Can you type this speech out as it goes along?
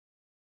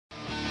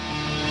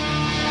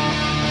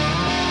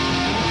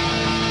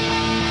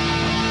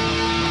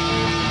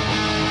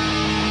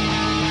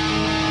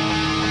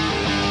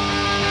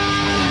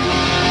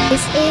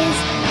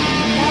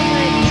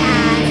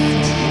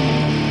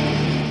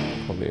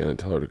Diane and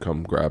tell her to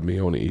come grab me.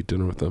 I want to eat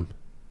dinner with them.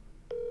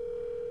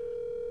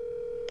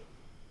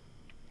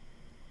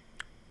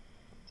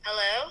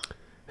 Hello?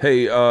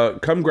 Hey,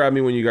 come grab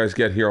me when you guys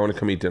get here. I want to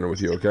come eat dinner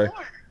with you, okay?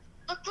 More.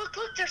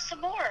 Look, there's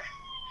some more.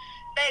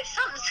 Babe,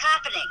 something's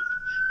happening.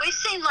 We've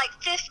seen like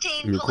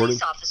 15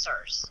 police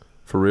officers.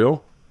 For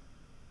real?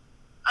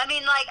 I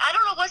mean, like, I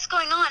don't know what's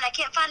going on. I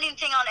can't find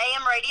anything on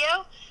AM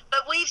radio,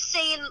 but we've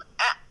seen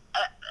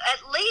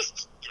at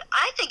least,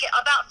 I think,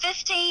 about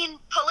 15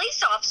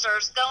 police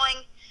officers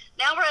going.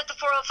 Now we're at the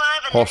 405.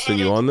 And Halston,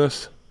 you on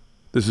this?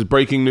 This is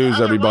breaking news,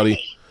 everybody.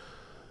 Way.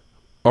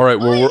 All right,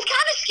 well, it's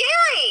kind of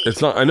scary.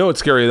 It's not. I know it's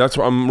scary. That's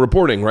what I'm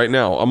reporting right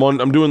now.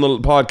 I'm doing the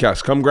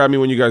podcast. Come grab me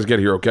when you guys get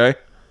here, okay?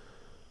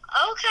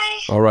 Okay.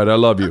 All right, I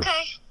love you.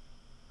 Okay.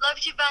 Love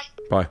you. Bye.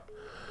 Bye.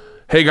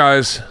 Hey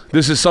guys,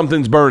 this is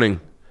Something's Burning,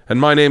 and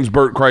my name's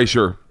Bert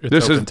Kreischer.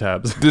 It's Open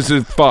Tabs.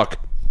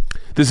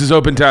 This is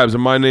Open Tabs,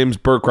 and my name's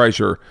Bert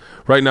Kreischer.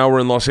 Right now we're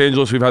in Los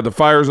Angeles. We've had the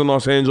fires in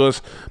Los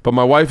Angeles, but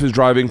my wife is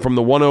driving from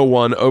the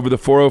 101 over the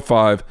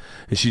 405,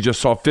 and she just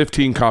saw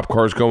 15 cop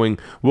cars going.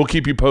 We'll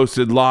keep you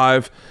posted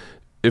live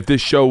if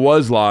this show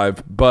was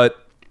live,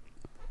 but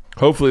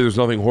hopefully there's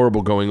nothing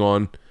horrible going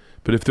on.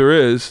 But if there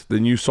is,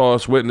 then you saw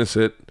us witness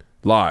it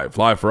live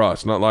for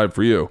us, not live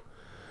for you.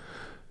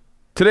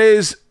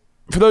 Today's,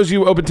 for those of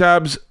you Open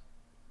Tabs,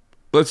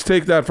 let's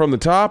take that from the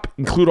top,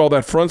 include all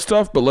that front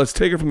stuff, but let's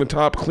take it from the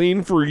top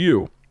clean for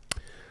you.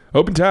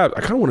 Open Tabs,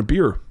 I kind of want a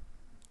beer.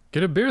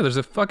 Get a beer. There's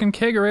a fucking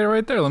kegerator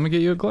right there. Let me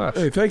get you a glass.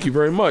 Hey, thank you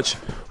very much.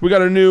 We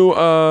got a new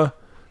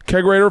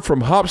kegerator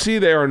from Hopsy.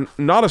 They are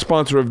not a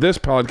sponsor of this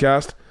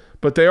podcast,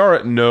 but they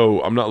are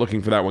no, I'm not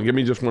looking for that one. Give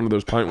me just one of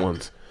those pint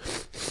ones.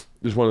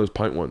 Just one of those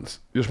pint ones.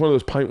 Just one of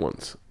those pint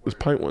ones. Those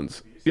pint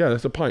ones. Yeah,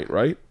 that's a pint,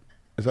 right?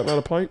 Is that not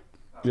a pint?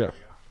 Yeah.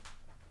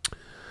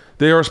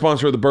 They are a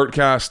sponsor of the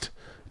Bertcast.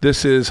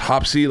 This is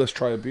Hopsy. Let's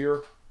try a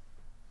beer.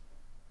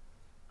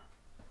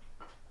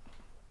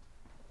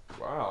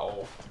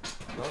 Wow.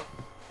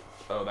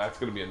 Oh, that's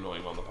going to be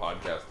annoying on the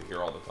podcast to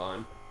hear all the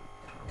time.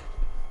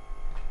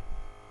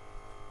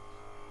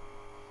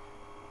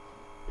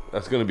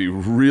 That's going to be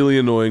really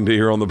annoying to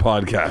hear on the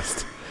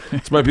podcast.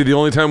 This might be the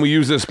only time we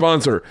use this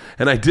sponsor,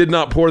 and I did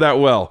not pour that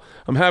well.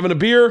 I'm having a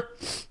beer.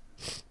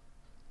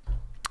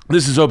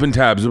 This is Open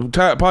Tabs, a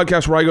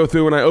podcast where I go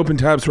through and I open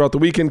tabs throughout the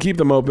weekend, keep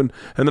them open,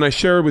 and then I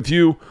share with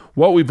you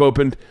what we've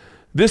opened.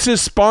 This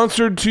is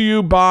sponsored to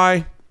you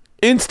by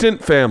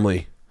Instant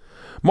Family.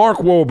 Mark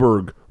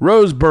Wahlberg,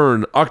 Rose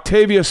Byrne,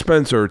 Octavia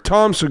Spencer,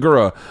 Tom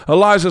Segura,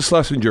 Eliza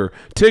Schlesinger,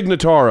 Tig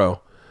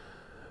Notaro.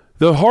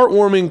 The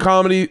heartwarming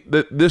comedy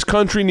that this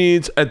country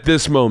needs at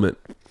this moment.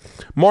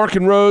 Mark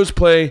and Rose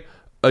play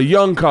a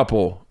young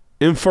couple,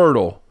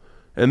 infertile,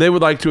 and they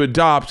would like to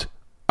adopt.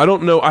 I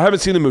don't know. I haven't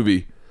seen the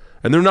movie,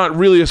 and they're not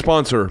really a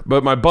sponsor,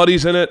 but my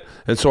buddy's in it,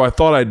 and so I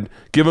thought I'd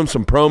give him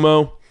some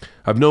promo.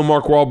 I've known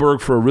Mark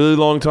Wahlberg for a really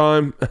long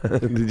time.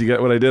 Did you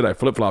get what I did? I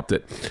flip-flopped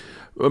it.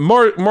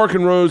 Mark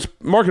and Rose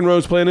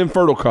play an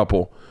infertile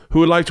couple who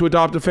would like to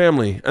adopt a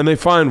family, and they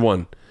find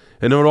one.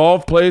 And in all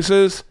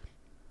places,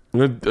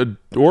 an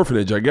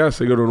orphanage, I guess.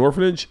 They go to an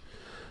orphanage.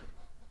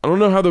 I don't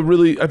know how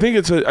I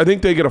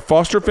think they get a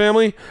foster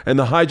family, and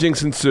the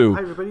hijinks ensue.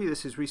 Hi everybody,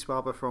 this is Reese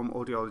Barber from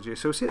Audiology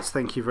Associates.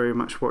 Thank you very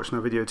much for watching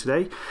our video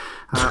today.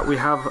 We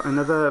have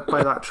another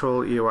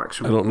bilateral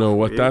earwax. I don't know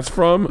what that's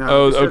from.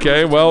 No,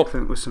 okay, well.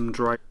 With some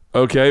dry.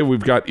 Okay,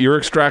 we've got ear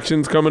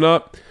extractions coming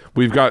up.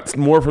 We've got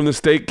more from the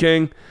Steak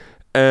King,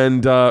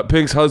 and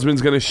Pink's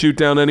husband's going to shoot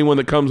down anyone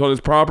that comes on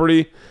his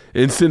property.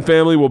 Instant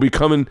Family will be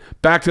coming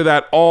back to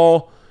that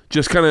all.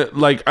 Just kind of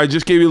like I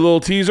just gave you a little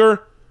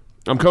teaser.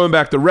 I'm coming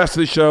back the rest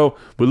of the show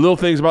with little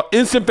things about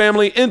Instant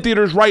Family in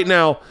theaters right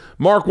now.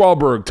 Mark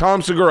Wahlberg,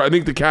 Tom Segura. I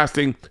think the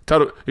casting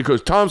title, it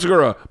goes Tom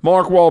Segura,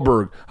 Mark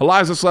Wahlberg,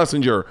 Eliza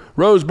Schlesinger,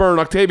 Rose Byrne,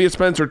 Octavia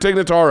Spencer, Tig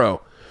Notaro.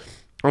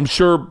 I'm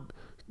sure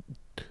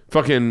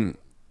fucking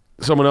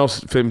someone else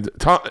filmed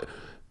Tom.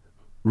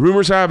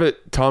 Rumors have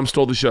it Tom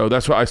stole the show.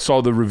 That's what I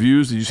saw the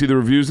reviews. Did you see the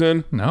reviews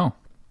then? No.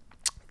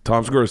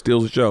 Tom Segura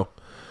steals the show.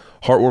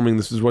 Heartwarming,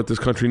 this is what this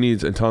country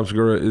needs, and Tom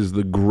Segura is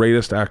the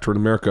greatest actor in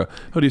America.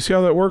 Oh, do you see how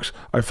that works?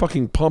 I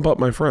fucking pump up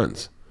my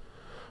friends.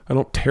 I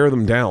don't tear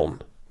them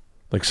down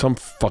like some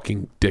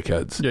fucking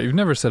dickheads. Yeah, you've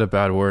never said a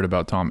bad word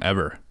about Tom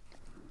ever.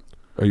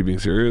 Are you being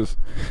serious?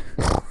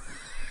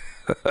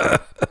 I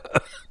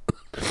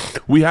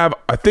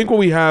think what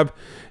we have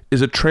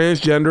is a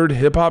transgendered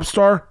hip-hop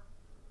star.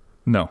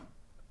 No.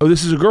 Oh,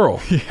 this is a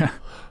girl. Yeah.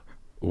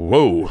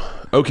 Whoa.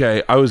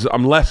 Okay,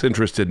 I'm less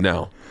interested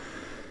now.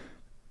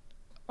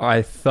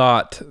 I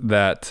thought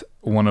that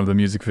one of the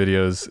music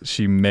videos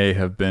she may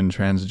have been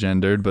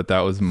transgendered, but that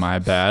was my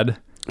bad.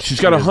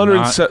 She's got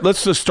 100.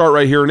 Let's just start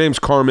right here. Her name's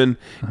Carmen.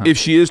 Uh-huh. If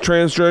she is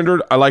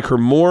transgendered, I like her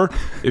more.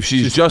 If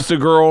she's just a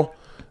girl,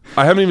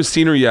 I haven't even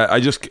seen her yet.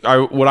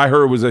 What I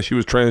heard was that she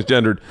was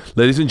transgendered.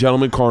 Ladies and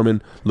gentlemen,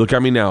 Carmen, look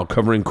at me now,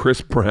 covering Chris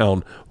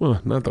Brown.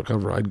 Well, not the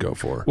cover I'd go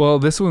for. Well,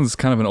 this one's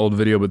kind of an old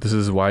video, but this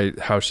is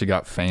how she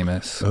got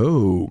famous.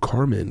 Oh,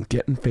 Carmen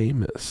getting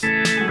famous.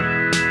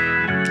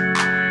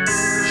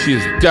 She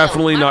is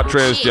definitely not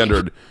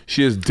transgendered.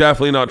 She is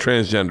definitely not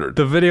transgendered.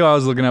 The video I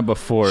was looking at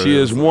before. She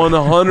is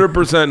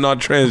 100% not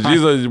trans.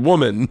 She's a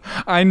woman.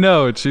 I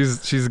know.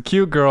 She's a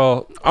cute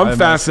girl. I'm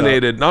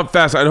fascinated. Not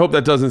fast. I hope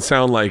that doesn't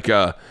sound like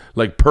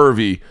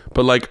pervy,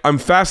 but like I'm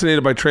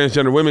fascinated by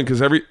transgender women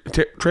because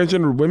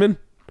transgender women.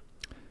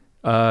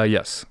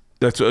 Yes.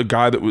 That's a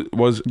guy that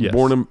was Yes.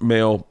 born a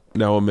male,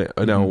 now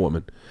a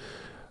woman.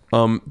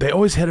 They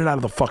always hit it out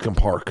of the fucking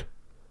park.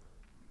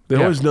 They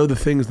always know the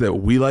things that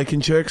we like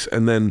in chicks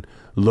and then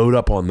load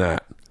up on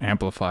that.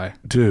 Amplify.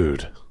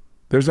 Dude,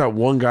 there's that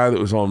one guy that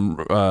was on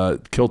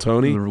Kill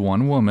Tony.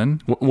 One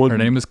woman. Her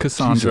name is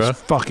Cassandra.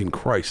 Jesus fucking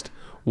Christ.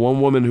 One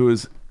woman who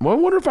is... Well, I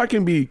wonder if I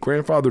can be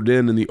grandfathered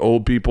in the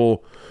old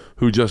people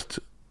who just...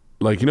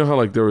 Like, you know how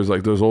like there was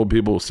like those old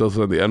people who still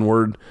said the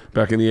N-word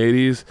back in the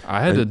 80s?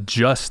 I had to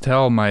just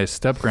tell my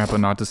step-grandpa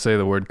not to say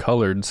the word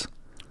coloreds.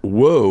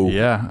 Whoa.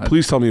 Yeah.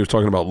 Please tell me he was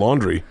talking about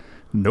laundry.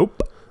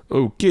 Nope.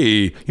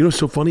 Okay. You know what's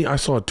so funny? I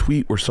saw a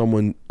tweet where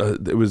someone...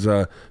 it was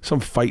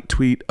some fight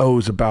tweet. Oh, it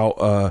was about,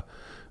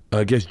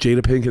 I guess, Jada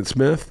Pinkett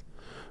Smith.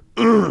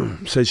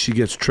 Says she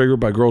gets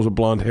triggered by girls with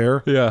blonde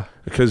hair. Yeah.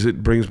 Because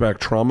it brings back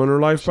trauma in her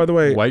life, by the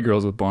way. White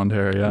girls with blonde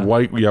hair, yeah.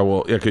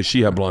 Because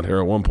she had blonde hair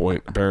at one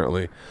point,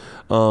 apparently.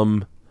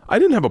 I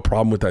didn't have a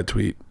problem with that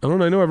tweet. I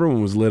know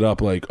everyone was lit up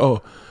like,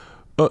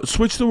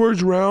 switch the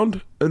words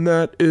around and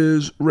that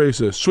is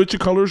racist. Switch the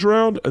colors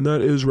around and that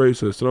is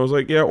racist. And I was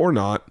like, yeah, or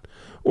not.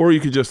 Or you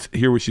could just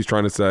hear what she's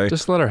trying to say.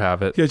 Just let her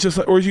have it. Yeah,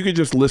 or you could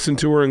just listen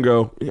to her and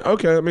go, yeah,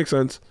 okay, that makes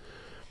sense.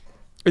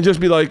 And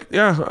just be like,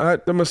 yeah,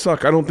 that must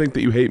suck. I don't think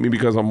that you hate me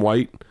because I'm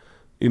white.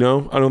 You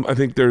know, I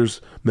think there's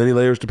many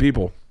layers to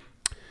people.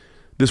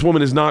 This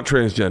woman is not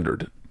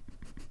transgendered.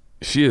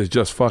 She is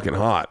just fucking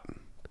hot.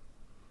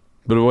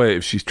 By the way,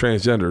 if she's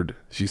transgendered,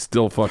 she's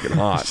still fucking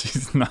hot.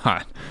 She's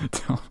not.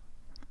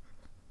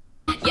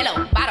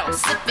 Yellow bottle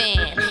sipping,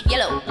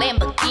 yellow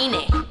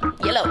Lamborghini,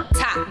 yellow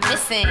top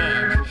missing.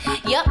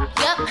 Yup,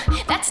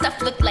 that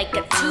stuff looked like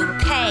a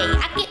toupee.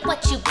 I get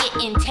what you get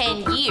in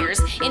 10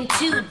 years, in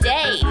 2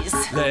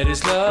 days.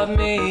 Ladies love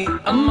me,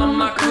 I'm on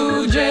my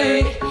cool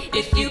J.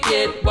 If you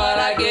get what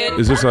I get.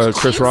 Is this a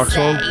Chris Rock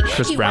song?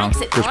 Chris Brown.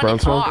 Chris Brown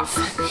song?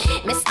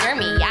 Mr.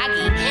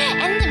 Miyagi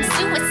and them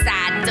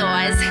suicide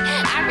doors.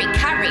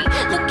 Ari,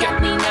 look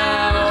at me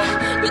now,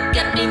 look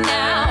at me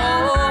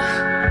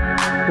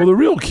now. Well, the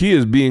real key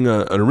is being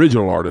an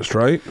original artist,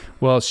 right?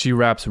 Well, she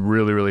raps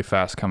really, really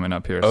fast coming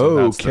up here. So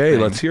that's the Okay,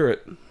 thing. let's hear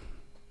it.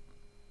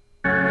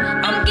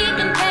 I'm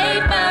getting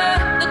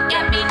paper, look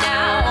at me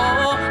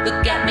now,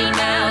 look at me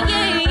now,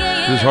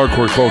 yeah. This is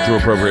hardcore cultural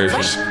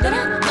appropriation. Fresh,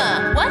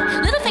 what?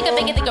 Little finger,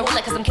 bigger than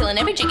gorilla, cause I'm killing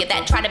every jigger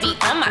that try to be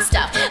on my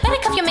stuff. Better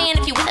cuff your man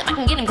if you with him, I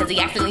can get him, cause he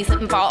accidentally slip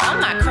and fall on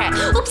my crack.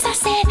 Oops, I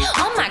said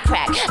on my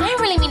crack. I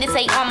didn't really mean to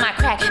say on my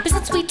crack, but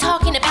since we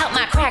talking about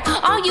my crack,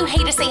 all you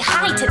haters say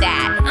hi to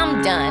that.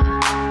 I'm done.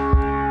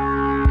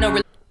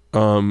 No,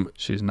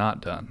 She's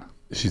not done.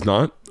 She's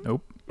not?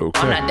 Nope.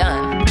 Okay. I'm not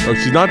done. Oh,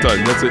 she's not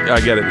done. That's it. I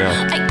get it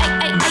now.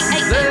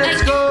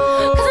 Let's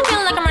go. Cause I'm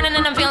feeling like I'm running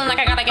and I'm feeling like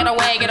I gotta get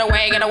away.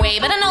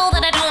 But I know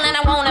that I don't and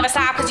I won't ever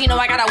stop. Cause you know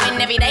I gotta win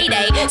every day.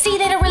 See,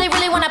 they don't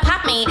really wanna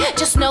pop me.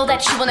 Just know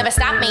that you will never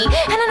stop me.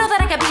 And I know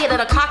that I can be a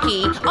little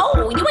cocky.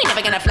 Oh, you ain't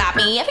never gonna flop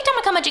me. Every time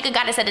I come a jigga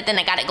gotta set it, then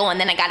I gotta go, and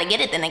then I gotta get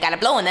it, then I gotta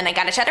blow, and then I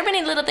gotta shatter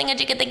any little thing a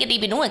jigga think it be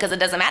doing. Cause it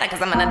doesn't matter,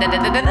 cause I'm gonna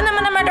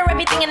murder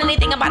everything and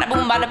anything about a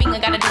boom, bada bing. I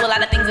gotta do a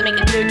lot of things and make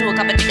it clear to a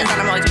couple jiggas that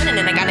I'm always winning,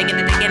 and I gotta get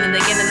it again and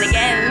again and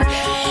again.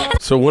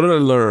 So what I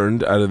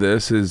learned out of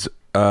this is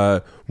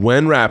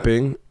when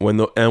rapping, when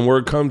the N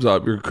word comes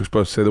up, you're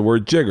supposed to say the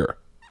word jigger.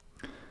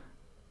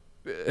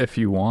 If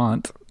you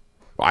want.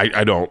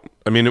 I don't.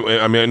 I mean,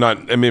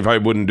 if I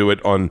wouldn't do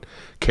it on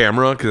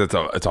camera because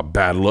it's a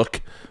bad look.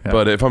 Yeah.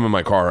 But if I'm in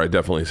my car, I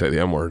definitely say the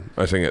N word.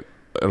 I sing it.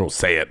 I don't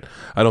say it.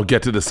 I don't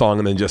get to the song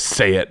and then just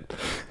say it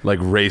like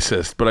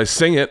racist. But I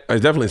sing it. I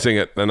definitely sing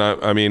it. And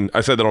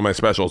I said that on my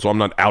special, so I'm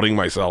not outing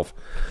myself.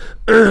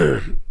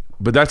 But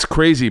that's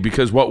crazy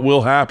because what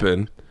will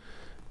happen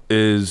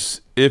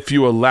is if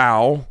you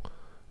allow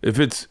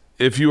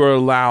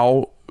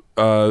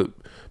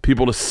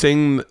people to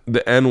sing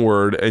the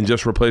N-word and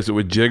just replace it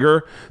with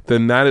jigger,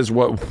 then that is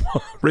what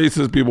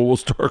racist people will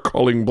start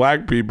calling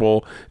black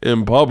people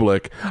in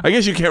public. I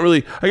guess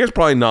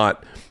probably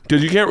not,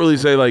 because you can't really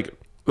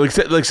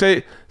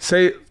say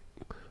say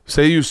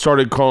you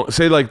started calling,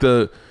 say like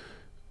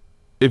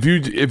if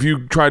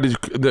you tried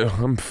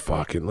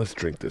to, let's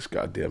drink this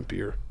goddamn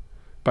beer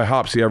by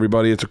Hopsy,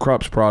 everybody. It's a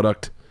Krups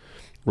product.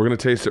 We're gonna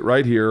taste it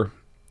right here.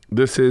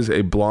 This is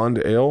a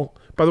blonde ale,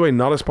 by the way,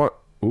 not a spot.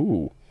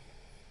 Ooh.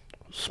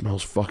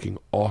 Smells fucking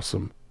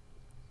awesome.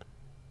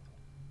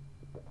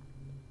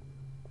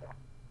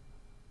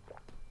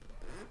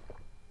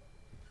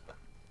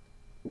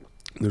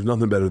 There's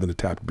nothing better than a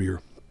tapped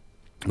beer.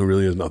 There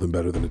really is nothing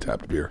better than a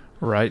tapped beer.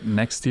 Right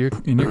next to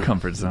in your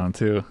comfort zone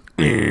too.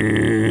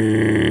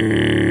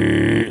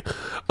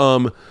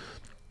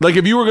 Like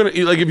if you were gonna,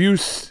 like if you,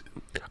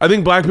 I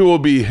think black people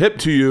would be hip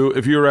to you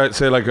if you were at,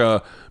 say, like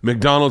a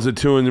McDonald's at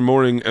 2 a.m.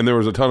 and there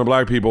was a ton of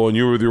black people and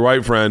you were with your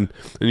white friend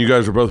and you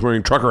guys were both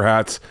wearing trucker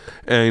hats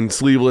and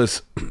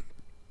sleeveless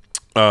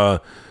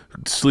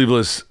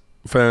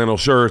flannel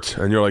shirts,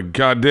 and you're like,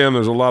 God damn,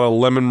 there's a lot of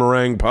lemon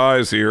meringue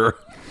pies here.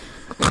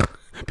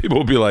 People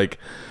would be like,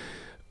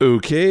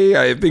 okay,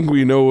 I think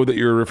we know that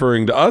you're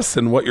referring to us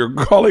and what you're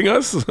calling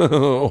us.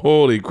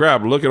 Holy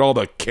crap, look at all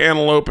the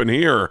cantaloupe in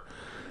here.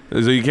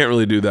 So you can't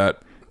really do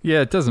that.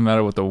 Yeah, it doesn't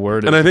matter what the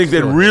word is. And I think they'd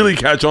Still really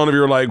catch on if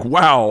you're like,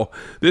 wow,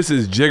 this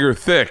is jigger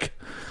thick.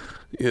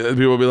 Yeah,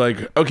 people will be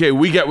like, okay,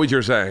 we get what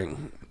you're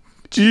saying.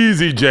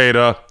 Easy,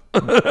 Jada.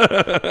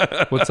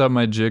 What's up,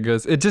 my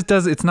jiggas? It just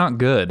does. It's not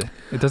good.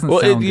 It doesn't Well,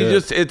 sound you good.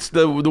 just it's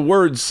the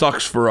word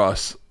sucks for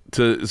us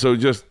so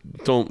just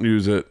don't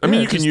use it. I mean,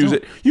 Yeah, you can just use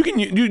don't.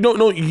 it. You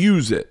don't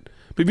use it.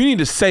 But if you need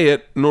to say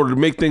it in order to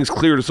make things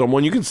clear to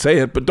someone, you can say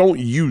it, but don't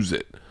use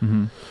it.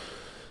 Mm-hmm.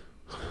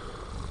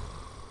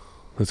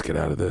 Let's get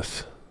out of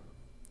this.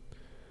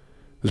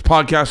 This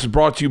podcast is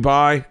brought to you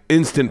by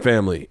Instant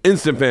Family.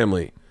 Instant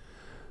Family.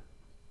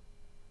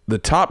 The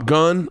Top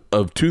Gun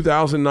of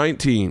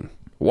 2019.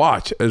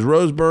 Watch as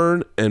Rose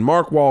Byrne and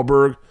Mark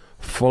Wahlberg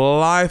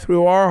fly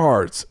through our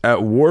hearts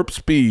at warp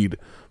speed,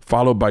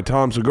 followed by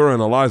Tom Segura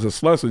and Eliza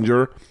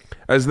Schlesinger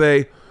as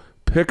they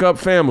pick up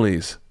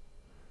families.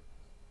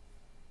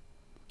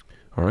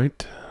 All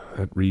right.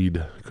 That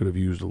read could have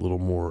used a little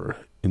more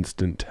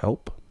instant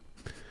help.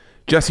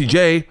 Jessie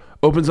J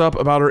opens up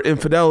about her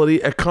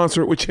infidelity at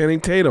concert with Channing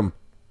Tatum.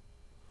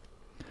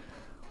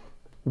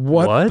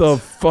 What the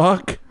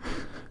fuck?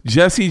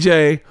 Jessie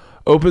J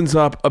opens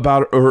up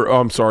about her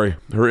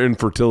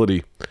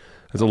infertility.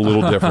 That's a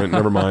little different.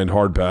 Never mind.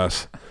 Hard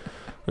pass.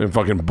 I'm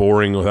fucking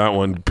boring with that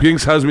one.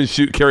 Pink's husband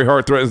Carrie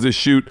Hart threatens to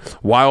shoot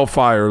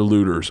wildfire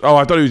looters. Oh,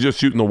 I thought he was just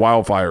shooting the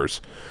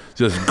wildfires.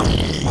 Just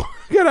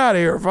get out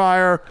of here,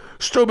 fire.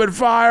 Stupid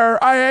fire.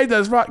 I hate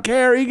this.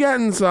 Carrie, get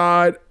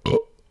inside.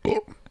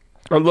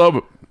 I love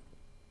it.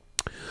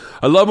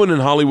 I love when in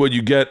Hollywood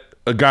you get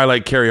a guy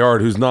like Carrie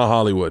Hart who's not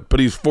Hollywood, but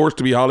he's forced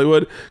to be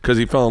Hollywood because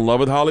he fell in love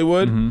with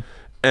Hollywood. Mm-hmm.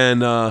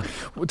 And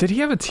did he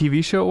have a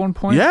TV show at one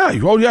point? yeah,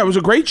 it was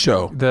a great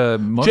show. The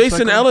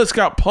Jason motorcycle? Ellis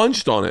got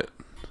punched on it.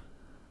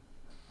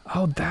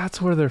 Oh,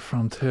 that's where they're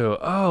from too.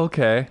 Oh,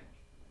 okay.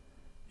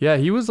 Yeah,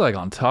 he was like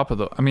on top of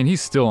the. I mean,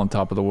 he's still on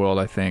top of the world.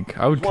 I think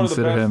I would One of the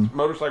consider best him.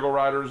 motorcycle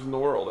riders in the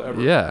world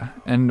ever. Yeah,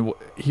 and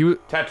he was.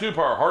 Tattoo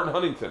parlor, Hart and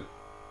Huntington.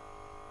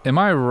 Am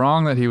I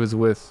wrong that he was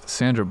with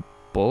Sandra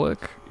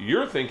Bullock?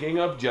 You're thinking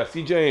of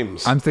Jesse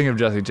James. I'm thinking of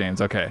Jesse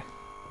James. Okay.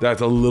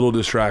 That's a little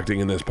distracting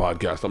in this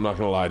podcast. I'm not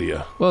going to lie to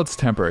you. Well, it's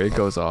temporary. It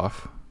goes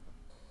off.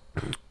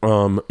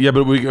 Yeah,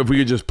 but if we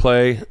could just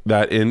play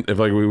that in, if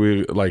like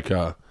we like,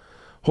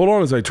 hold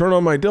on as I turn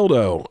on my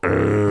dildo.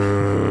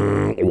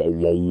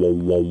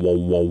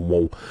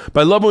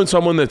 But I love when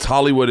someone that's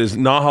Hollywood is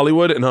not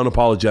Hollywood and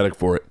unapologetic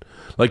for it.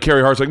 Like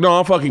Carrie Hart's like, no,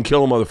 I'll fucking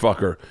kill a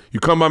motherfucker. You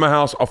come by my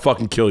house, I'll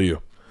fucking kill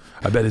you.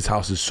 I bet his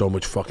house is so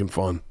much fucking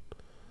fun.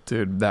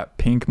 Dude, that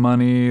Pink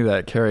money,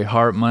 that Carrie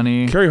Hart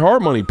money. Carrie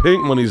Hart money,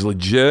 Pink money's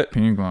legit.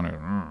 Pink money.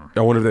 I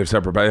wonder if they have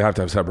separate. They have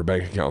to have separate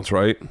bank accounts,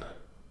 right?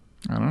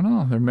 I don't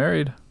know. They're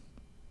married.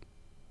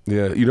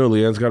 Yeah, you know,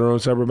 Leanne's got her own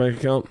separate bank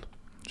account.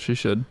 She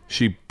should.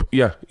 You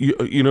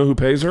know who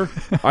pays her?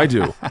 I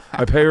do.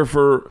 I pay her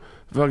for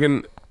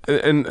fucking,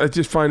 and I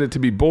just find it to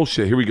be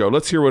bullshit. Here we go.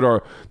 Let's hear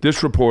what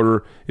this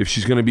reporter, if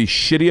she's going to be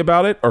shitty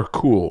about it or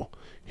cool.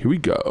 Here we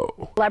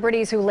go.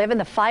 Celebrities who live in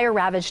the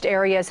fire-ravaged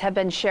areas have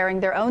been sharing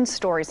their own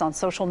stories on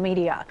social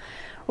media.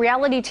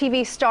 Reality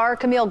TV star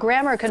Camille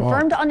Grammer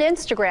confirmed on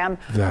Instagram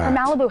her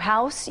Malibu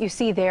house you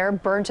see there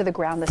burned to the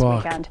ground this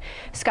weekend.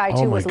 Sky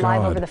 2 was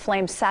live over the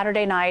flames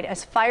Saturday night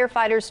as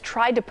firefighters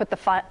tried to put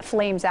the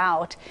flames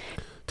out.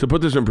 To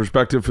put this in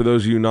perspective for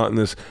those of you not in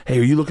this, hey,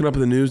 are you looking up in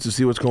the news to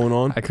see what's going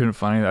on? I couldn't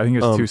find it. I think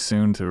it was too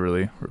soon to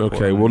really report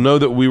Okay, on well, it. know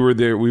that we were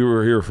there. We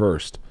were here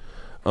first.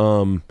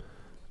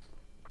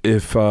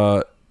 If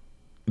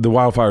the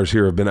wildfires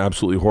here have been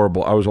absolutely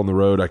horrible. I was on the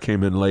road. I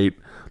came in late.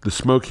 The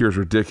smoke here is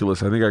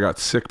ridiculous. I think I got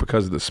sick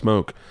because of the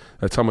smoke.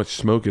 That's how much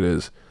smoke it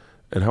is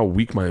and how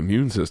weak my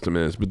immune system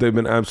is. But they've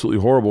been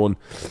absolutely horrible.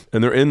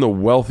 And they're in the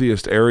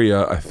wealthiest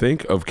area, I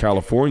think, of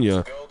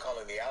California.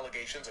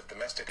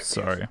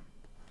 Sorry.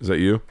 Is that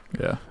you?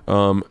 Yeah.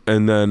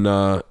 And then,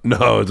 no,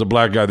 it's a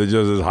black guy that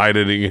just is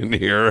hiding in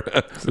here.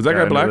 Is that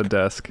guy Under black? the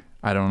desk.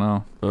 I don't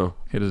know. Oh.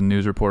 He had his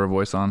news reporter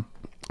voice on.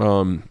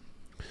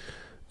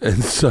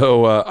 And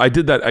so I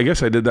did that. I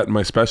guess I did that in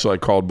my special. I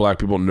called black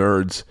people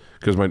nerds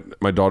because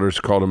my daughters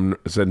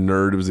said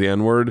nerd. It was the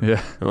N word.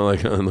 Yeah. And I'm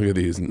like, oh, look at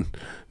these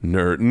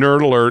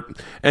nerd alert.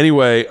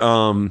 Anyway,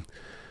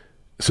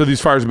 so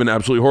these fires have been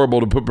absolutely horrible.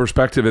 To put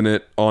perspective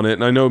on it,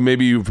 and I know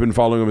maybe you've been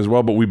following them as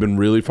well, but we've been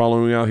really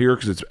following out here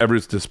because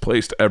it's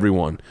displaced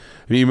everyone.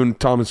 I mean, even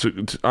Tom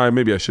and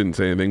maybe I shouldn't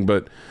say anything,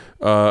 but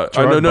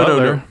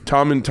no.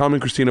 Tom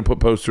and Christina put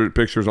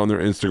pictures on their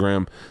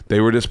Instagram. They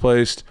were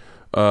displaced.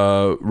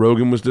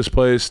 Rogan was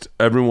displaced.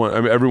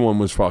 Everyone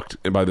was fucked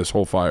by this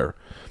whole fire.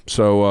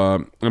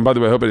 So, and by the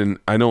way,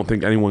 I don't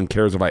think anyone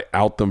cares if I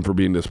out them for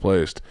being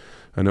displaced.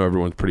 I know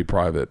everyone's pretty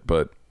private,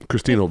 but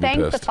Christina will be pissed.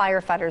 Thanked the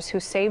firefighters who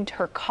saved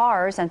her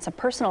cars and some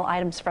personal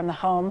items from the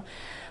home.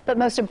 But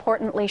most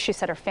importantly, she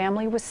said her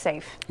family was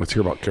safe. Let's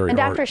hear about Carrie And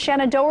Hart. actress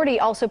Shannon Doherty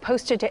also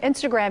posted to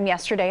Instagram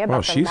yesterday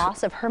about the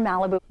loss of her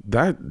Malibu.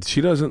 She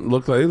doesn't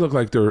look like, they look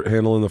like they're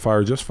handling the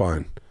fire just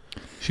fine.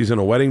 She's in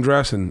a wedding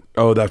dress and,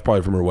 that's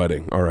probably from her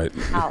wedding. All right.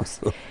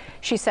 House.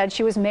 She said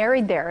she was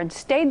married there and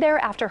stayed there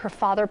after her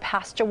father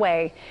passed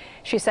away.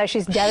 She says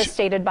she's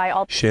devastated by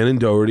all. Shannon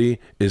Doherty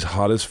is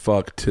hot as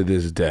fuck to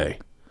this day.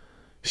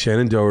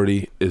 Shannon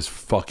Doherty is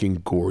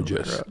fucking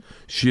gorgeous.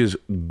 She is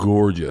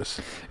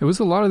gorgeous. It was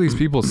a lot of these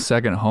people's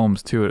second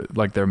homes too,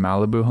 like their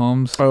Malibu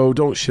homes. Oh,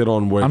 don't shit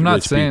on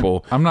rich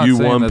people. I'm not you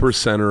saying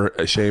 1%er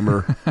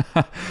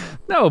shamer.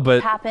 No,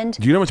 but happened.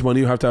 Do you know how much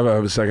money you have to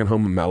have a second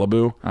home in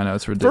Malibu? I know,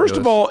 it's ridiculous. First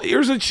of all,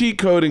 here's a cheat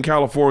code in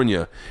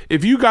California.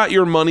 If you got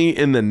your money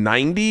in the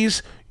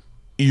 90s,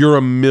 you're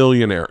a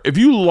millionaire. If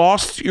you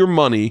lost your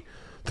money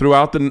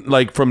throughout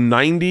from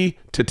 90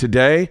 to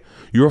today,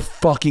 you're a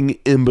fucking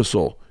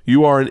imbecile.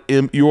 You are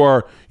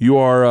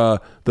the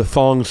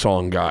thong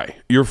song guy.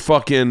 You're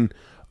fucking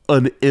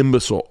an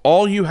imbecile.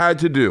 All you had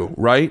to do,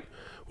 right,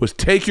 was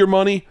take your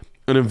money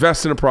and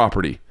invest in a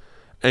property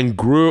and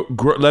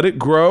let it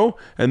grow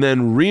and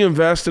then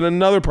reinvest in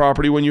another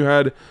property when you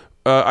had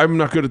I'm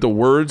not good at the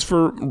words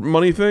for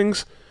money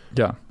things.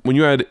 Yeah. When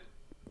you had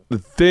the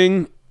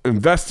thing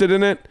invested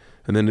in it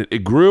and then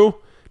it grew,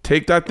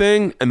 take that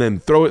thing and then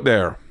throw it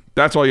there.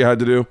 That's all you had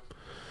to do.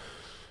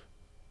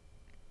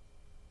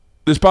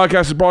 This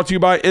podcast is brought to you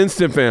by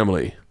Instant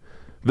Family,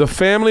 the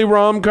family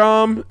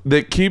rom-com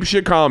that keeps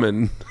you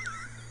common.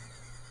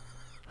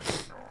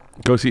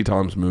 Go see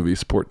Tom's movie.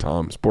 Support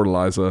Tom. Support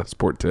Eliza.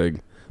 Support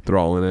Tig. They're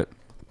all in it.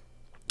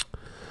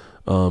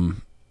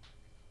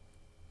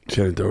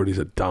 Shannon Doherty's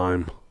a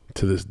dime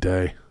to this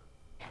day.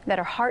 That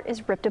her heart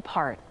is ripped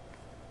apart.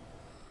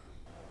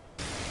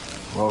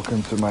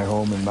 Welcome to my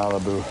home in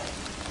Malibu.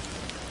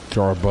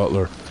 Gerard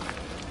Butler.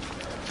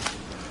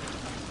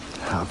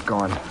 I've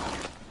gone.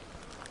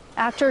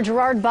 Actor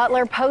Gerard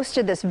Butler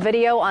posted this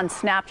video on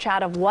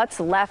Snapchat of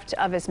what's left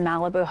of his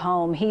Malibu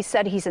home. He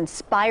said he's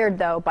inspired,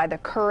 though, by the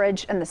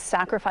courage and the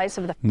sacrifice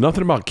of the...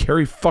 Nothing about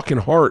Carrie fucking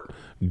Hart.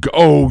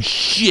 Oh,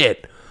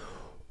 shit.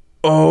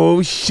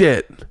 Oh,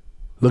 shit.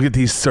 Look at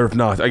these surf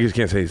Nazis. I just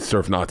can't say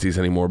surf Nazis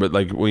anymore, but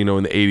in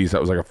the 80s, that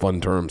was like a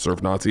fun term,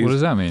 surf Nazis. What does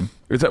that mean?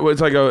 It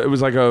was like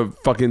a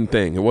fucking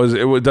thing.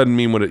 It doesn't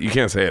mean what you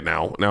can't say it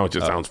now. Now it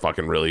just sounds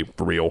fucking really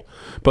for real.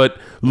 But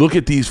look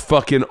at these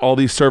all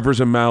these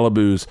surfers in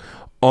Malibus,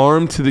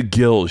 armed to the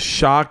gills,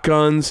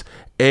 shotguns,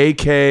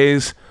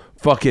 AKs,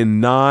 fucking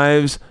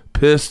knives,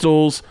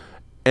 pistols,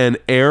 and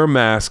air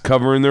masks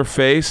covering their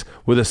face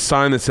with a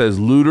sign that says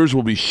looters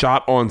will be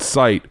shot on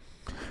sight.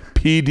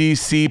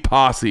 PDC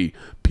Posse.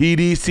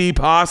 PDC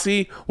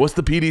Posse? What's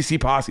the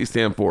PDC Posse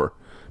stand for?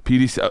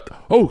 PDC.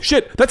 Oh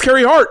shit, that's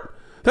Carrie Hart.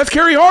 That's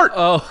Carrie Hart.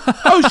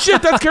 Oh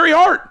shit, that's Carrie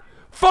Hart.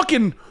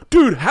 Fucking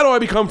dude, how do I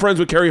become friends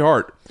with Carrie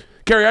Hart?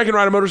 Carrie, I can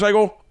ride a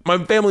motorcycle.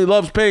 My family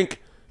loves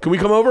pink. Can we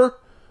come over?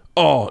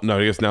 Oh no,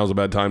 I guess now's a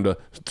bad time to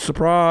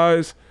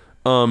surprise.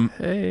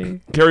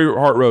 Hey. Carrie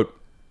Hart wrote,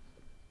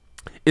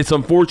 "It's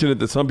unfortunate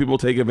that some people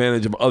take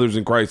advantage of others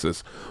in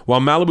crisis. While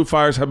Malibu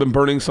fires have been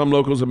burning, some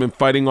locals have been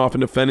fighting off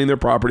and defending their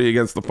property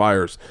against the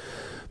fires.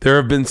 There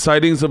have been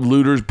sightings of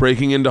looters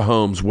breaking into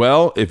homes.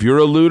 Well, if you're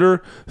a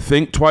looter,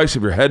 think twice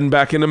if you're heading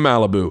back into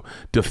Malibu.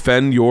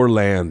 Defend your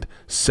land.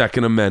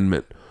 Second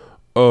Amendment."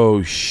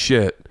 Oh,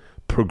 shit.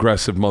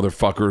 Progressive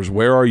motherfuckers,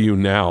 where are you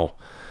now?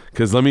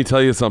 Because let me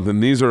tell you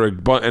something. These are,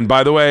 and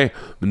by the way,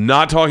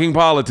 not talking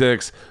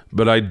politics,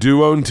 but I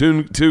do own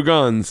two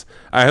guns.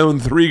 I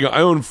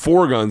own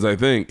 4 guns, I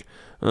think.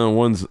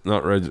 One's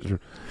not registered.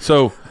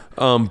 So,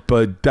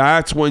 but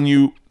that's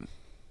when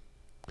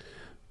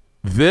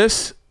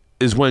this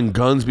is when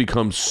guns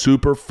become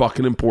super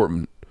fucking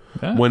important.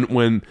 Yeah.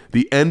 When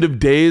the end of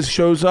days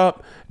shows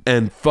up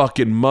and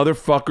fucking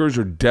motherfuckers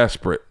are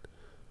desperate.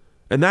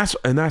 And that's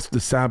the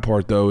sad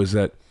part though, is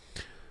that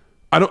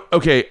I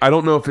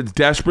don't know if it's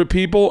desperate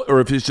people or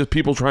if it's just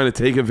people trying to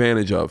take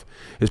advantage of.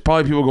 It's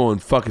probably people going,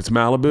 fuck, it's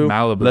Malibu.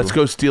 Let's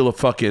go steal a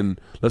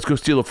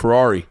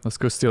Ferrari. Let's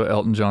go steal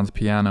Elton John's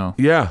piano.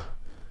 Yeah.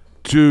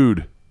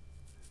 Dude.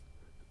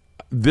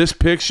 This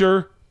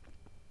picture,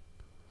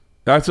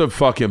 that's a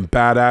fucking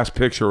badass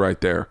picture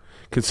right there.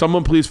 Can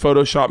someone please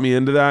Photoshop me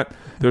into that?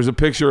 There's a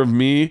picture of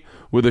me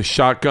with a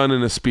shotgun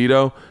and a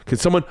Speedo.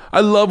 I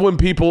love when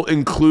people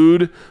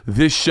include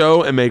this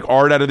show and make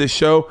art out of this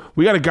show.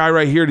 We got a guy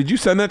right here. Did you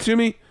send that to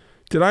me?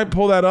 Did I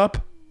pull that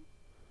up?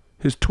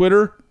 His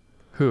Twitter?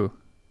 Who?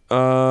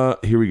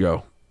 Here we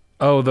go.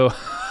 Oh,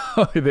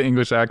 the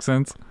English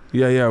accents?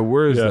 Yeah.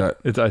 Where is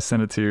that? I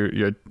sent it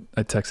to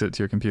I texted it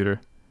to your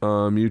computer.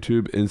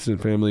 YouTube,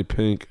 Instant Family,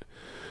 Pink,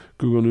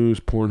 Google News,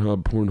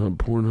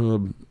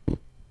 Pornhub,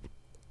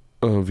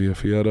 Via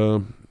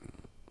Fiesta.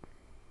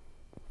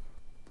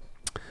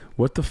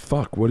 What the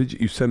fuck? What did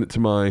you send it to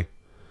my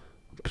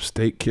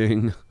State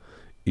King,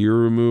 ear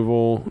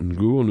removal,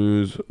 Google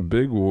News,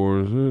 Big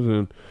Wars,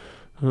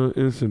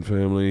 Instant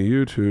Family,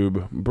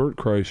 YouTube, Bert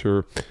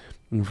Kreischer,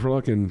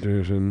 Flocken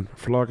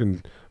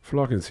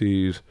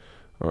Seas.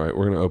 All right,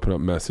 we're going to open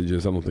up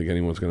messages. I don't think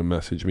anyone's going to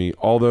message me.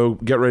 Although,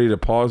 get ready to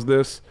pause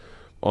this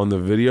on the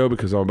video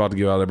because I'm about to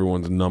give out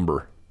everyone's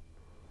number.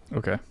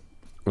 Okay.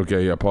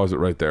 Okay, yeah, pause it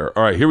right there.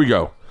 All right, here we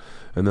go.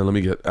 And then let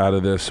me get out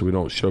of this so we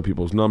don't show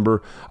people's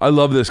number. I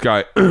love this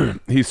guy.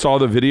 He saw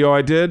the video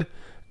I did,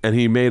 and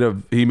he made a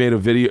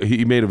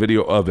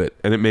video of it,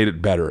 and it made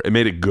it better. It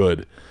made it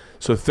good.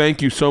 So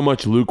thank you so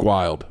much, Luke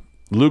Wild.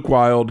 Luke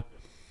Wild.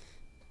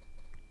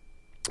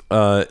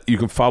 You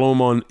can follow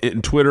him on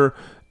Twitter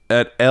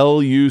at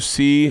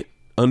LUC_WILD.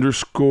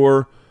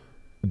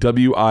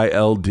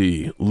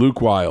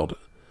 Luke Wild,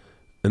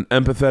 an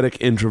empathetic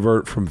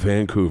introvert from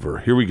Vancouver.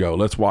 Here we go.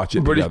 Let's watch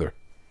it together.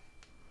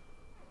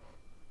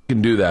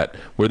 Can do that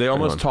where they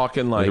almost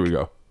talking like. Here we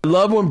go. I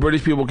love when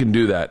British people can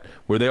do that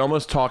where they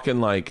almost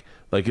talking like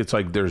it's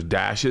like there's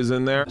dashes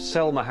in there.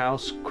 Sell my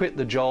house, quit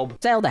the job.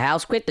 Sell the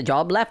house, quit the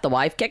job, left the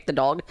wife, kicked the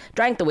dog,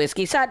 drank the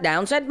whiskey, sat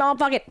down, said, "Mom,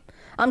 fuck it,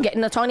 I'm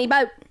getting a tiny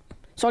boat."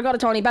 So I got a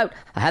tiny boat.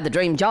 I had the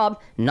dream job,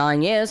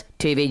 9 years,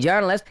 TV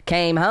journalist,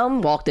 came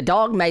home, walked the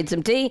dog, made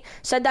some tea,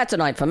 said that's a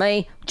night for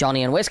me.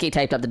 Johnny and Whiskey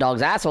taped up the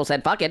dog's asshole,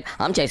 said fuck it,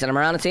 I'm chasing him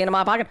around and seeing in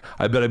my pocket.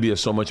 I bet I'd be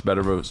so much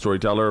better of a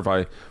storyteller if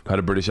I had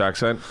a British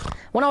accent.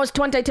 When I was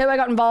 22, I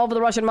got involved with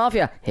the Russian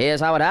mafia. Here's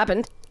how it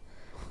happened.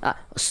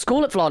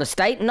 School at Florida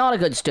State, not a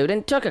good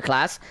student, took a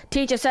class.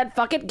 Teacher said,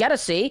 fuck it, get a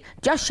C,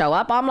 just show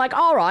up. I'm like,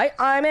 all right,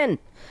 I'm in.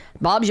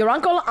 Bob's your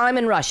uncle, I'm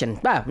in Russian.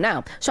 Well,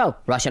 now, so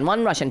Russian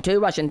 1, Russian 2,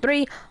 Russian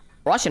 3...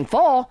 Russian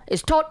 4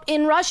 is taught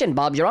in Russian.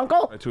 Bob's your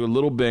uncle. I took a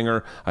little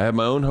binger. I have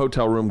my own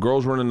hotel room.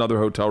 Girls were in another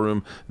hotel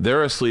room.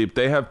 They're asleep.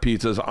 They have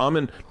pizzas.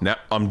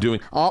 I'm doing.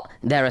 Oh,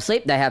 they're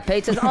asleep. They have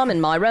pizzas. I'm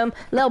in my room.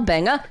 Little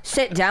binger.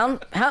 Sit down.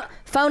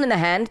 Phone in the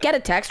hand. Get a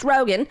text.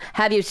 Rogan,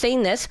 have you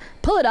seen this?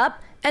 Pull it up.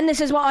 And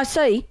this is what I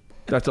see.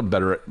 That's a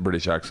better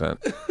British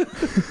accent.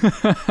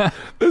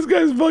 This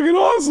guy's fucking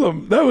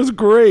awesome. That was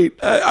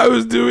great. I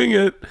was doing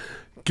it.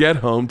 Get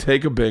home.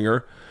 Take a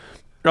binger.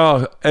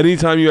 Oh,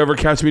 anytime you ever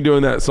catch me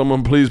doing that,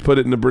 someone please put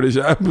it in the British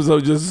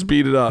episode. Just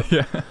speed it up.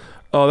 Yeah.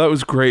 Oh, that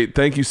was great.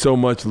 Thank you so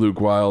much, Luke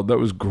Wild. That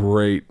was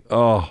great.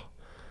 Oh,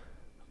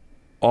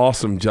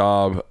 awesome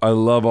job. I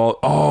love all.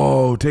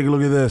 Oh, take a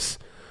look at this.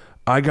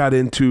 I got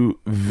into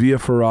Via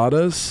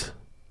Ferratas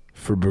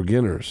for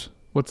beginners.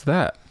 What's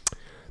that?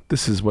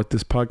 This is what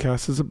this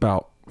podcast is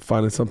about.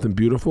 Finding something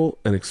beautiful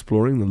and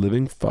exploring the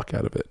living fuck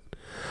out of it.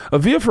 A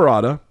Via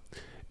Ferrata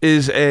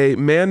is a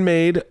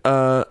man-made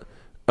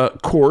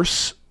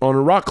course on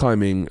a rock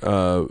climbing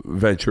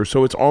venture.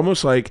 So it's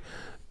almost like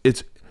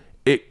it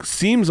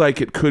seems like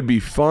it could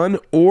be fun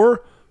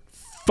or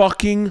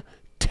fucking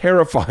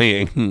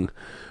terrifying.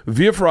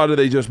 Via Ferrata,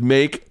 they just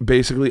make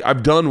basically,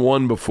 I've done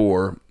one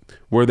before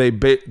where they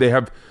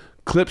have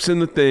clips in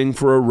the thing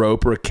for a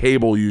rope or a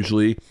cable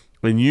usually,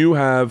 and you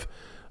have,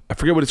 I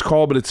forget what it's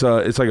called, but it's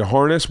like a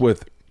harness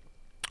with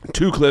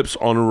 2 clips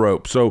on a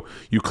rope. So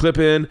you clip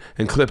in,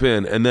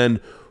 and then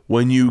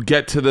when you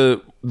get to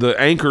the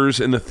anchors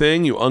in the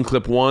thing, you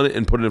unclip one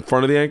and put it in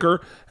front of the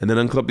anchor, and then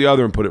unclip the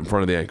other and put it in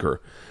front of the anchor.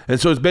 And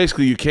so it's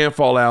basically you can't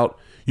fall out.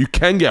 You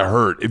can get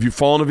hurt. If you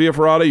fall in a Via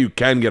Ferrata, you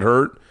can get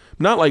hurt.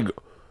 Not like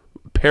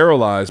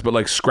paralyzed, but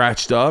like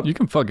scratched up. You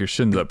can fuck your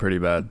shins up pretty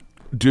bad.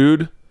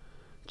 Dude,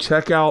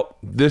 check out,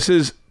 this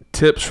is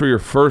tips for your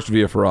first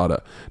Via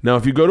Ferrata. Now,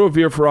 if you go to a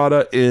Via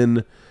Ferrata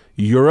in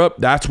Europe,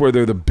 that's where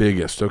they're the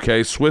biggest,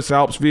 okay? Swiss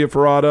Alps Via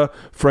Ferrata,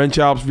 French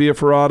Alps Via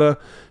Ferrata.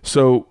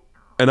 So,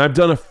 and I've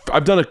done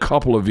a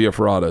couple of Via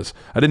Ferratas.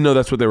 I didn't know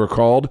that's what they were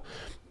called,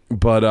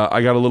 but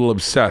I got a little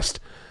obsessed.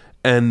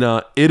 And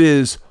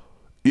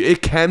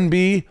it can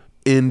be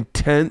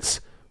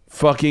intense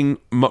fucking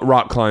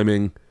rock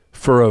climbing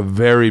for a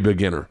very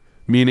beginner.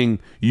 Meaning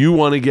you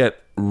want to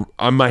get,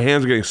 my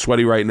hands are getting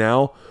sweaty right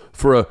now.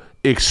 For a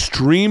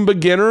extreme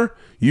beginner,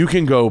 you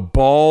can go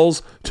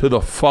balls to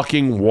the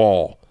fucking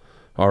wall.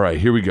 All right,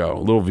 here we go. A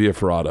little Via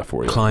Ferrata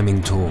for you.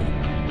 Climbing tour.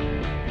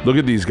 Look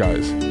at these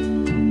guys.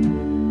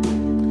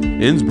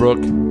 Innsbruck.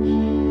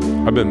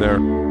 I've been there.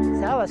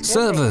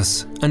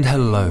 Service and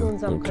hello.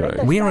 Okay.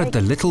 We're at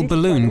the Little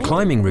Balloon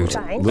climbing route.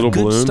 Little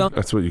Balloon?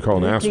 That's what you call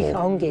an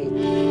asshole.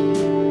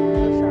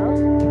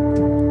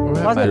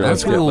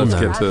 As we all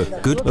know,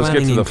 good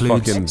planning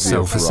includes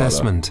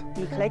self-assessment.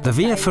 The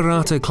Via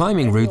Ferrata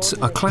climbing routes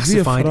are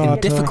classified in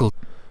difficult.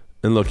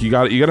 And look, you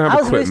gotta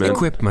have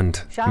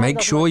equipment. Make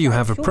sure you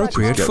have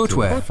appropriate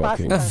footwear.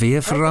 A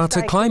Via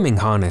Ferrata climbing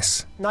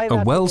harness.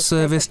 A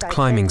well-serviced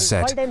climbing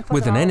set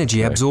with an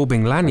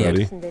energy-absorbing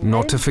lanyard.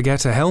 Not to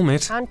forget a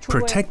helmet.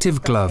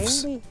 Protective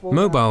gloves.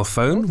 Mobile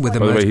phone with a...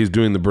 By the way, he's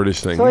doing the British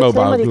thing.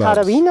 Mobile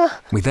gloves.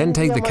 We then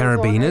take the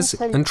carabiners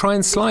and try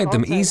and slide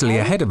them easily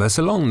ahead of us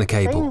along the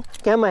cable.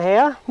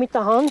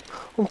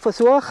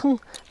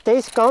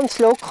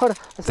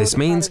 This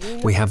means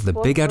we have the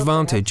big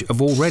advantage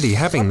of already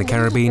having the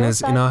carabiners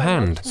bananas in our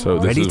hand, So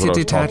this ready is to what I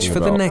was detach talking for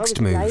the about. next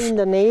move.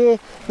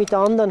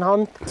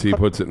 See, he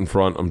puts it in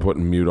front. I'm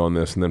putting mute on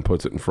this and then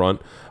puts it in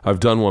front. I've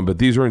done one, but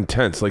these are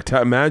intense. Like,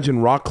 to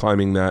imagine rock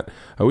climbing that.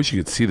 I wish you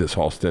could see this,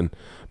 Halston.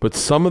 But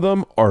some of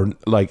them are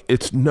like,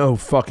 it's no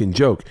fucking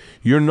joke.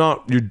 You're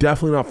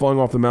definitely not falling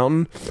off the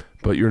mountain,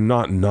 but you're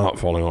not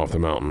falling off the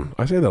mountain.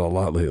 I say that a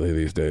lot lately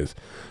these days.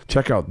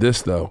 Check out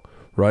this, though,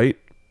 right?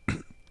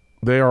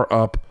 They are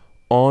up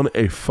on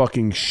a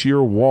fucking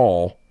sheer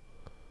wall,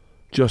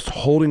 just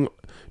holding.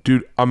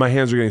 Dude, my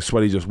hands are getting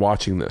sweaty just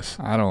watching this.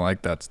 I don't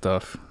like that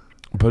stuff.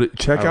 But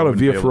check out a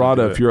Via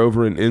Ferrata if you're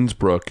over in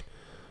Innsbruck.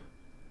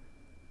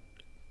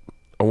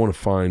 I want to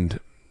find.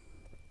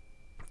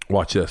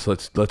 Watch this.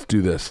 Let's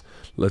do this.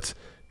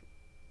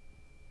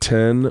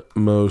 10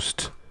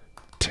 most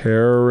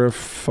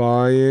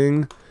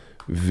terrifying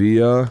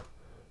Via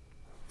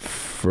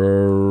Ferratas.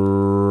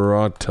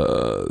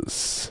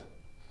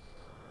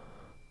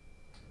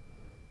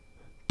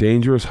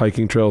 Dangerous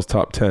hiking trails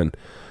top 10.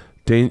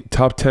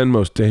 Top 10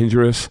 most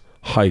dangerous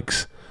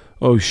hikes.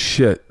 Oh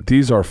shit,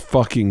 these are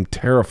fucking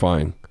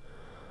terrifying.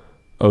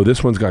 Oh,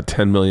 this one's got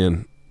 10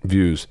 million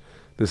views.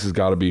 This has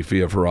got to be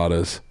Via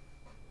Ferratas.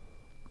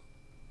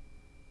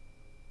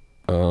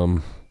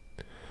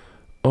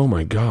 Oh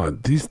my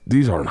god,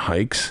 these aren't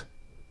hikes.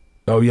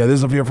 Oh yeah, this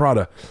is a Via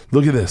Ferrata.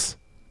 Look at this.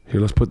 Here,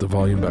 let's put the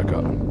volume back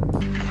up.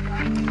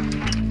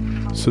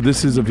 So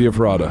this is a Via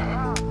Ferrata.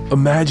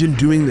 Imagine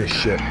doing this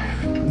shit.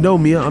 No,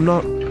 Mia, I'm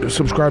not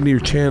subscribed to your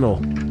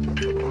channel.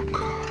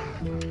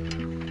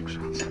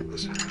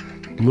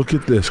 Look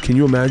at this. Can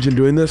you imagine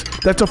doing this?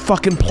 That's a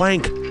fucking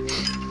plank.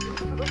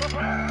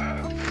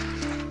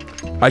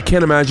 I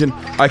can't imagine.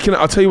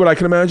 I'll tell you what I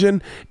can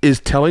imagine is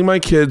telling my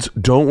kids,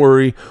 don't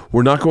worry,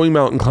 we're not going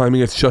mountain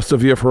climbing, it's just a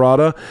Via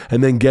Ferrata,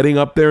 and then getting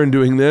up there and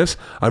doing this.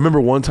 I remember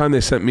one time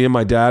they sent me and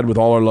my dad with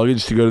all our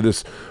luggage to go to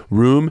this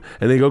room,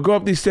 and they go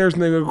up these stairs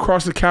and they go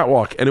across the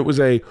catwalk, and it was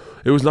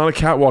not a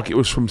catwalk, it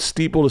was from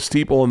steeple to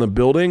steeple in the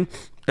building,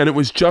 and it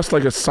was just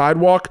like a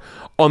sidewalk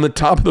on the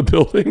top of the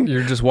building.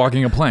 You're just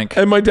walking a plank.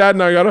 And my dad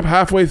and I got up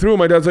halfway through, and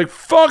my dad's like,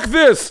 fuck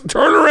this,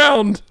 turn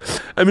around.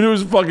 I mean, it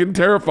was fucking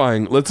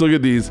terrifying. Let's look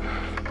at these.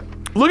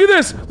 Look at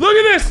this! Look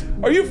at this!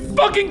 Are you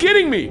fucking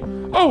kidding me?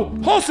 Oh,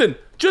 Halston,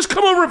 just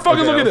come over and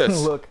fucking look at this.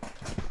 Look.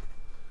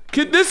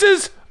 This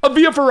is a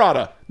Via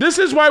Ferrata. This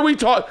is why we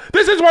talk.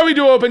 This is why we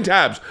do open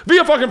tabs.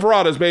 Via fucking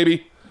Ferratas,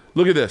 baby.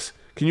 Look at this.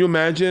 Can you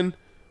imagine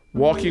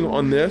walking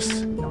on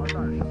this?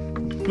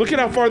 Look at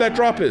how far that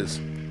drop is.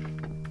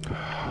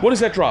 What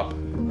is that drop?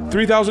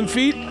 3,000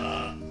 feet?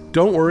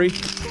 Don't worry.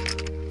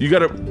 You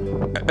gotta,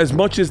 as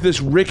much as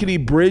this rickety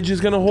bridge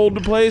is gonna hold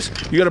the place,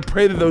 you gotta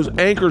pray that those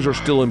anchors are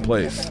still in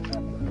place.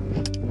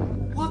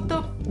 What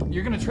the?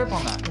 You're gonna trip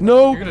on that.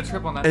 No. You're gonna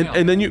trip on that.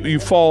 And then you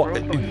fall.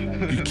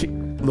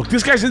 Look,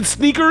 this guy's in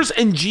sneakers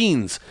and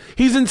jeans.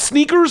 He's in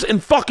sneakers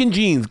and fucking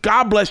jeans.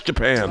 God bless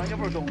Japan.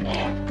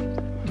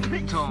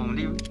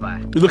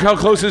 Look how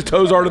close his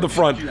toes are to the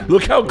front.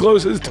 Look how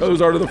close his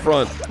toes are to the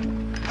front.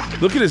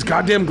 Look at his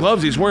goddamn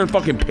gloves. He's wearing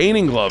fucking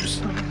painting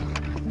gloves.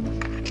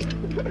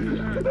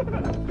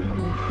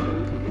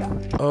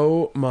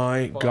 Oh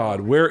my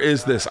god. Where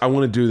is this? I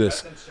want to do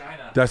this.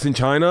 That's in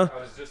China? I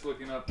was just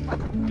looking up.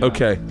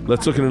 Okay,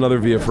 let's look at another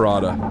Via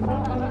Ferrata.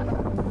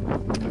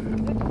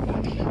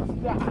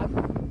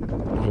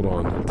 Hold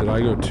on. Did I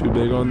go too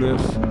big on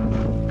this?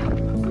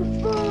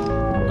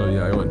 Oh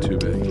yeah, I went too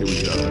big. Here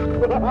we go.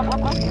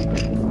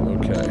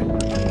 Okay.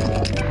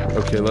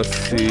 Okay, let's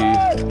see.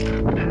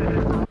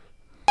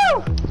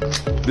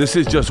 This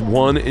is just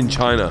one in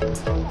China.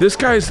 This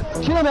guy's...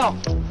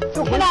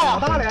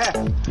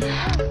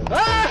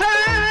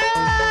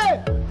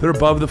 They're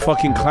above the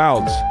fucking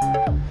clouds.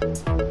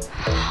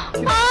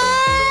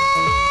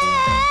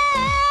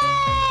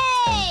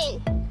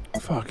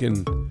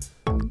 Fucking...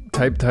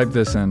 Type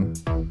this in.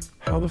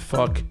 How the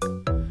fuck?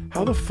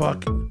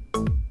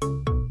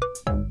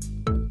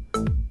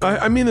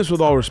 I mean this with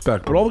all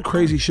respect, but all the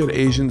crazy shit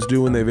Asians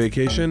do when they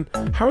vacation,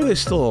 how are they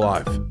still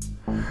alive?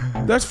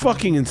 That's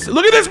fucking insane.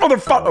 Look at this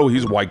motherfucker. Oh,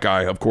 he's a white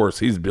guy, of course.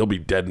 He'll be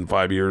dead in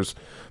 5 years.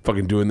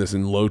 Fucking doing this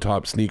in low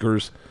top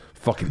sneakers.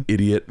 Fucking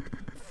idiot.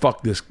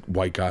 Fuck this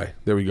white guy.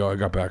 There we go. I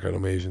got back on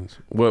them Asians.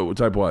 What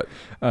type what?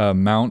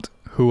 Mount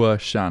Hua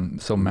Shan.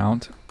 So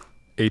Mount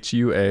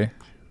HUASHAN.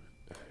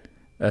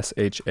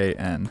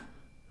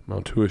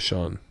 Mount Hua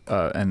Shan.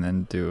 And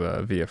then do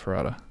Via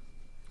Ferrata.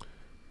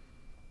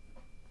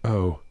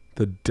 Oh,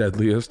 the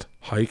deadliest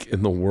hike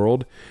in the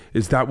world?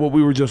 Is that what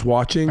we were just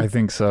watching? I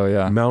think so,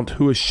 yeah. Mount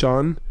Hua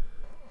Shan?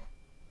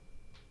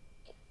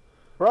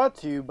 Brought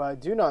to you by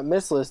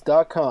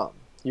DoNotMissList.com,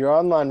 your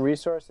online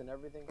resource and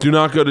everything. Do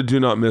not go to Do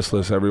Not Miss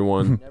List,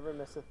 everyone. Never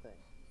miss a thing.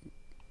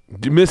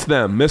 Miss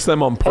them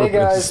on purpose. Hey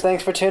guys,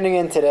 thanks for tuning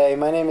in today.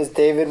 My name is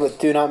David with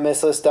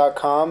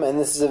DoNotMissList.com, and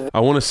this is I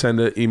want to send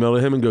an email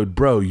to him and go,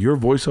 bro, your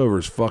voiceover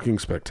is fucking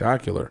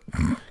spectacular.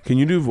 Can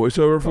you do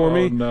voiceover for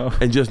me? No.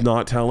 And just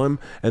not tell him,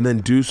 and then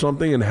do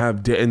something and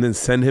and then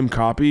send him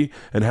copy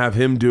and have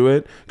him do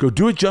it. Go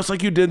do it just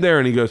like you did there.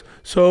 And he goes,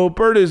 so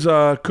Bert is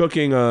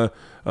cooking a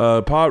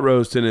pot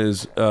roasting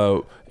is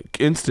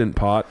Instant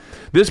Pot.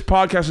 This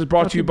podcast is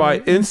brought to you by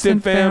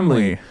Instant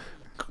Family.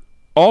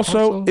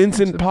 Also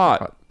Instant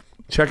Pot.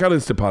 Check out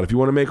Instant Pot. If you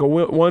want to make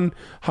one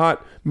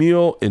hot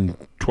meal in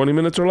 20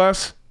 minutes or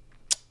less,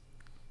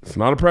 it's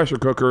not a pressure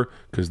cooker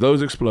because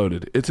those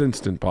exploded. It's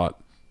Instant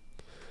Pot.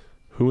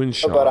 Who in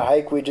Sean? About a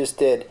hike we just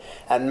did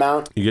at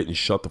Mount. You're getting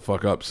shut the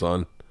fuck up,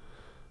 son.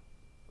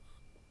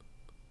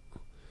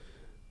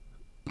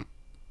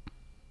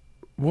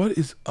 What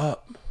is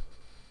up?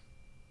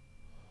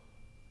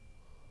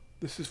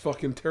 This is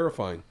fucking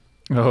terrifying.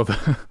 Oh,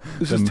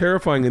 this is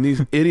terrifying, and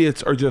these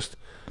idiots are just.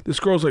 This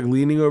girl's like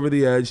leaning over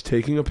the edge,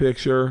 taking a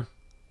picture.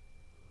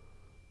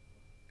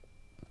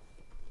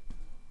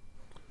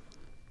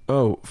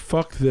 Oh,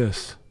 fuck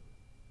this.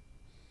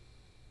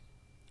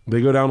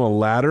 They go down a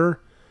ladder.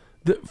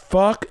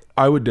 Fuck.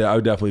 I would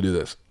definitely do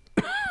this.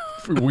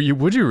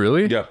 Would you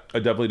really? Yeah,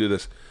 I'd definitely do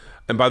this.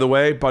 And by the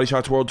way, Body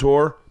Shots World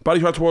Tour. Body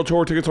Shots World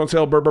Tour tickets on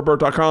sale,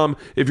 BurtBurtBurt.com.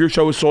 If your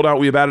show is sold out,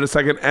 we have added a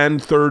second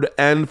and third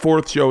and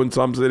fourth show in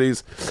some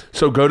cities.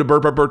 So go to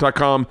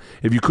BurtBurtBurt.com.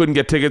 If you couldn't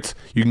get tickets,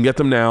 you can get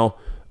them now.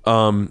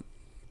 Some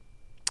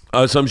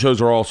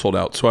shows are all sold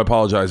out, so I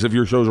apologize. If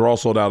your shows are all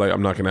sold out,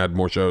 I'm not going to add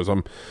more shows.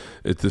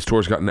 This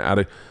tour's gotten out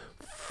of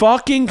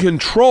fucking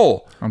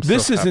control.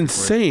 This is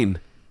insane.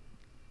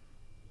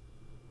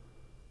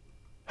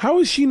 How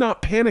is she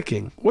not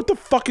panicking? What the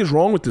fuck is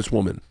wrong with this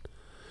woman?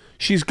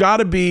 She's got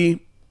to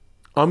be,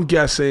 I'm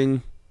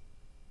guessing,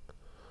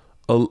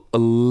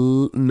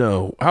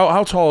 no.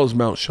 How tall is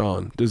Mount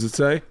Sean? Does it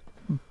say?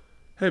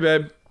 Hey,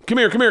 babe. Come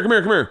here.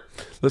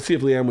 Let's see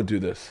if Leanne would do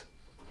this.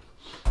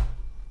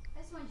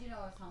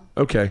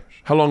 Okay.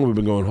 How long have we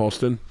been going,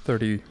 Halston?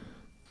 30.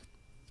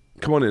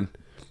 Come on in.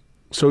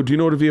 So do you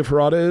know what a Via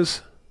Ferrata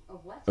is? A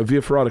what? A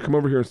Via Ferrata. Come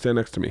over here and stand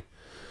next to me.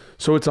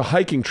 So it's a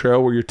hiking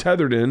trail where you're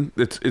tethered in.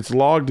 It's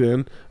logged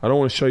in. I don't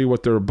want to show you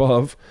what they're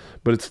above,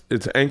 but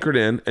it's anchored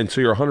in, and so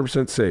you're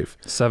 100% safe.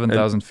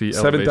 7,000 feet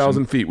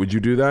 7,000 feet. Would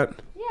you do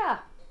that? Yeah.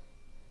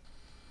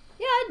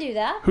 Yeah, I'd do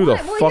that. Who the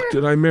fuck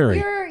did I marry?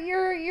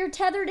 You're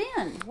tethered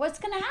in. What's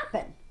going to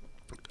happen?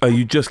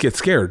 You just get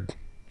scared.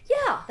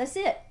 Yeah, that's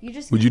it.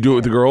 Would you do it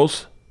with the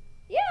girls?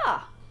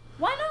 Yeah.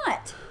 Why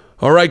not?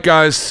 All right,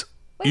 guys.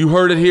 You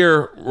heard it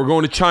here. We're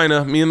going to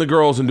China, me and the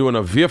girls, and doing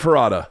a Via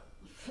Ferrata.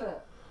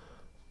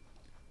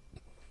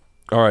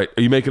 All right.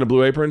 Are you making a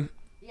blue apron?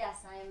 Yes,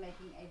 I am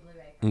making a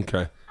blue apron.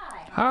 Okay.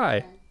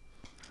 Hi.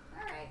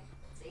 All right.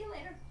 See you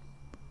later.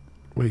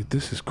 Wait,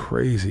 this is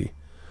crazy.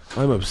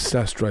 I'm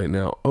obsessed right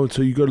now. Oh,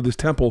 so you go to this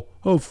temple.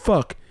 Oh,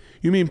 fuck.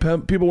 You mean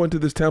people went to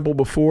this temple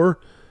before?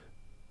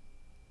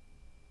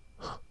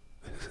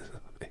 This is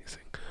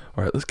amazing.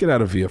 All right, let's get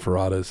out of Via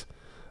Ferratas.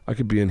 I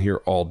could be in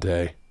here all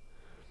day.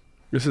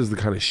 This is the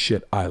kind of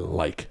shit I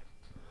like.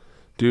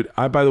 Dude,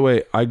 by the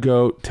way, I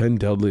go 10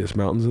 deadliest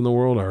mountains in the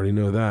world. I already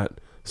know that.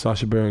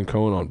 Sacha Baron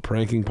Cohen on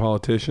pranking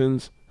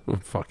politicians.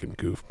 Fucking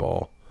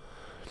goofball.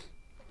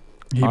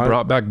 He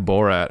brought back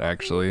Borat,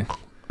 actually.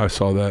 I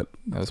saw that.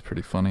 That was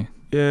pretty funny.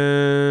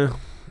 Yeah.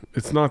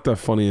 It's not that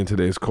funny in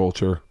today's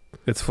culture.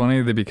 It's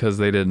funny because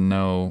they didn't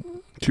know.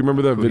 Do you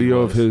remember that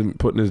video of him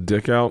putting his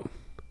dick out?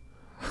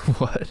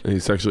 What? And he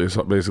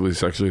basically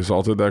sexually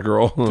assaulted that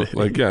girl.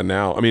 Like, yeah,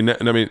 now. I mean,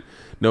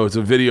 no, it's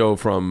a video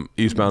from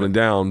Eastbound and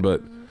Down,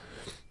 but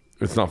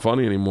it's not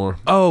funny anymore.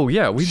 Oh,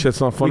 yeah.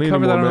 Shit's not funny we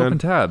covered anymore, that on man. Open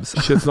Tabs.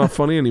 Shit's not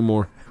funny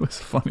anymore. It was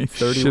funny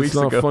 30 Shit's weeks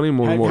not ago. funny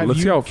anymore.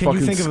 Let's see how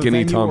fucking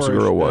skinny Tom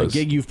Segura was. A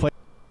gig you've played,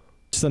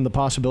 than the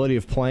possibility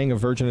of playing a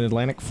Virgin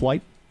Atlantic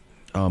flight?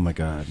 Oh, my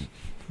God.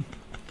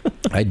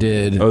 I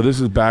did. Oh,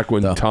 this is back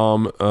when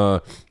Tom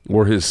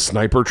wore his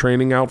sniper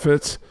training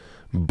outfits.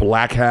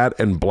 Black hat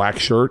and black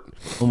shirt.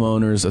 Home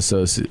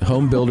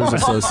Builders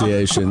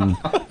Association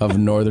of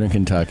Northern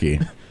Kentucky.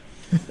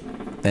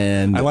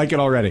 And I like it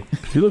already.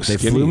 He looks they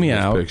skinny flew me in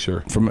this out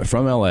picture.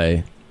 from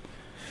LA.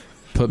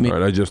 Put me. All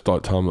right, I just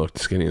thought Tom looked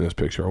skinny in this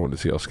picture. I wanted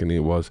to see how skinny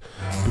it was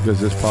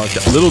because this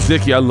podcast. Little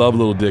Dicky, I love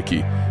Little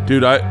Dicky,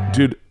 dude. I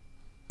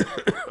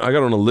got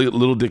on a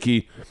Little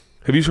Dicky.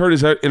 Have you heard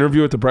his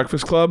interview at the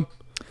Breakfast Club?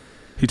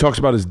 He talks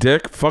about his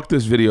dick. Fuck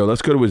this video.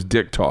 Let's go to his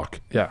dick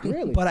talk. Yeah.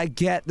 Really? But I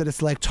get that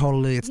it's like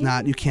totally. It's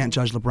not. You can't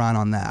judge LeBron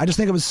on that. I just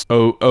think it was.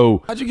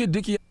 Oh. How'd you get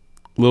Dicky?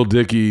 Little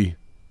Dicky,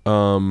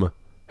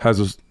 has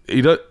a.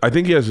 I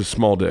think he has a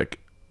small dick.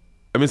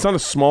 I mean, it's not a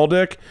small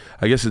dick.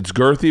 I guess it's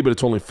girthy, but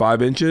it's only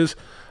 5 inches.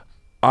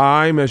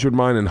 I measured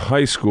mine in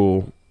high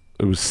school.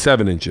 It was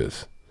 7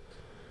 inches.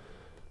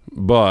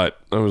 But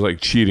I was like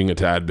cheating a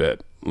tad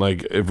bit.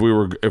 Like if we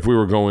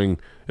were going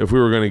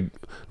to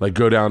like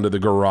go down to the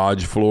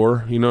garage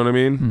floor, you know what I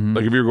mean? Mm-hmm.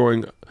 Like if you're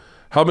going,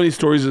 how many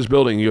stories is this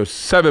building? You go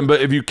 7, but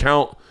if you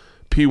count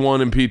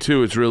P1 and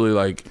P2, it's really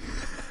like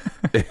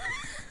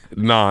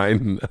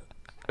 9.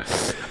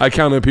 I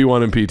counted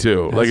P1 and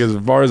P2, like as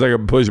far as I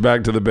could push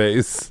back to the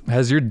base.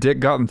 Has your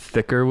dick gotten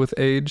thicker with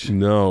age?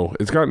 No,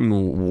 it's gotten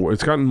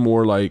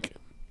more like.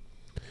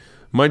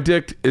 My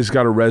dick has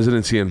got a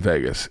residency in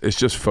Vegas. It's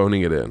just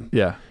phoning it in.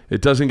 Yeah.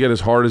 It doesn't get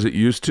as hard as it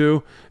used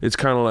to. It's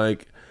kind of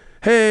like,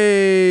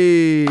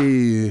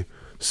 hey,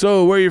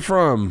 So where you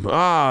from?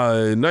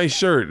 Nice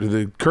shirt. Do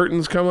the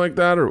curtains come like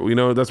that?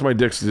 Or, that's my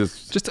dick's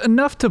just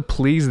enough to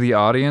please the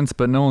audience,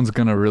 but no one's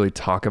going to really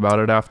talk about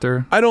it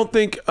after. I don't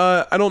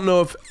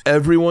know if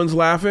everyone's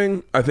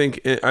laughing. I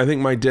think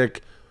my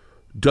dick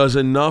does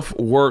enough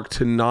work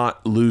to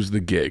not lose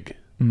the gig.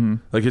 Mm-hmm.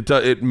 Like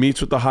it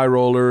meets with the high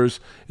rollers.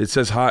 It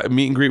says hi,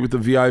 meet and greet with the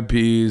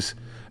VIPs,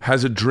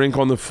 has a drink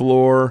on the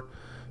floor.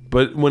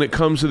 But when it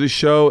comes to the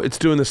show, it's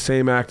doing the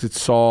same act it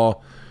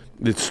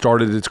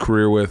started its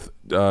career with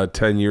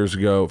 10 years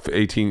ago,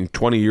 18,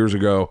 20 years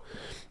ago,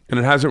 and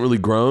it hasn't really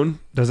grown.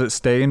 Does it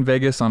stay in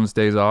Vegas on its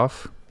days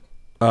off?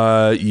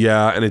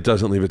 Yeah, and it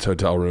doesn't leave its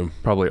hotel room.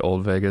 Probably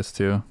old Vegas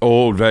too.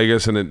 Old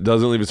Vegas, and it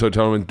doesn't leave its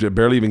hotel room. It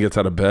barely even gets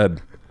out of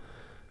bed.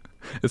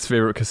 Its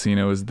favorite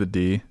casino is the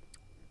D.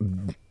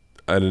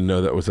 I didn't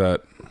know that was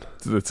that.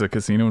 It's a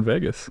casino in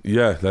Vegas.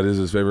 Yeah, that is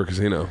his favorite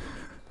casino.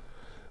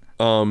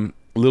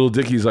 Little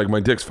Dicky's like, my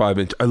dick's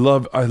 5-inch. I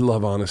love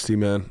honesty,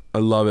 man. I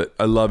love it.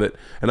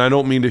 And I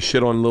don't mean to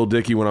shit on Little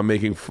Dicky when I'm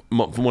making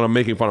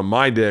fun of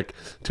my dick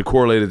to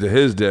correlate it to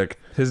his dick.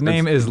 His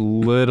name is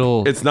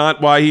Little. It's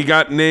not why he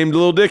got named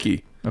Little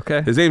Dicky.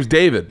 Okay. His name's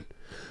David.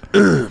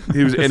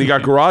 He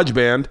got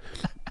GarageBand.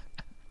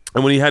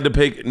 And when he had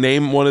to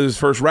name one of his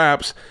first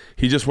raps,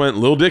 he just went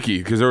Lil Dicky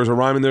because there was a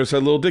rhyme in there that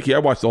said Lil Dicky. I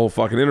watched the whole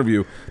fucking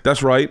interview.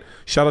 That's right.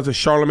 Shout out to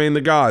Charlemagne the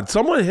God.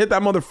 Someone hit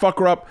that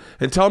motherfucker up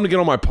and tell him to get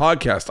on my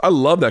podcast. I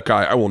love that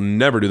guy. I will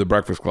never do the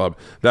Breakfast Club.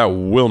 That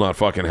will not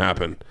fucking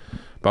happen.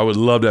 But I would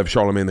love to have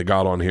Charlemagne the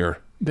God on here.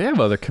 They have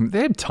they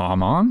had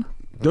Tom on.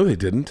 No, they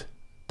didn't.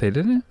 They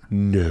didn't?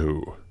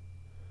 No.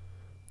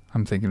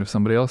 I'm thinking of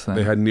somebody else then.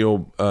 They had Neil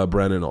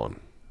Brennan on.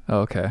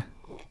 Oh, okay.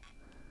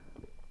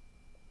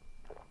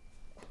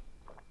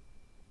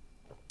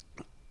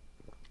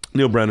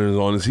 Neil Brennan is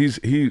on.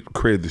 He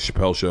created the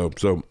Chappelle Show,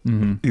 so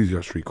he's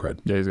got street cred.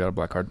 Yeah, he's got a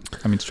black card.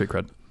 I mean, street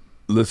cred.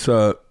 Let's,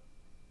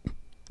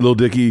 Lil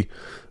Dicky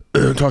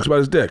talks about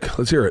his dick.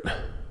 Let's hear it.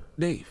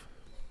 Dave.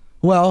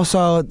 Well,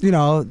 so,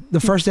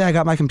 the first day I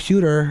got my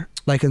computer,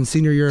 like in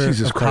senior year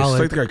Jesus of Christ, college.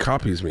 it's like the guy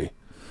copies me.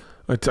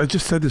 I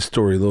just said this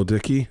story, Lil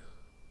Dicky.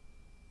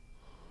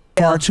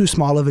 Far too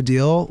small of a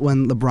deal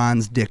when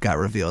LeBron's dick got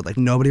revealed. Like,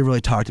 nobody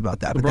really talked about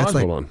that. But that's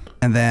like, hold on.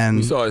 And then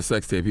We saw his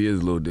sex tape. He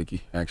is Lil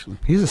Dicky, actually.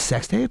 He's a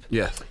sex tape?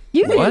 Yes.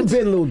 You What?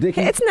 didn't Lil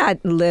Dicky? It's not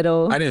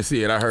little. I didn't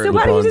see it. I heard So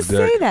why do you LeBron's just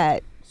say dick.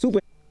 that?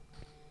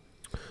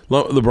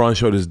 LeBron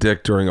showed his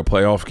dick during a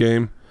playoff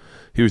game.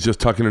 He was just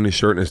tucking in his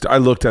shirt. And I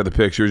looked at the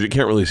pictures. You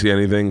can't really see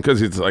anything because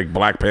it's like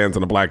black pants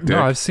and a black dick.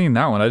 No, I've seen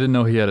that one. I didn't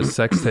know he had a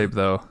sex tape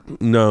though.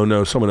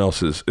 No, someone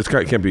else's. It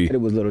can't be.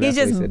 He's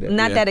just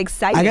not that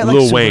excited. I get like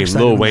Lil super Wayne.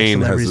 excited Lil when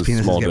Wayne has celebrities' a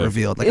penises small get dick.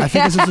 revealed. Like, I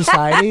think as a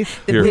society,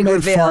 Here. we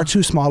made far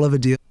too small of a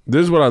deal.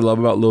 This is what I love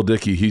about Lil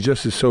Dicky. He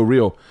just is so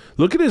real.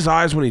 Look at his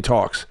eyes when he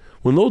talks.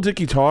 When Lil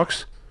Dicky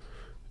talks,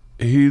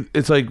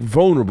 it's like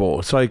vulnerable.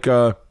 It's like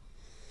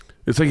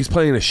he's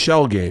playing a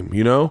shell game,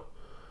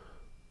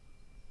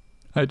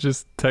 I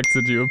just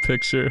texted you a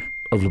picture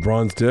of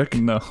LeBron's dick.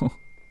 No.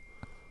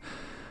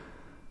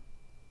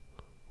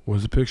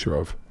 What's the picture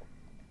of?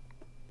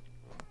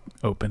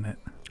 Open it.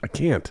 I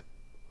can't.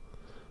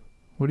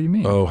 What do you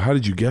mean? Oh, how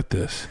did you get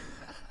this?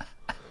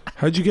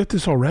 How did you get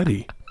this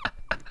already?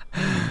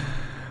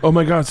 Oh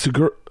my God,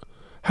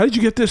 how did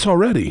you get this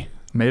already?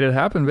 Made it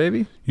happen,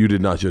 baby. You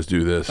did not just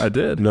do this. I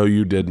did. No,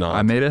 you did not.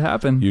 I made it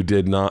happen. You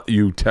did not.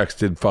 You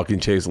texted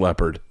fucking Chase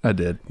Leopard. I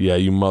did. Yeah,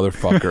 you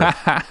motherfucker.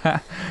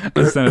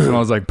 I sent it to him. I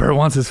was like, Bert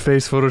wants his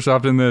face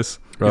photoshopped in this.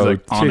 He's like,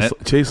 on it.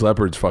 Chase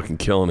Leopard's fucking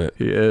killing it.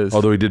 He is.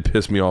 Although he did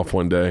piss me off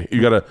one day.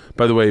 You gotta,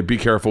 by the way, be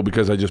careful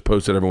because I just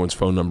posted everyone's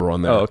phone number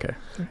on there. Oh, okay.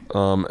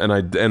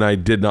 And I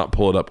did not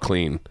pull it up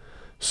clean.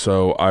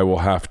 So I will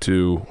have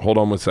to, hold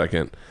on 1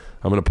 second.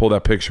 I'm going to pull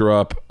that picture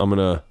up. I'm going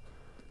to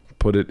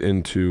put it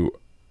into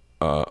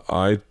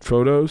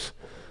iPhotos.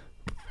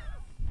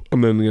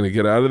 I'm then going to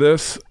get out of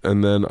this,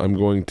 and then I'm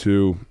going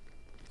to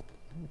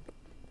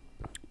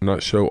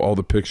not show all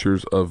the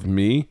pictures of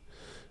me.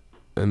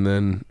 And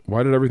then,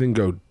 why did everything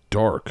go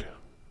dark?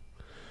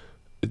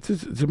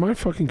 Did my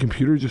fucking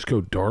computer just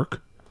go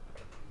dark?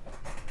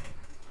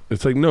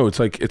 It's like, no, it's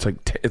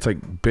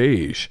like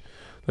beige.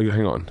 Like,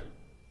 hang on.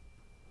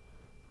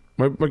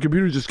 My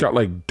computer just got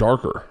like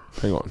darker.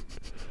 Hang on.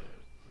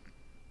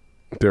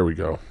 There we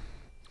go.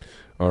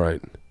 All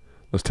right.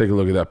 Let's take a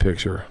look at that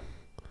picture.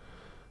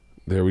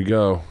 There we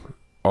go.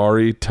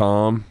 Ari,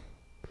 Tom,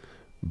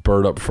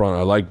 Bird up front.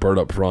 I like Bird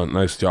up front.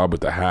 Nice job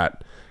with the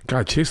hat.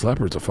 God, Chase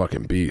Leopard's a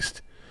fucking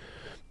beast.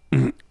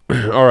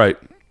 All right.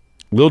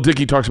 Lil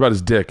Dicky talks about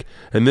his dick.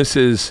 And this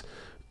is,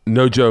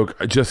 no joke,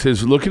 just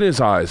his look in his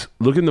eyes.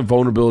 Look in the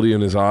vulnerability in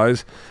his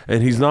eyes.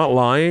 And he's not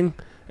lying.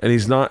 And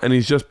he's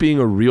just being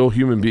a real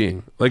human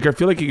being. Like, I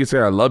feel like he could say,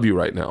 I love you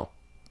right now.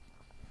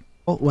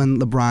 when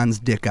LeBron's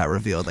dick got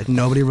revealed. Like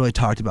nobody really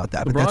talked about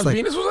that. But LeBron's that's like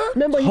penis was that?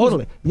 Remember,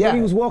 totally. When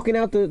he was walking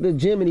out the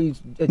gym and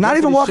he not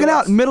even walking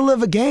out, middle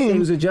of a game. He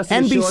was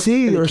adjusting his shorts,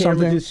 NBC and the or camera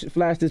something. just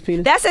flashed his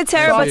penis. That's a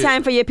terrible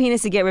time for your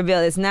penis to get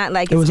revealed. It's not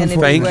like It was it's going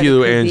to be. unfortunate. Thank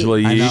you, Angela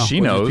I Yee. know.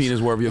 She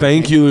knows.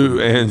 Thank you,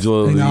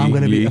 Angela You know, I'm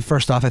gonna Yee. be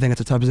first off. I think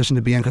it's a tough position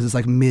to be in because it's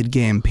like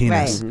mid-game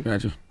penis. Right.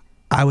 Gotcha.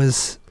 I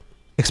was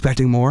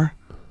expecting more.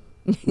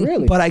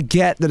 Really? But I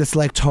get that it's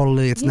like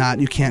totally, it's not,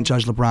 you can't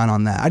judge LeBron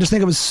on that. I just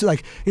think it was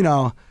like, you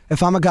know,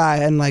 if I'm a guy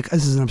and like,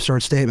 this is an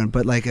absurd statement,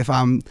 but like if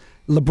I'm,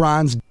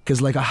 LeBron's dick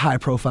is like a high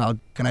profile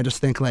dick, and I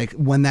just think like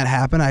when that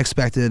happened, I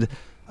expected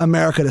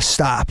America to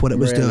stop what it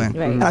was doing.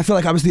 Right. And I feel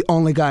like I was the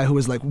only guy who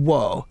was like,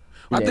 whoa.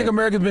 I think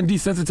America's been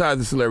desensitized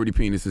to celebrity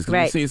penises because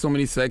Right. we've seen so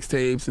many sex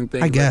tapes and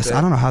things. I guess. Like that.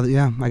 I don't know how,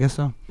 yeah, I guess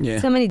so.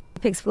 Yeah. So many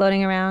pics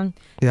floating around.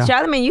 Yeah.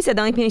 Charlamagne, you said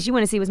the only penis you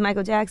want to see was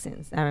Michael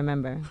Jackson's. I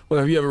remember. Well,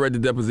 have you ever read the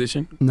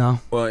deposition? No.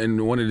 Well,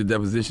 in one of the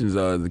depositions,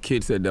 the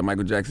kid said that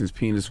Michael Jackson's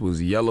penis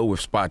was yellow with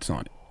spots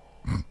on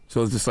it.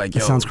 So it's just like, That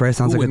yo, sounds great.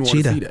 Sounds who like a wouldn't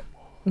wanna cheetah. see that?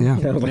 Yeah.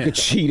 Sounds like a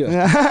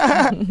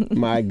cheetah.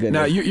 My goodness.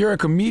 Now, you're a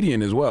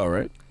comedian as well,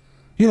 right?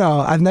 You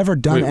know, I've never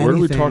done Wait, anything. where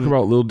do we talk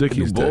about Lil Dicky's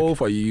You dick?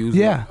 both, or you use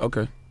Yeah.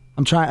 Okay.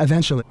 I'm trying,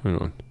 eventually. Hang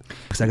on.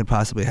 Because I could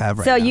possibly have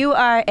right So now. you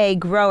are a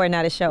grower,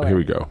 not a shower. Here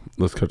we go.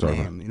 Let's catch our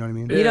Name, you know what I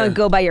mean? You don't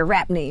go by your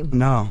rap name.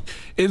 No.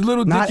 Is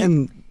Little Not Dicky?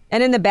 in,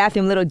 And in the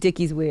bathroom, Little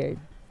Dickie's weird.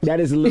 That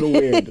is a little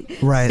weird.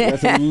 right.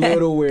 That's a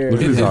little weird.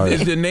 Look at his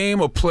eyes. Is the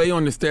name a play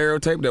on the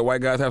stereotype that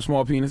white guys have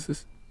small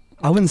penises?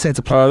 I wouldn't say it's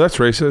a That's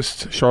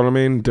racist.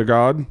 Charlamagne de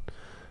God.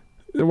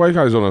 The white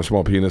guys don't have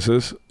small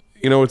penises.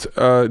 You know, it's.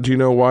 Do you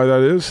know why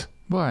that is?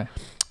 Why?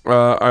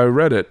 I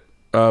read it.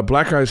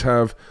 Black guys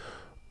have,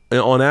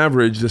 on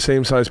average, the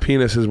same size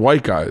penis as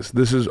white guys.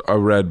 This is, I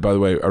read, by the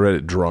way, I read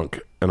it drunk,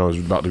 and I was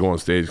about to go on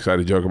stage because I had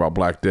a joke about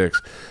black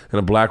dicks, and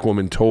a black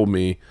woman told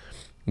me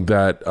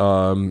that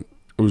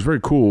it was very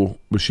cool,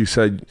 but she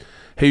said,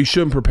 hey, you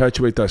shouldn't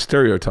perpetuate that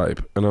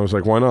stereotype. And I was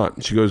like, why not?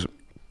 And she goes,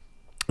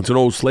 it's an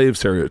old slave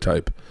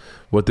stereotype.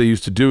 What they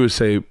used to do is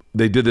say,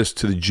 they did this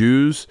to the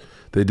Jews,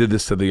 they did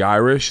this to the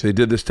Irish, they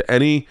did this to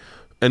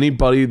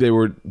anybody.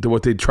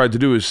 What they tried to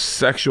do is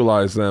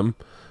sexualize them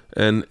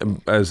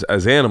and as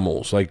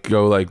animals, like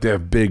go like they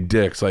have big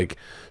dicks, like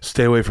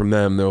stay away from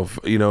them. They'll,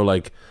 you know,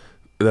 like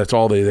that's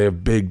all they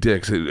have big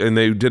dicks. And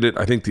they did it,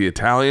 I think the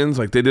Italians,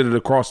 like they did it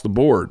across the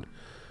board.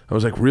 I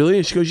was like, really?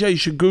 And she goes, yeah, you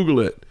should Google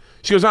it.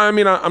 She goes, I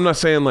mean, I'm not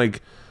saying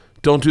like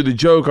don't do the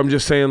joke. I'm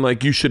just saying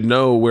like you should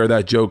know where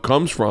that joke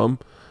comes from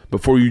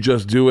before you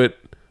just do it,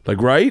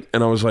 like, right?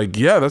 And I was like,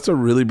 yeah, that's a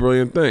really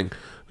brilliant thing.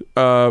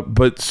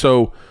 But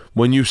so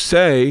when you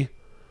say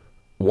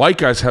white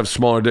guys have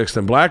smaller dicks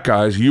than black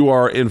guys, you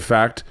are in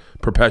fact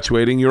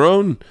perpetuating your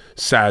own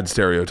sad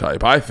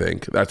stereotype. I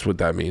think that's what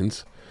that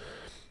means.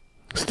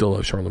 Still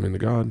love Charlamagne the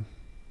God.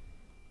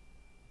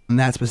 And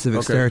that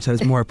specific stereotype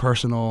is more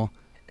personal.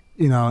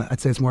 You know, I'd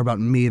say it's more about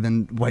me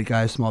than white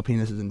guys' small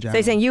penises in So general.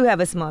 you're saying you have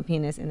a small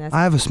penis, and that's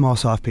I have a small,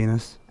 soft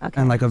penis. Okay.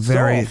 And like a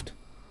very... Soft?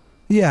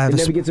 Yeah. I have It a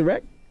never s- gets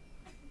erect?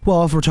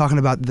 well, if we're talking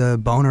about the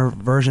boner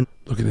version...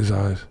 Look at his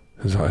eyes.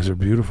 His eyes are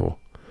beautiful.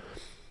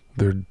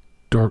 They're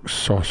dark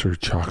saucer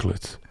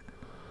chocolates.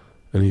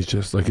 And he's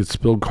just like, it's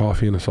spilled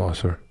coffee in a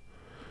saucer.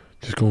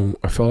 Just going,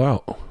 I fell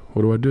out.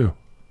 What do I do?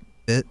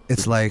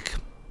 It's like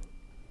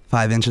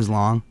 5 inches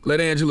long.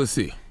 Let Angela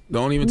see.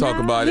 Don't even talk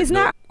about it. he's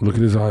not. Look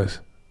at his eyes.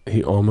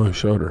 He almost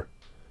showed her.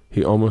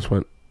 He almost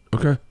went,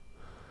 okay.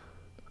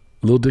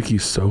 Lil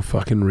Dicky's so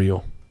fucking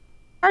real.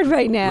 Hard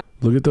right now.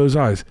 Look at those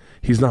eyes.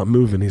 He's not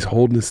moving. He's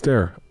holding his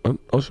stare.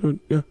 I'll show it.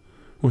 Yeah.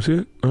 Want to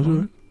see it? I'll show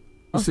it.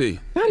 Let's see.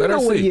 I Let her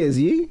know what see. he is,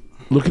 Yee.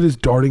 Look at his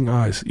darting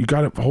eyes. You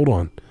got it. Hold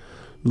on.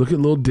 Look at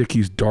Lil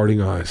Dicky's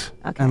darting eyes.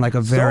 And like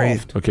a very...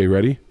 Soft. Okay,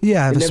 ready?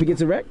 Yeah. I have It a never s-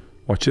 gets erect?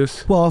 Watch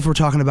this. well, if we're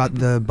talking about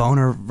the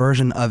boner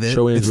version of it,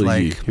 Show it's Angela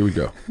Yee. like Here we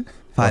go.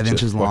 5 Watch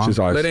inches it. Watch long. his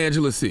eyes. Let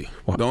Angela see.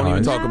 What, Don't even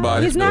eyes? talk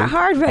about He's it. not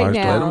hard right Eyes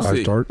now. dart. see.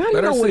 Eyes dart. I Let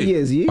her know what see. he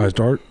is, Yee. Eyes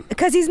dart.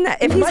 Because he's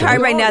not. If he's Might hard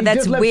be right hard. now, He that's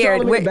just left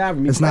weird. Charlamagne in the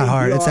bathroom. It's He not might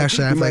hard. be It's off.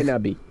 actually, I He have might like...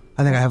 not be.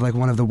 I think I have like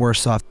one of the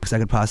worst soft dicks I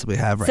could possibly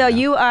have right So now.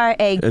 you are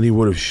a. And he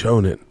would have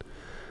shown it.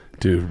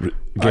 Dude,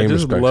 I game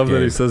just respects love that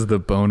game. he says the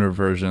boner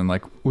version.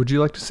 Like, would you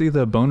like to see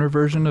the boner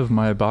version of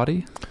my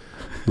body?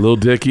 Lil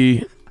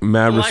Dicky,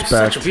 mad Life's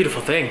respect. such a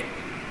beautiful thing.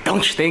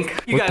 Don't you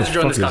think? You What guys the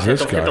enjoying this fuck is content. this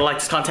Don't forget guy? to like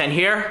this content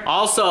here.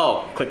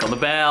 Also, click on the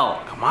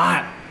bell. Come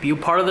on. Be a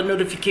part of the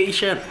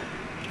notification.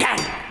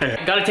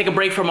 Gotta take a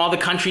break from all the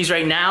countries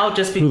right now.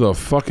 Just Who the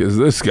fuck is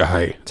this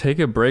guy? Take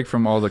a break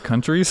from all the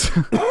countries.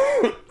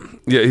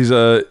 Yeah, he's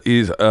a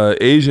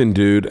Asian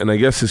dude, and I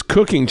guess his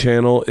cooking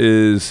channel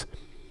is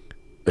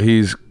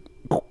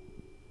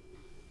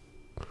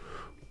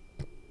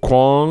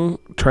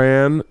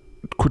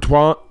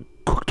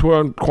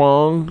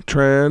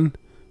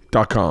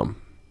QuangTran.com.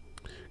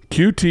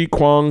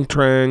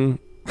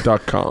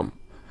 QTQuangTran.com.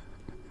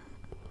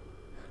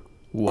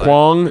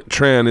 Quang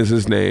Tran is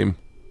his name.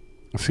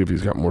 Let's see if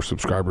he's got more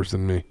subscribers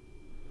than me.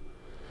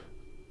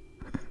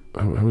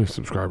 How many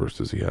subscribers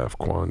does he have?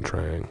 Quan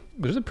Trang.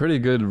 There's a pretty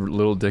good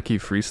Little Dicky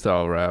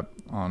freestyle rap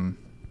on,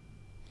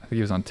 I think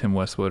he was on Tim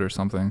Westwood or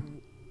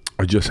something.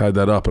 I just had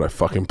that up and I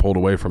fucking pulled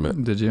away from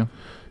it. Did you?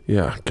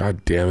 Yeah,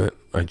 god damn it.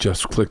 I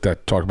just clicked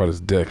that to talk about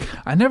his dick.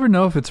 I never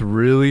know if it's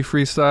really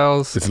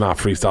freestyles. It's not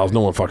freestyles.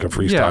 No one fucking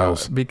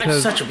freestyles. Yeah,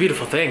 because That's such a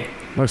beautiful thing.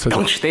 Don't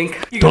you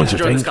think? You Don't guys you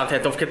enjoy think? this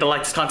content. Don't forget to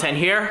like this content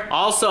here.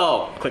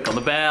 Also, click on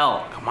the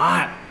bell. Come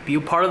on. Be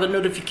a part of the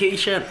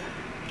notification.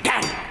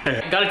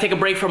 Gotta take a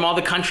break from all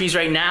the countries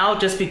right now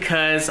just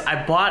because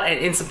I bought an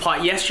Instant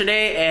Pot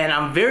yesterday and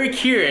I'm very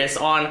curious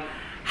on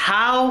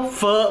how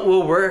pho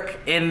will work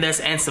in this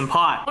Instant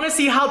Pot. I want to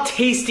see how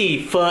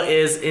tasty pho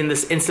is in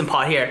this Instant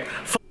Pot here.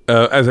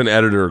 As an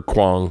editor,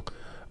 Kwong,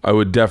 I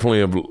would definitely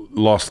have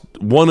lost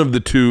one of the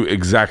two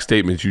exact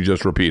statements you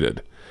just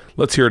repeated.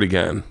 Let's hear it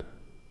again.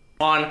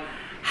 On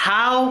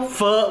how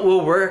pho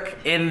will work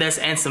in this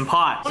Instant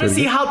Pot. I want to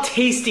see how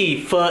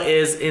tasty pho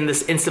is in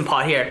this Instant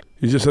Pot here.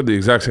 He just said the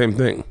exact same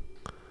thing.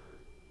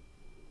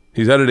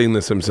 He's editing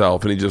this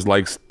himself, and he just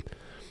likes...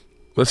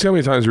 Let's see how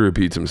many times he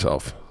repeats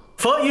himself.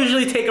 Pho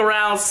usually take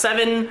around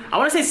 7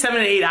 to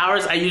 8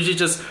 hours. I usually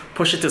just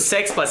push it to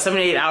 6, but 7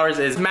 to 8 hours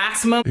is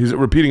maximum. He's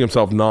repeating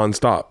himself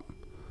nonstop.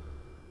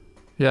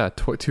 Yeah,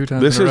 2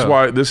 times This in a is row.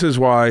 why. This is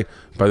why.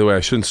 By the way, I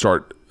shouldn't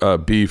start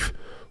beef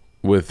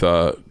with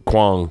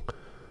Kwong,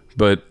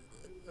 but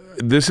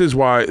this is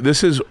why.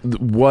 This is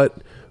what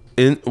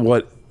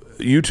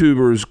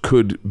YouTubers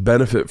could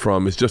benefit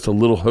from is just a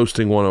little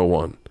hosting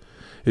 101.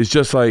 It's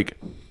just like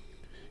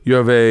you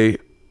have a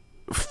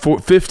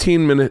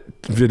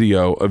 15-minute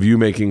video of you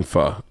making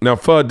pho. Now,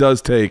 pho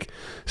does take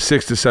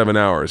 6 to 7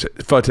 hours.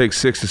 Pho takes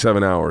 6 to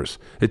 7 hours.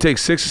 It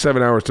takes 6 to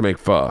 7 hours to make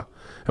pho.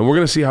 And we're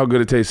going to see how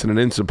good it tastes in an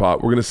Instant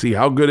Pot. We're going to see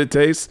how good it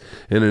tastes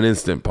in an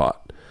Instant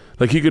Pot.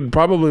 Like, he could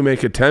probably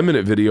make a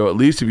 10-minute video, at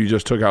least if you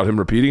just took out him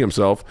repeating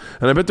himself.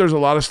 And I bet there's a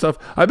lot of stuff.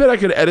 I bet I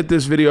could edit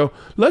this video.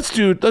 Let's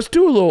do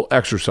a little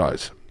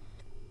exercise.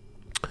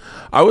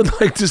 I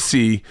would like to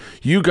see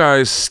you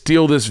guys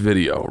steal this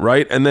video,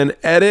 right? And then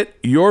edit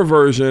your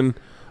version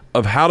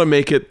of how to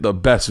make it the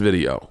best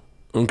video,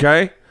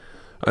 okay?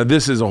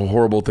 This is a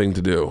horrible thing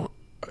to do.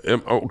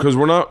 Because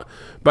we're not...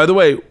 By the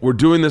way, we're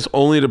doing this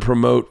only to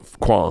promote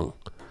Kwong.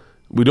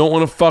 We don't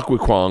want to fuck with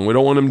Kwong. We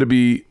don't want him to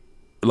be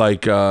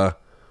like we're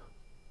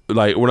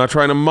not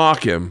trying to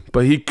mock him,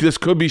 but this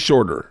could be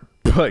shorter.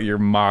 But you're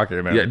mocking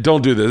him. Yeah,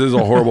 don't do this. This is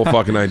a horrible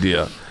fucking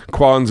idea.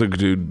 Kwong's a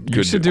dude.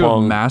 You should do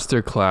a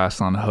master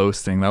class on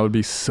hosting. That would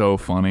be so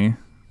funny.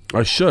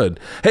 I should.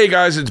 Hey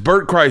guys, it's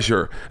Bert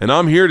Kreischer, and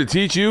I'm here to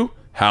teach you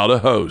how to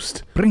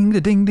host. Bring the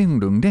ding ding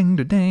ding ding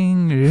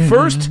ding.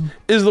 First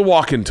is the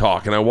walk and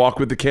talk, and I walk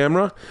with the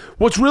camera.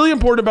 What's really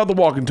important about the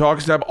walk and talk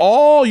is to have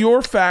all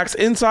your facts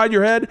inside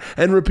your head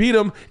and repeat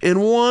them in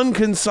one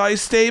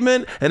concise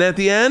statement, and at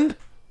the end,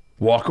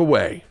 walk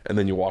away, and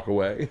then you walk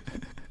away.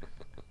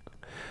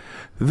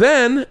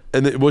 Then,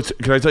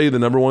 can I tell you the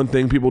number one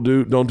thing people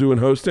don't do in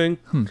hosting?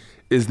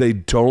 Is they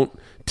don't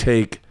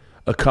take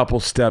a couple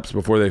steps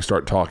before they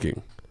start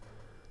talking.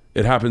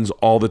 It happens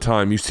all the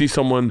time. You see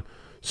someone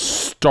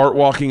start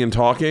walking and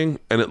talking,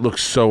 and it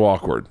looks so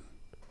awkward.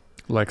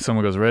 Like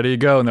someone goes, ready,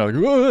 go, and they're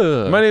like,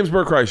 whoa. My name's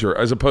Bert Kreischer,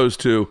 as opposed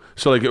to,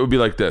 so like it would be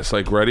like this,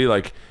 like ready,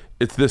 like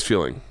it's this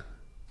feeling.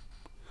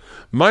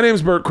 My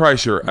name's Bert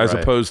Kreischer, as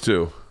opposed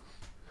to,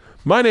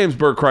 my name's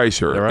Bert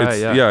Kreischer.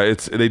 Right,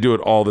 they do it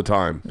all the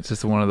time. It's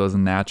just one of those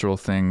natural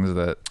things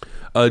that...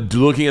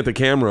 looking at the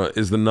camera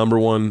is the number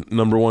one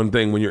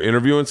thing. When you're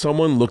interviewing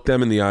someone, look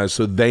them in the eyes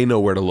so they know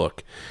where to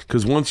look.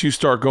 Because once you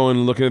start going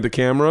and looking at the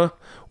camera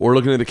or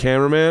looking at the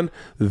cameraman,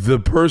 the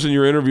person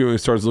you're interviewing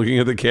starts looking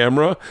at the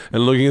camera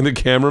and looking at the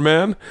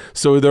cameraman,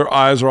 so their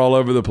eyes are all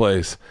over the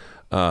place.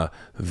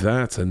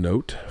 That's a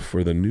note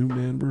for the New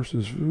Man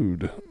vs.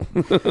 Food.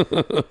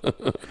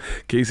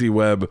 Casey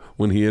Webb,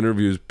 when he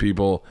interviews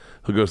people,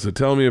 he goes to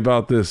tell me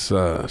about this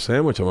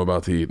sandwich I'm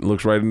about to eat, and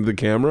looks right into the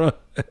camera,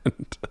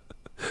 and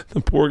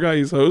the poor guy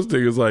he's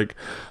hosting is like,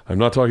 I'm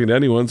not talking to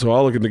anyone, so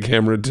I'll look at the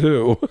camera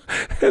too.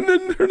 And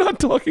then they're not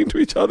talking to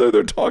each other,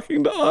 they're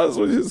talking to us,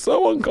 which is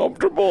so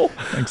uncomfortable.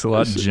 Thanks a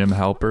lot, Jim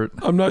Halpert.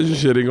 I'm not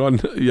just shitting on...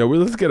 Yeah,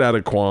 let's get out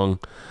of Kwong.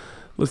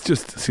 Let's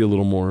just see a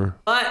little more.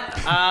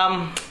 But,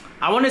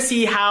 I want to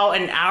see how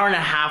an hour and a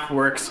half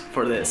works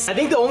for this. I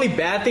think the only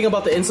bad thing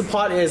about the Instant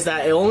Pot is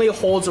that it only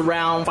holds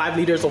around 5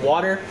 liters of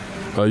water.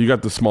 You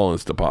got the small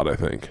Instant Pot, I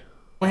think.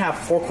 I only have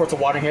 4 quarts of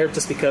water here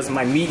just because of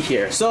my meat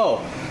here.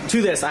 So,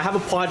 to this, I have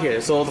a pot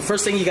here. So, the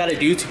first thing you got to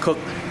do to cook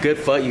good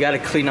pho, you got to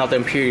clean out the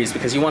impurities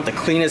because you want the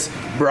cleanest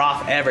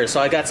broth ever.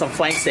 So, I got some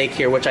flank steak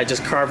here, which I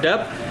just carved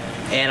up,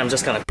 and I'm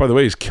just going to... By the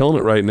way, he's killing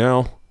it right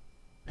now.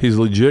 He's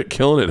legit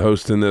killing it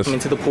hosting this.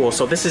 Into the pool.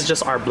 So, this is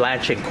just our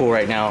blanching pool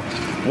right now.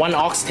 1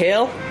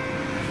 oxtail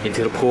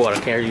into the pool. I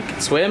don't care, you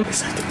can swim.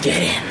 Just have to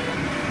get in.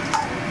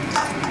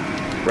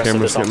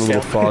 Camera's getting a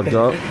little fogged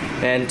up.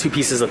 And 2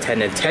 pieces of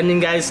tendon. Tendon,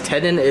 guys,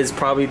 tendon is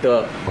probably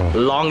the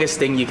longest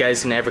thing you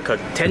guys can ever cook.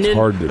 Tendon,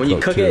 when you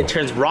cook it, it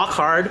turns rock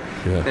hard.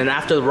 Yeah. And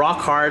after the rock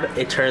hard,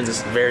 it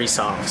turns very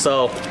soft.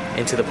 So,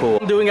 into the pool.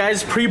 I'm doing,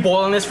 guys,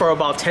 pre-boiling this for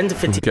about 10 to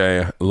 15.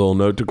 Okay, a little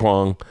note to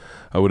Kwong.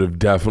 I would have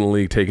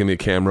definitely taken the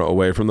camera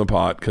away from the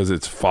pot because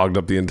it's fogged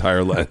up the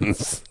entire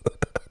lens.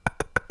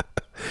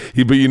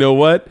 But you know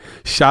what?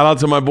 Shout out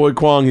to my boy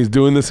Kwong. He's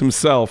doing this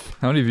himself.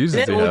 How many views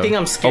does The he only have? thing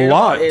I'm scared A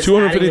lot. about is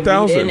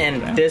 250,000. adding the meat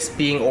in and this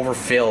being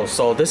overfilled.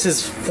 So this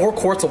is 4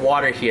 quarts of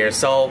water here.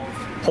 So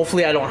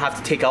hopefully I don't have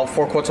to take out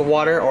 4 quarts of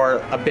water or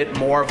a bit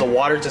more of the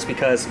water just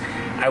because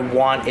I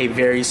want a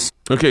very...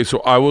 Okay, so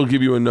I will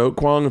give you a note,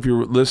 Kwong, if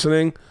you're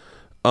listening.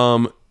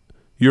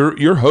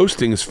 Your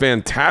hosting is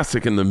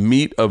fantastic in the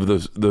meat of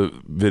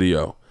the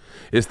video.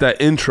 It's that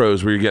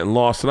intros where you're getting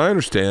lost, and I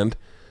understand.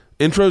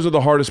 Intros are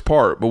the hardest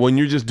part, but when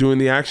you're just doing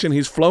the action,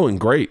 he's flowing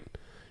great.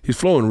 He's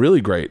flowing really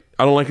great.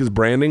 I don't like his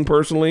branding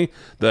personally.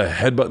 The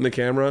headbutt in the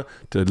camera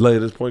to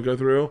let his point go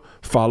through.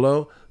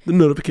 Follow the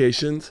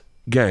notifications.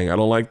 Gang, I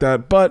don't like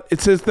that, but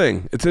it's his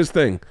thing. It's his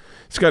thing.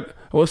 He's got,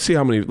 well, let's see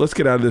how many, let's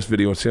get out of this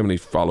video and see how many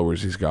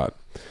followers he's got.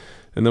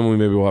 And then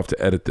maybe we'll have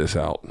to edit this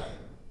out.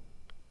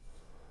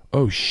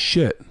 Oh,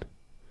 shit.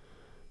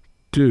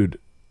 Dude.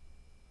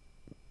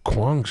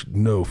 Kwong's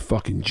no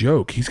fucking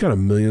joke. He's got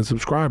 1 million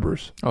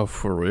subscribers. Oh,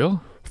 for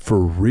real? For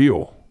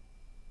real.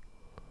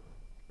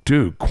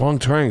 Dude, Kwong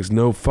Turang's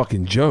no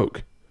fucking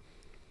joke.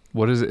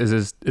 What is it?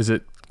 Is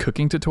it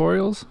cooking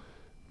tutorials?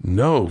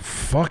 No,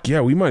 fuck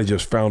yeah. We might have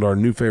just found our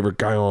new favorite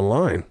guy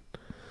online.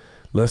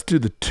 Let's do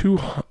the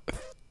 200.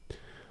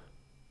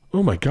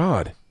 Oh my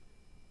God.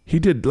 He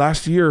did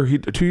last year,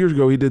 2 years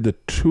ago, he did the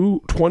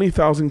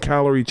 20,000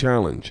 calorie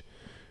challenge.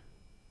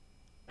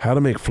 How to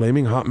make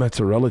flaming hot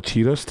mozzarella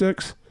Cheeto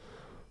sticks?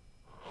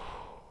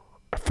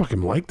 I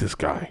fucking like this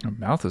guy. My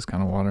mouth is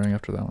kind of watering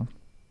after that one.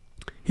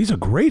 He's a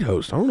great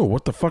host. I don't know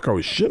what the fuck I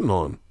was shitting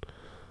on.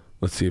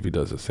 Let's see if he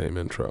does the same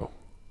intro.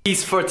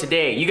 Piece for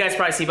today. You guys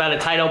probably see by the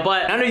title,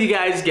 but none of you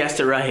guys guessed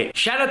it right.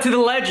 Shout out to the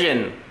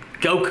legend,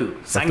 Goku.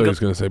 I thought he was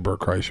going to say Bert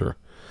Kreischer.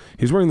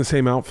 He's wearing the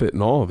same outfit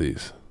in all of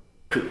these.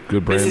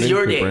 Good branding. This is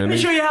your good day. Let branding. me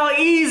show you how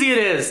easy it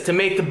is to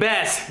make the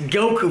best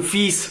Goku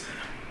feast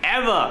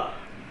ever.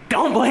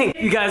 Don't blink.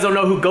 You guys don't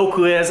know who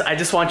Goku is. I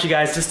just want you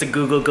guys just to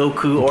Google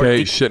Goku.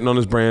 Okay, shitting on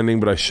his branding,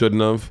 but I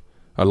shouldn't have.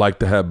 I like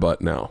the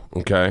headbutt now,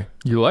 okay?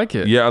 You like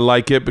it? Yeah, I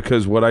like it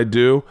because what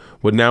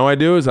now I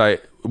do is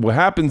what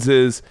happens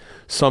is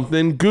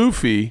something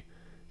goofy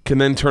can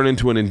then turn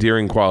into an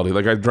endearing quality.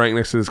 Like I drank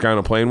next to this guy on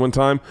a plane one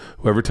time,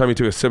 who every time he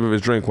took a sip of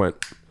his drink went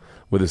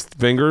with his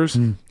fingers,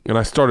 and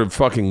I started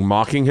fucking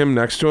mocking him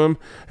next to him,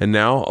 and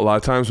now a lot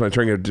of times when I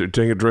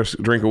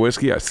drink a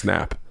whiskey, I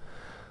snap.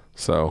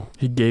 So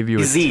he gave you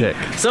a Easy. tick.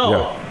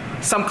 So,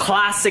 some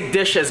classic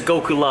dishes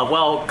Goku love.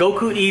 Well,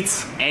 Goku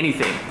eats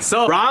anything.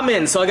 So,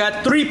 ramen. So, I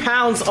got 3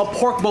 pounds of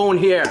pork bone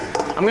here.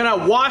 I'm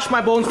gonna wash my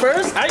bones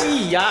first.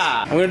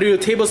 Ay-ya. I'm gonna do a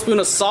tablespoon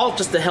of salt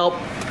just to help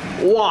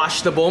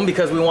wash the bone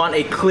because we want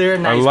a clear,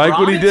 nice I like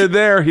what he ramen. did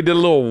there. He did a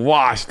little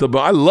wash.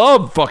 I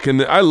love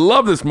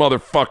this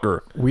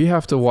motherfucker. We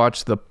have to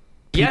watch the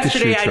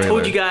Yesterday, Pikachu I told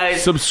trailer. you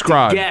guys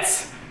Subscribe. to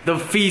guess the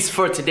feast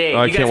for today.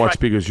 I You can't guys watch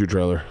Pikachu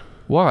trailer.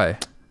 Why?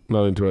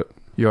 Not into it.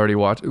 You already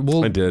watched?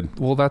 Well, I did.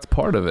 Well, that's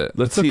part of it.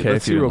 Let's It's see. okay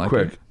Let's if you see didn't real like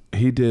quick. it.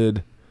 He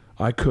did.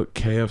 I cooked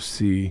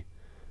KFC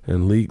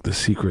and leaked the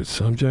secret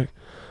subject.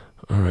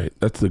 All right,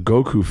 that's the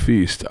Goku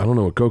feast. I don't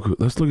know what Goku.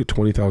 Let's look at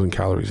 20,000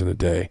 calories in a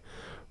day.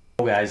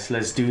 Oh, guys,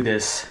 let's do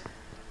this.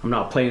 I'm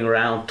not playing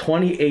around.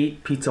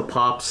 28 pizza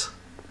pops.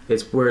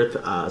 It's worth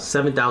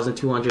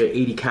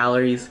 7,280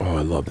 calories. Oh,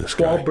 I love this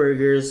 12 guy.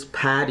 burgers,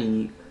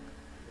 patty,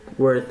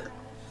 worth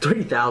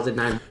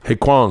 3,900. Hey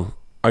Kwong,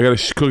 I got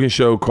a cooking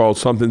show called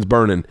Something's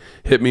Burning.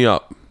 Hit me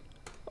up.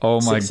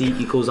 Oh my.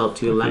 60 equals out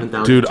to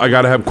 11,000. Dude, I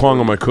gotta have Kwong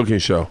on my cooking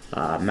show.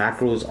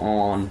 Macros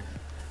on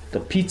the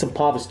pizza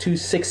pop is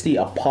 260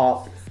 a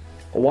pop.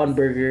 One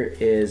burger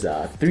is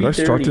 330. Did I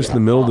start this in the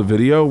middle of the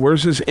video?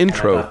 Where's his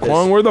intro? got this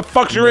Kwong, where the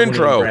fuck's your no-name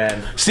intro?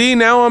 brand. See,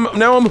 now I'm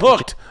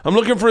hooked. I'm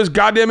looking for his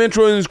goddamn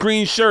intro in his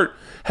green shirt.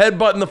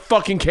 Headbutting the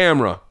fucking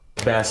camera.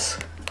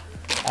 Best.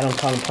 I don't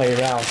come and play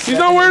around. He's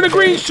not wearing a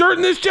green shirt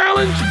in this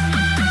challenge?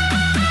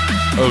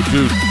 Oh,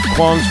 dude.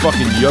 Kwong's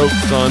fucking yoked,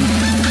 son.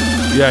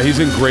 Yeah, he's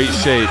in great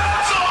shape.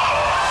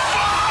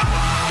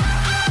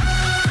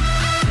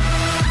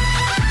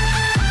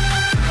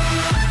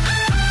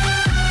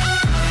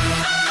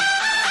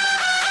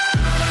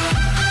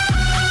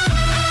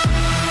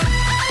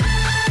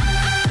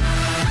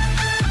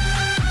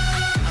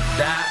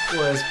 That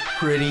was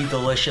pretty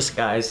delicious,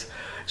 guys.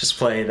 Just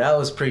play. That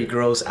was pretty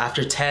gross.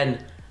 After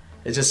 10,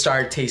 it just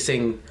started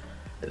tasting,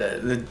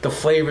 the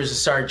flavors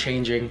just started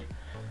changing.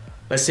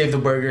 Let's save the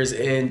burgers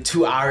in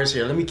 2 hours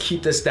here. Let me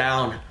keep this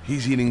down.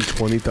 He's eating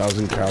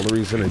 20,000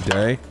 calories in a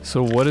day.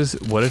 So what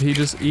did he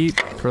just eat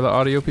for the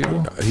audio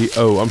people?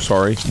 I'm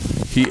sorry.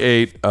 He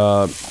ate,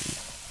 I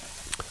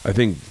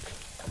think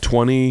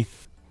 20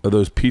 of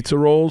those pizza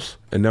rolls,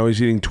 and now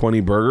he's eating 20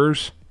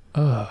 burgers.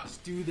 Let's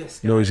do this,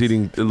 guys. No, he's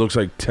eating, it looks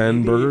like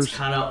 10 burgers. It's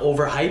kind of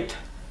overhyped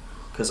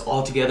because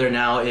altogether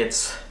now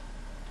it's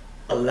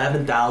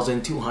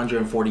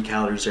 11,240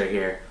 calories right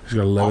here. He's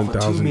got Off of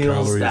 11,000 2 meals,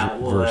 calories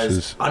that was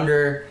versus.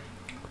 under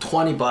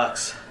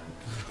 $20.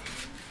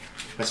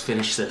 Let's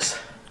finish this.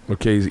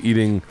 Okay, he's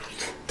eating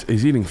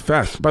He's eating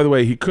fast. By the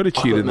way, he could have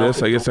cheated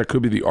this. I guess that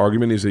could be the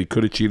argument, is that he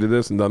could have cheated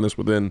this and done this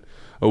within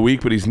a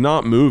week, but he's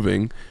not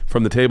moving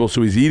from the table,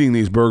 so he's eating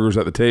these burgers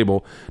at the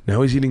table.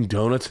 Now he's eating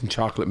donuts and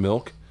chocolate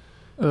milk.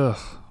 Ugh.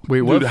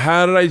 Wait, what? Dude,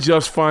 how did I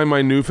just find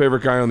my new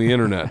favorite guy on the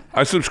internet?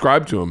 I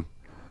subscribed to him.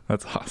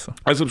 That's awesome.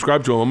 I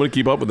subscribed to him. I'm going to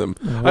keep up with him.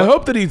 What? I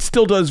hope that he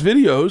still does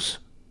videos.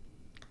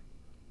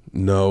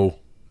 No.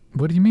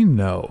 What do you mean,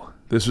 no?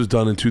 This was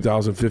done in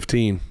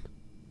 2015.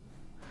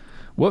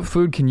 What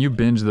food can you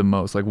binge the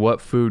most? Like,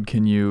 what food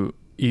can you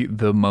eat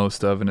the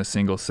most of in a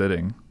single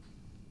sitting?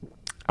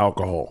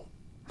 Alcohol.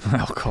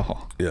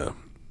 Alcohol. Yeah.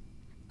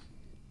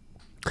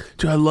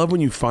 Dude, I love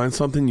when you find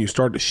something, you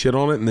start to shit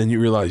on it, and then you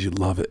realize you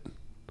love it.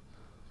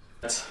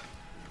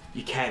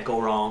 You can't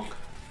go wrong.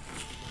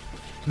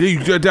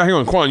 Yeah, hang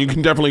on, Quang, you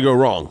can definitely go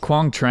wrong.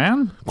 Quang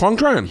Tran? Quang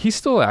Tran. He's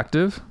still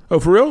active. Oh,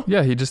 for real?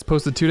 Yeah, he just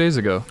posted 2 days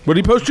ago. What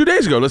did he post 2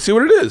 days ago? Let's see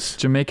what it is.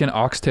 Jamaican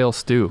oxtail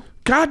stew.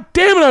 God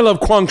damn it, I love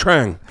Quang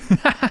Tran.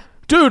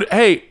 Dude,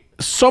 hey,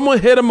 someone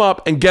hit him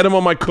up and get him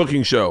on my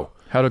cooking show.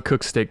 How to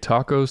cook steak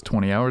tacos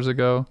 20 hours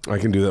ago. I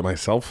can do that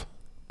myself.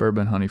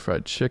 Bourbon honey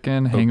fried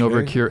chicken.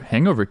 Hangover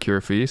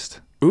cure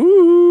feast.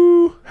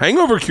 Ooh,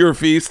 hangover cure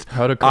feast.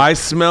 How to cook. I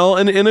smell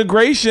an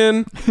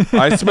integration.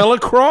 I smell a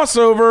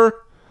crossover.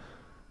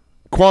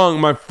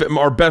 Quang,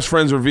 our best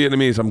friends are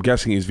Vietnamese. I'm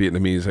guessing he's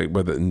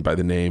Vietnamese by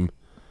the name.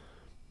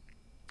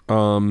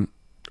 All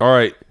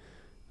right,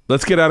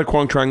 let's get out of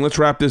Quang Trang. Let's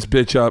wrap this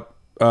bitch up.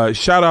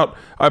 Shout out.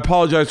 I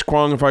apologize,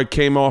 Quang, if I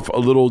came off a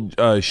little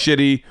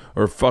shitty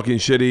or fucking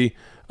shitty.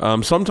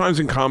 Sometimes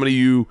in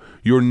comedy,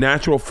 your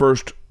natural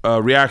first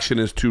reaction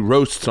is to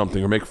roast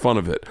something or make fun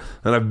of it,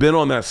 and I've been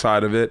on that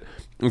side of it.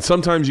 And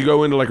sometimes you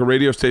go into like a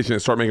radio station and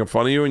start making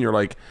fun of you, and you're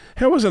like,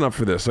 hey, I wasn't up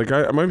for this. Like,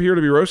 am I here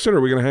to be roasted, or are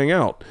we going to hang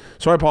out?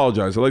 So I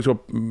apologize. I'd like to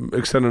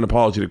extend an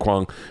apology to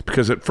Quang,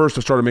 because at first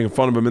I started making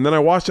fun of him, and then I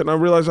watched it and I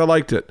realized I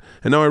liked it,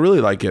 and now I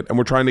really like it. And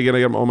we're trying to get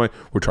him on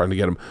we're trying to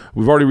get him.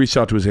 We've already reached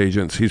out to his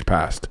agents. He's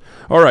passed.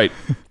 All right.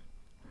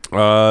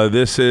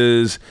 This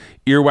is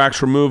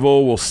earwax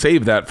removal. We'll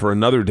save that for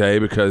another day,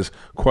 because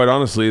quite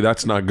honestly,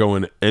 that's not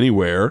going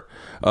anywhere.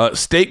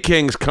 Steak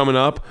King's coming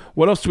up.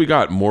 What else do we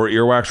got? More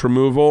earwax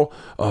removal.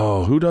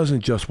 Oh, who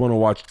doesn't just want to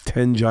watch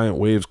 10 giant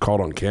waves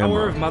caught on camera? The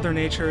power of Mother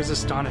Nature is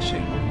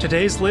astonishing.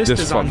 Today's list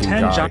is on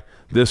 10 giant...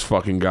 This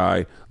fucking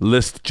guy,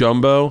 List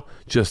Jumbo,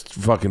 just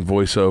fucking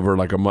voiceover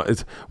like a...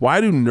 Why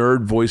do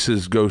nerd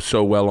voices go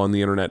so well on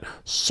the internet?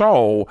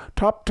 So,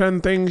 top 10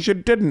 things you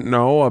didn't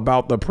know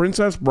about The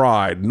Princess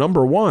Bride.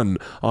 Number 1,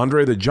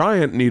 Andre the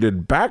Giant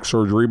needed back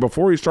surgery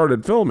before he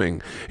started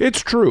filming.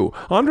 It's true.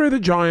 Andre the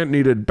Giant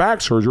needed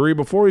back surgery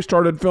before he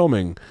started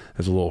filming.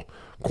 There's a little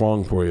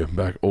Quang for you,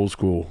 back old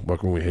school,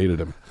 back when we hated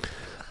him.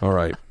 All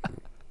right.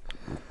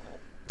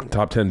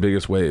 Top 10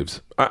 biggest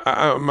waves.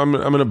 I'm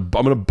gonna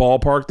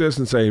ballpark this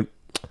and say,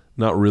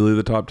 not really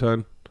the top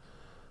 10.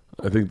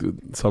 I think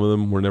some of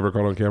them were never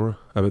caught on camera.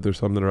 I bet there's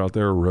some that are out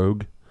there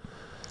rogue.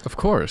 Of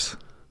course.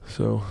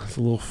 So it's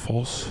a little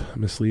false,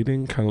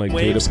 misleading, kind of like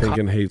Jada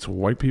Pinkett hates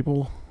white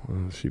people.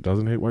 She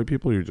doesn't hate white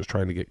people. You're just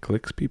trying to get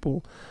clicks,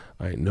 people.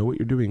 I know what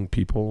you're doing,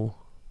 people.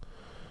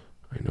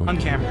 I know. On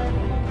camera.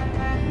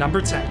 Number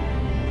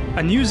 10.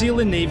 A New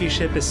Zealand Navy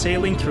ship is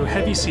sailing through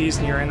heavy seas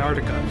near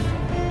Antarctica.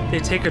 They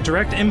take a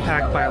direct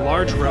impact by a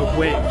large rogue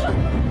wave.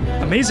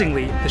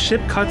 Amazingly, the ship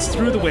cuts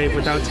through the wave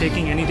without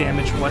taking any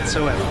damage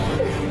whatsoever.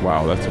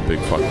 Wow, that's a big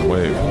fucking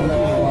wave.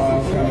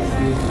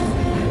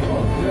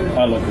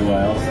 I look away,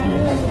 I'll see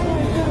you.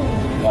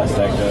 Last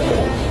sector.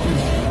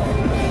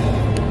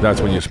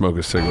 That's when you smoke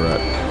a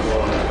cigarette.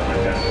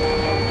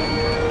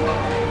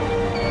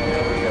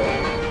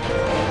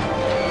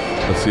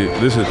 Let's see,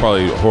 this is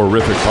probably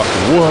horrific.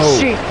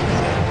 Whoa!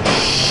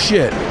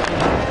 Shit!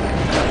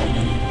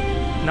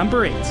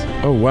 Number 8.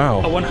 Oh, wow.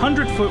 A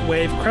 100-foot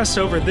wave crests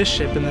over this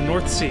ship in the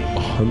North Sea.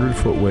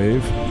 100-foot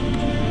wave?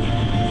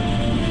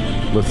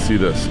 Let's see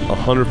this.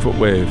 100-foot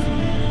wave.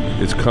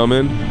 It's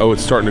coming. Oh,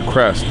 it's starting to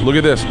crest. Look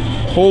at this.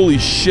 Holy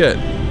shit.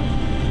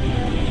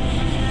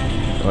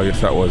 Oh, I guess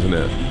that wasn't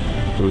it.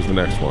 It was the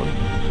next one.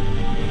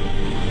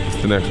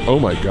 It's the next. Oh,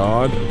 my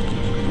God.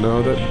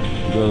 No,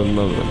 none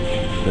of them.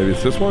 Maybe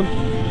it's this one?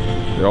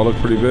 They all look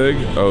pretty big.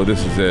 Oh,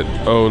 this is it.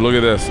 Oh, look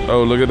at this.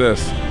 Oh, look at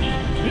this.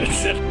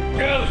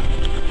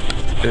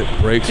 It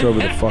breaks over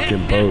the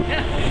fucking boat.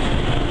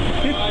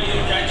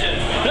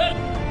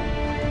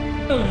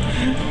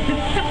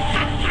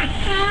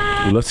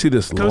 Let's see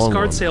this long Coast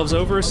Guard one. sails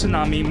over a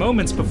tsunami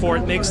moments before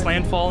it makes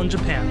landfall in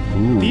Japan.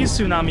 Ooh. These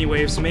tsunami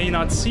waves may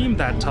not seem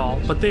that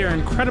tall, but they are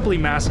incredibly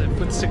massive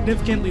with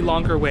significantly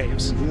longer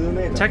waves.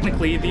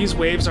 Technically, these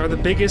waves are the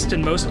biggest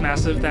and most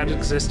massive that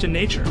exist in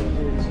nature.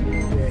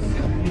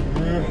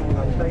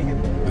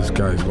 This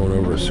guy's going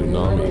over a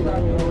tsunami.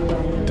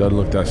 Doesn't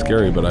look that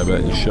scary, but I bet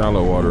in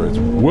shallow water it's...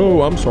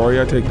 Whoa, I'm sorry,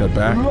 I take that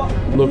back.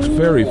 Looks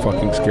very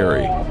fucking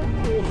scary.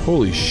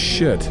 Holy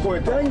shit.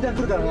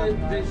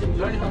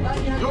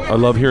 I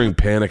love hearing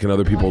panic in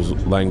other people's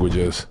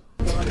languages.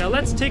 Now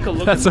let's take a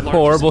look That's at the a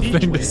horrible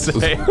largest thing to beach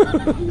say.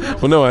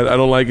 Well, no, I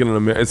don't like it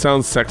in It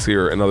sounds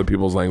sexier in other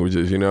people's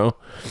languages, you know?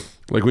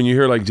 Like when you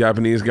hear like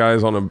Japanese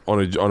guys on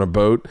a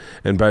boat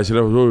and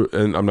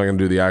I'm not gonna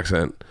do the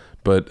accent,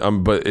 but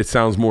it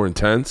sounds more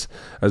intense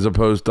as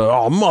opposed to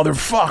oh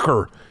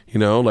motherfucker, you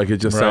know, like it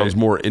just sounds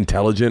more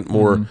intelligent,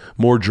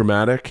 more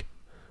dramatic.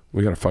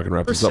 We gotta fucking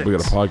wrap this up. We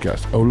got a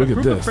podcast. Oh, look at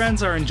this. A group of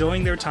friends are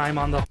enjoying their time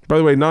on the. By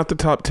the way, not the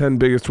top 10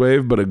 biggest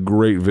wave, but a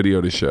great video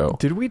to show.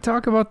 Did we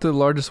talk about the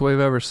largest wave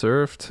ever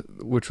surfed,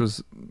 which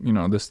was, you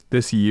know,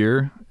 this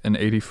year, an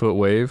 80-foot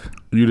wave?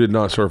 You did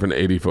not surf an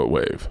 80-foot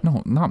wave.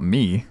 No, not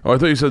me. Oh, I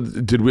thought you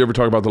said, did we ever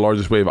talk about the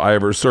largest wave I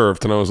ever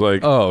surfed? And I was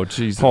like, oh,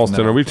 Jesus.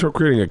 Halston, are we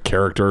creating a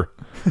character?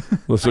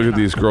 Let's look at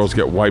these girls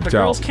get wiped out. The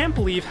girls can't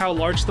believe how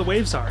large the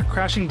waves are,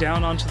 crashing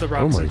down onto the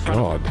rocks in front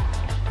of them.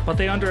 But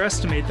they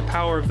underestimate the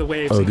power of the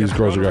waves. Oh, these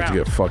girls are going to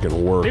get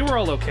fucking worked. They were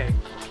all okay.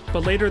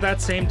 But later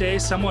that same day,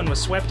 someone was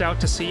swept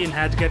out to sea and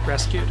had to get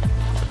rescued.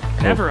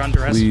 Never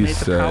underestimate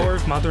the power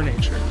of Mother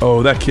Nature.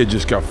 Oh, that kid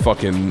just got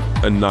fucking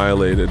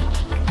annihilated.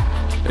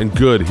 And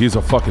good, he's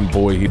a fucking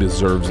boy. He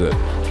deserves it.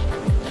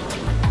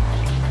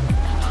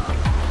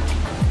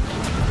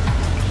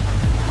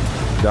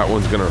 That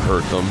one's going to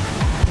hurt them.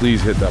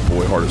 Please hit that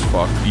boy hard as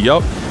fuck.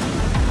 Yup.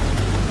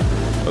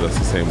 Oh, that's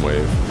the same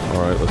wave.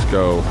 All right, let's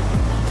go.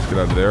 Get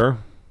out of there.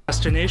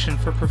 Destination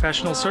for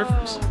professional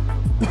surfers.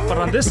 But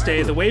on this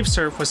day, the wave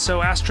surf was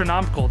so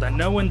astronomical that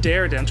no one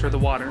dared enter the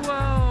water.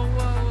 Whoa,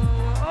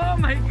 oh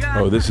my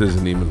God. Oh, this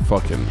isn't even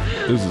fucking,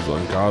 this is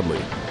ungodly.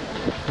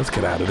 Let's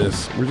get out of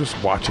this. We're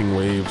just watching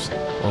waves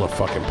on a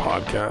fucking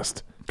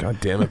podcast.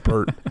 God damn it,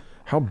 Bert.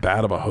 How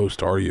bad of a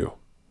host are you?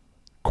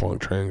 Quang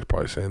Trang's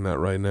probably saying that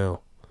right now.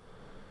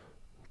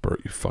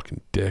 Bert, you fucking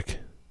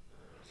dick.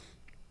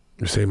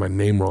 You're saying my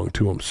name wrong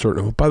too, I'm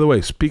certain. By the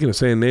way, speaking of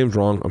saying names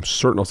wrong, I'm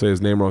certain I'll say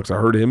his name wrong because I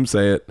heard him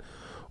say it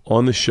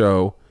on the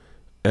show,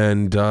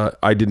 and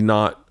I did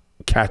not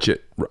catch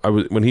it.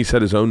 When he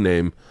said his own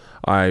name,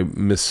 I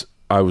was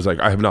like,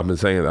 I have not been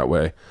saying it that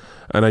way,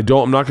 and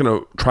I'm not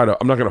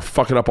gonna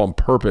fuck it up on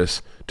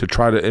purpose to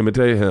try to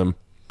imitate him.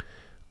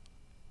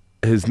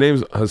 His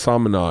name's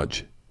Hasan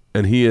Minhaj,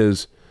 and he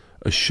is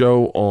a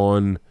show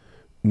on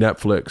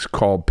Netflix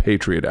called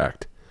Patriot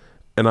Act,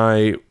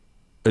 and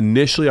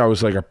initially I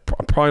was like,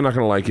 I'm probably not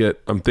going to like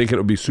it. I'm thinking it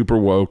would be super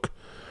woke,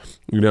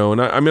 you know,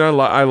 and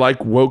I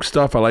like woke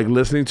stuff. I like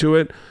listening to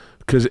it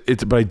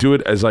but I do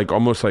it as like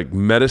almost like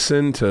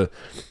medicine to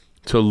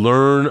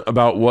learn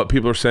about what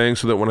people are saying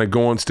so that when I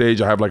go on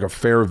stage, I have like a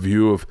fair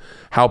view of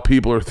how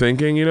people are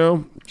thinking, you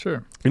know?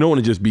 Sure. You don't want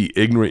to just be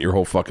ignorant your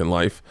whole fucking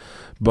life.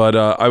 But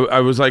I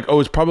was like, oh,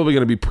 it's probably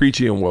going to be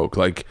preachy and woke.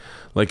 Like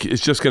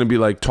it's just going to be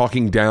like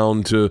talking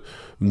down to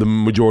the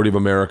majority of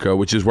America,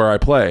 which is where I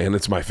play, and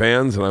it's my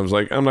fans. And I was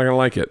like, I'm not going to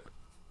like it.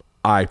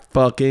 I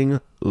fucking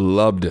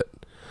loved it.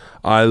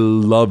 I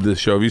love this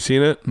show. Have you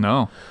seen it?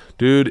 No.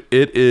 Dude,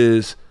 it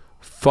is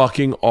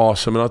fucking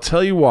awesome. And I'll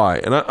tell you why.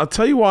 And I'll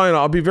tell you why, and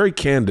I'll be very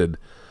candid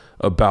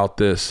about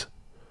this.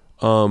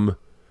 Sure,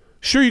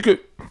 you could,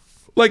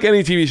 like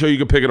any TV show, you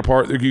could pick it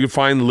apart. You could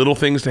find little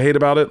things to hate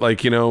about it.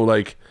 Like, you know,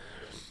 like,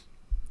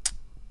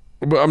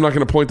 but I'm not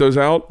going to point those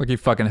out. Like he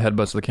fucking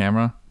headbutts the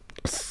camera.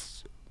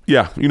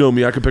 Yeah, you know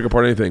me. I can pick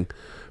apart anything.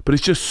 But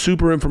it's just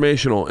super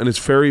informational, and it's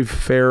very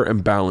fair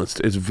and balanced.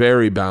 It's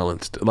very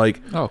balanced.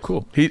 Like, oh,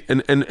 cool. He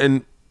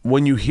and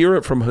when you hear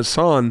it from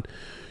Hasan,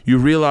 you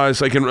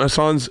realize, like, in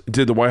Hasan's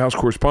did the White House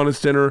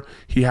Correspondents' Dinner.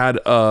 He had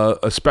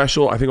a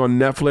special, I think, on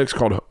Netflix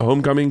called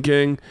Homecoming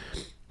King.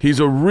 He's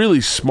a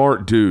really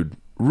smart dude.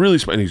 Really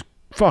smart. And he's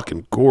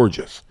fucking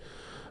gorgeous.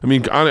 I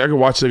mean, I could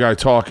watch the guy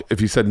talk if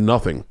he said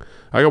nothing.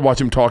 I could watch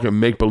him talk in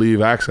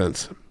make-believe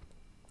accents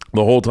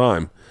the whole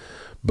time.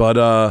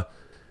 But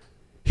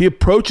he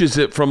approaches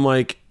it from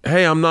like,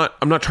 hey, I'm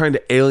not trying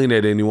to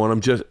alienate anyone.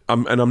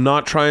 I'm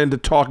not trying to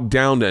talk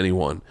down to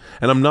anyone.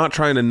 And I'm not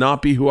trying to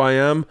not be who I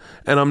am.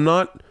 And I'm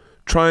not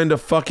trying to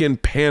fucking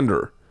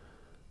pander.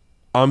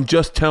 I'm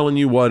just telling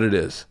you what it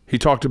is. He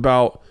talked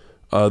about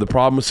the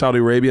problem with Saudi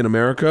Arabia and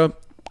America,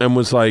 and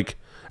was like,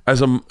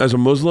 as a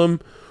Muslim,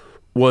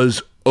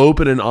 was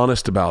open and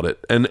honest about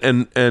it,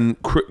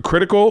 and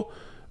critical,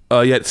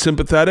 yet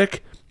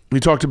sympathetic. He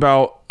talked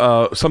about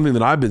something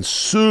that I've been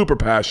super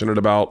passionate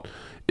about,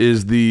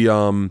 is the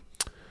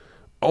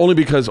only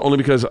because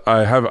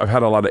I've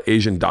had a lot of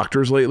Asian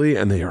doctors lately,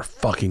 and they are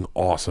fucking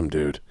awesome,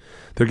 dude.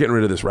 They're getting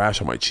rid of this rash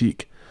on my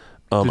cheek.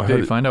 Did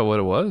they find out what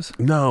it was?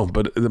 No,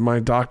 but my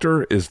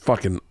doctor is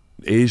fucking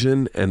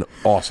Asian and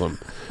awesome.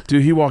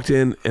 Dude, he walked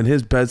in and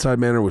his bedside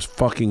manner was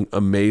fucking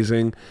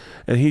amazing.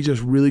 And he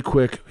just really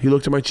quick, he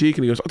looked at my cheek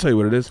and he goes, I'll tell you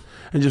what it is.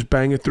 And just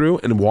bang it through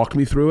and walked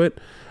me through it.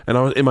 And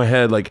I was in my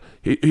head, like,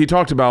 he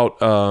talked about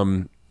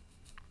the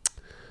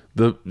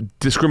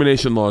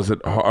discrimination laws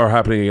that are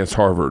happening against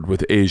Harvard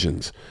with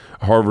Asians.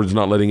 Harvard's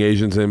not letting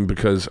Asians in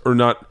because, or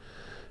not,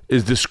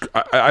 is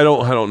I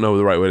don't know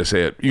the right way to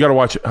say it. You got to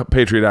watch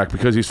Patriot Act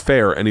because he's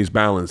fair and he's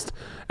balanced,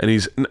 and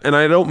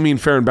I don't mean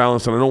fair and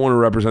balanced, and I don't want to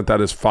represent that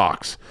as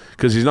Fox,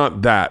 because he's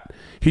not that.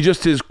 He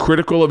just is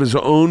critical of his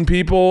own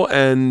people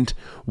and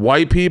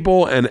white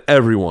people and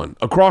everyone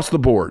across the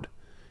board.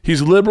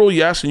 He's liberal,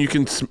 yes, and you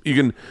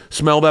can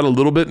smell that a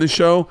little bit in the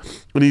show,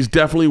 and he's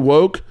definitely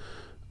woke.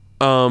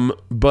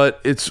 But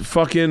it's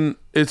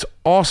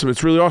awesome.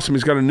 It's really awesome.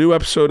 He's got a new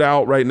episode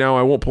out right now.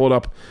 I won't pull it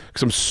up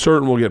because I'm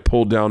certain we'll get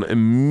pulled down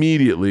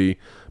immediately.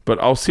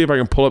 But I'll see if I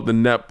can pull up the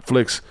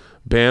Netflix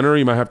banner.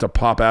 You might have to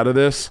pop out of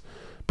this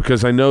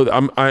because I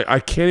know I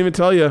can't even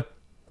tell you.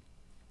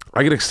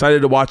 I get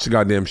excited to watch the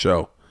goddamn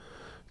show.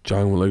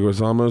 John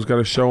Leguizamo's got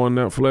a show on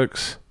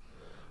Netflix.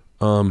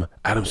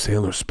 Adam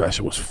Sandler's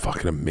special was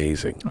fucking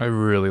amazing. I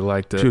really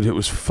liked it. Dude, it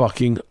was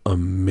fucking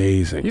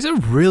amazing. He's a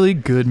really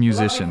good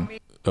musician.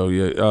 Oh,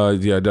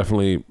 yeah.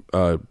 Definitely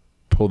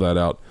pull that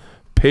out.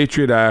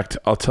 Patriot Act,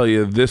 I'll tell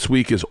you, this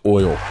week is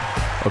oil.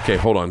 Okay,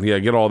 hold on. Yeah,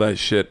 get all that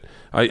shit.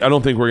 I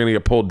don't think we're going to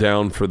get pulled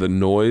down for the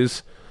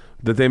noise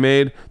that they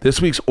made.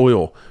 This week's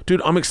oil.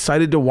 Dude, I'm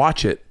excited to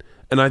watch it.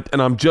 And I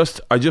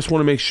just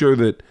want to make sure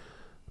that,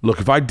 look,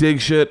 if I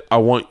dig shit, I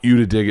want you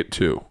to dig it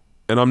too.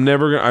 And I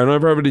never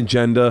have an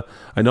agenda.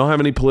 I don't have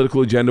any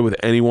political agenda with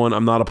anyone.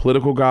 I'm not a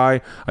political guy.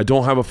 I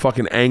don't have a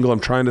fucking angle I'm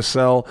trying to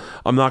sell.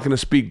 I'm not going to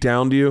speak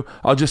down to you.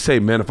 I'll just say,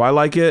 man, if I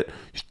like it,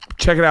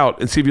 check it out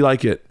and see if you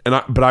like it.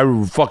 But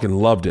I fucking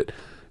loved it.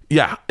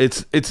 Yeah,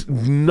 it's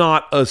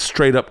not a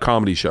straight up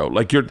comedy show.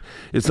 Like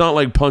it's not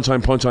like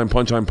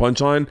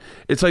punchline.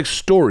 It's like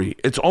story.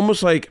 It's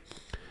almost like,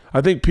 I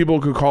think people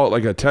could call it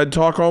like a TED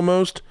Talk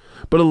almost,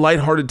 but a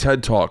lighthearted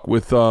TED Talk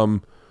with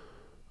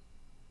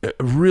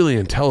really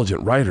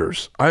intelligent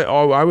writers.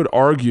 I would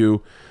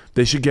argue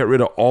they should get rid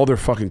of all their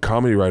fucking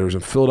comedy writers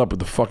and fill it up with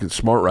the fucking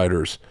smart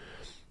writers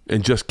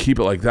and just keep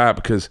it like that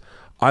because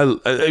I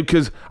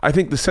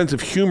think the sense of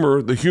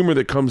humor, the humor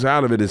that comes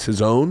out of it is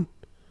his own.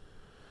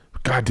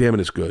 God damn it,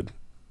 it's good.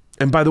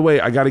 And by the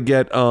way, I gotta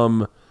get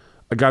Fahim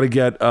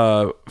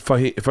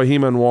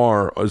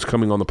Anwar is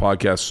coming on the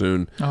podcast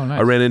soon. Oh, nice.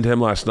 I ran into him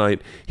last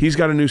night. He's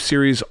got a new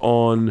series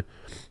on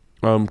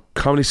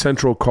Comedy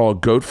Central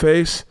called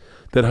Goatface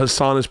that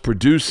Hassan is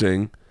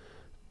producing,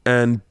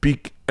 and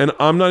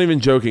I'm not even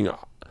joking,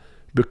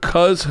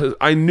 because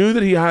I knew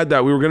that he had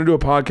that. We were going to do a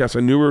podcast. I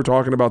knew we were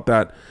talking about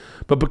that,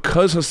 but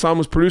because Hassan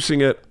was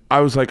producing it,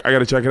 I was like, I got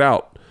to check it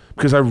out.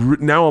 Because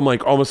now I'm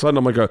like, all of a sudden,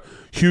 I'm like a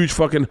huge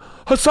fucking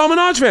Hassan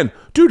Minhaj fan.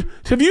 Dude,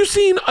 have you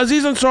seen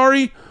Aziz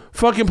Ansari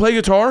fucking play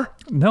guitar?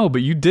 No,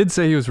 but you did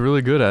say he was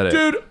really good at it.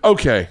 Dude,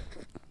 okay.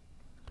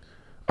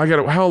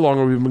 How long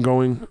have we been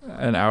going?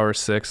 An hour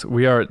 6.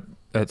 We are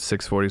at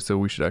 6:40, so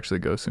we should actually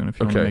go soon if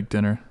you want to make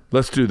dinner.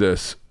 Let's do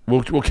this.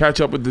 We'll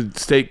catch up with the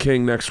State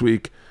King next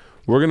week.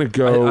 We're going to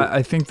go.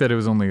 I think that it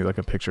was only like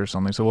a picture or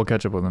something, so we'll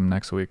catch up with him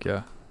next week,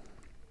 yeah.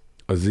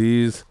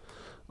 Aziz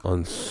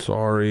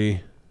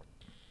Ansari.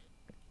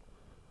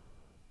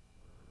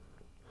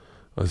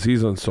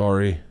 Aziz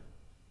Ansari's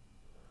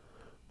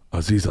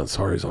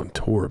on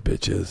tour,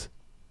 bitches.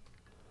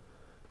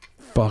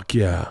 Fuck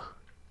yeah.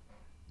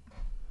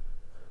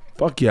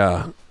 Fuck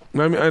yeah.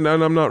 I mean, and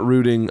I'm not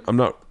rooting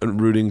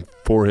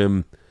for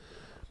him.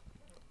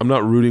 I'm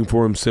not rooting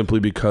for him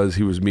simply because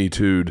he was Me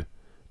Too'd.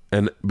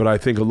 But I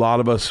think a lot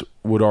of us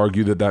would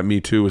argue that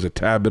Me Too was a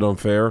tad bit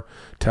unfair,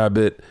 tad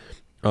bit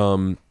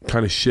kind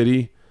of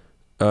shitty.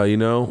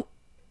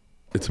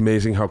 It's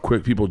amazing how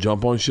quick people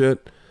jump on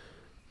shit.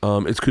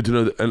 It's good to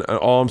know that, and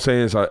all I'm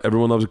saying is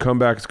everyone loves a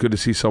comeback. It's good to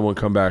see someone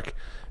come back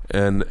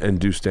and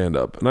do stand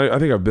up. And I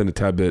think I've been a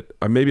tad bit,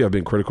 maybe I've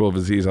been critical of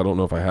Aziz. I don't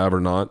know if I have or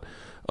not.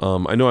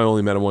 I know I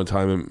only met him one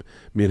time, and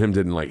me and him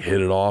didn't like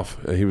hit it off.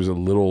 He was a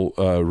little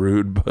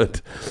rude,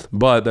 but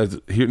that's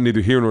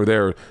neither here nor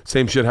there.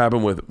 Same shit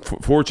happened with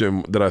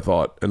Fortune that I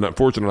thought, and not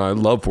Fortune, and I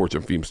love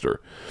Fortune Feimster.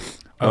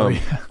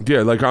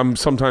 Yeah, like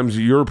sometimes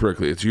you're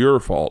prickly. It's your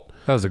fault.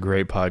 That was a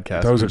great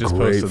podcast. That was a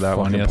great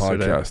fucking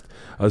podcast.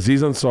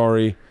 Aziz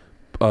Ansari,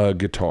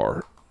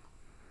 guitar.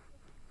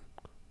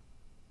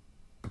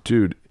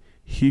 Dude,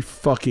 he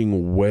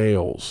fucking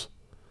wails.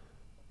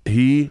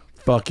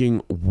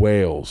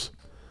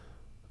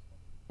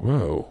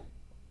 Whoa.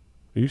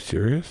 Are you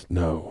serious?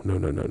 No.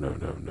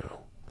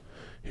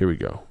 Here we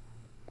go.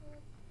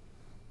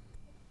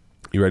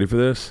 You ready for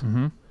this?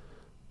 Mm-hmm.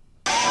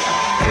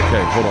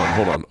 Okay,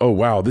 hold on. Oh,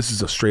 wow. This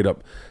is a straight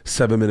up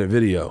 7-minute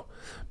video.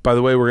 By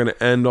the way, we're going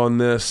to end on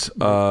this.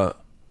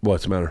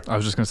 What's the matter? I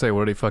was just going to say,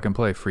 what did he fucking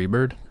play?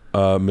 Freebird?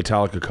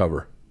 Metallica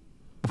cover.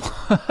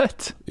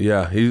 What?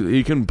 Yeah,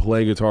 he can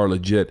play guitar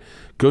legit.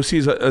 Go see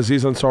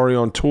Aziz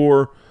Ansari on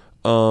tour.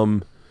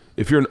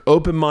 If you're an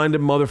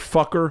open-minded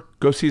motherfucker,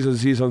 go see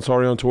Aziz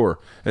Ansari on tour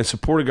and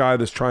support a guy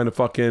that's trying to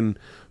fucking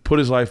put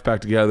his life back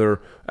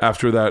together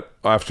after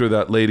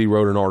that lady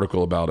wrote an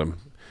article about him.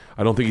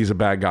 I don't think he's a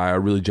bad guy. I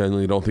really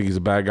genuinely don't think he's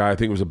a bad guy. I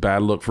think it was a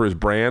bad look for his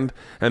brand,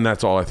 and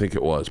that's all I think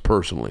it was,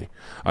 personally.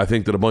 I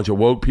think that a bunch of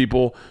woke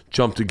people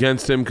jumped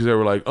against him because they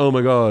were like, oh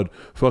my God,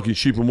 fucking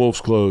sheep in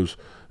wolf's clothes.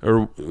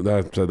 Or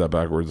I said that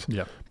backwards.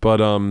 Yeah. But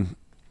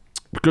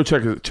go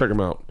check him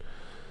out.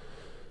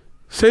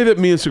 Say that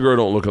me and Segura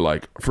don't look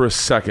alike for a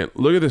second.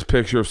 Look at this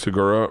picture of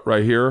Segura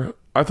right here.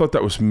 I thought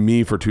that was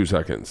me for 2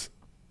 seconds.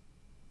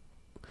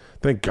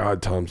 Thank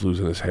God Tom's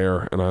losing his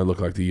hair, and I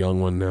look like the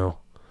young one now.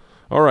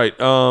 All right,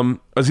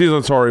 Aziz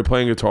Ansari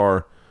playing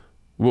guitar.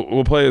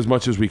 We'll play as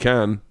much as we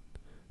can,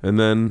 and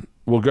then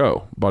we'll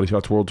go. Body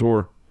Shots World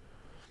Tour.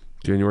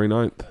 January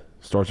 9th.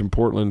 Starts in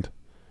Portland,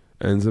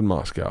 ends in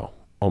Moscow.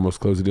 Almost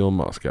closed the deal in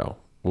Moscow.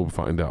 We'll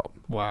find out.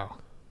 Wow.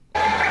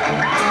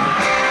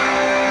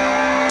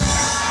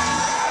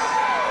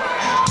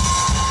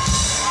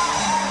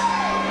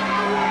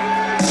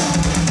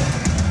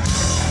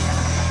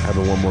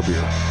 Having one more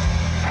beer.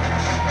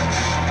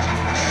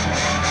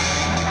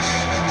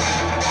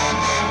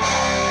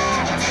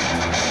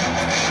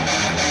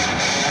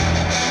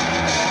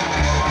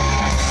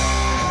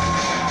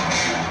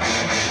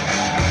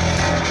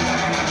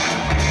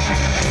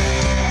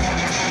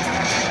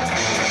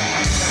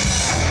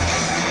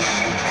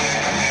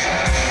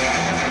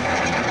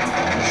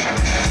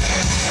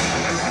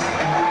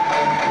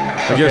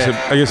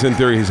 I guess in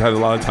theory he's had a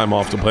lot of time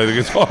off to play the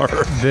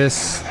guitar.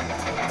 This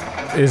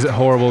is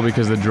horrible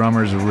because the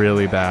drummer's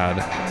really bad.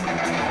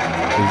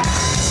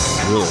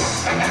 Really?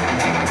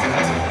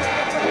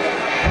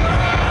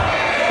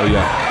 Oh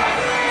yeah.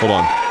 Hold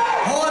on.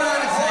 Hold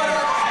on a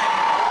second.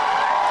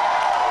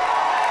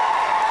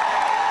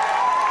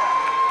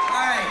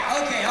 All right,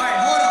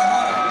 hold on.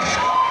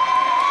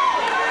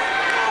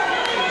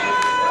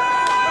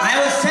 I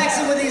was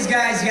texting with these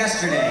guys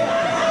yesterday,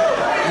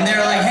 and they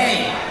were like,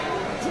 hey,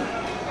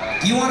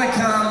 do you want to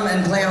come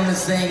and play on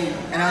this thing?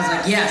 And I was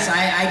like, yes,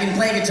 I can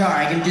play guitar,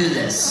 I can do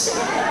this.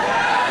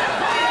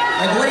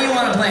 Like, what do you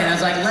want to play? And I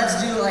was like,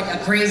 let's do like a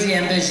crazy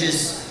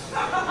ambitious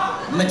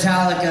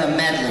Metallica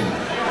medley.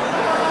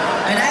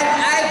 And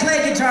I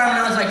played guitar when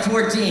I was like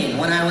 14,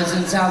 when I was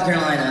in South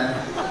Carolina,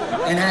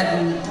 and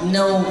had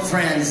no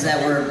friends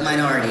that were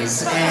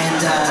minorities,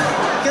 and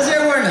because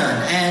there were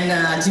none,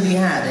 and to be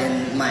had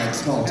in my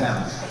small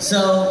town.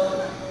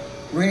 So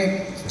we're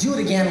gonna do it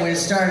again, we're gonna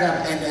start it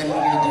up, and we're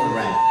gonna do it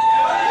right.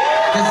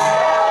 Come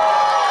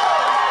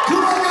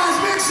on,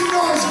 guys, make some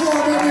noise for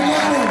him,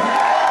 everybody.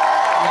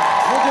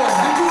 We'll do it.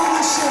 I'm doing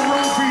this shit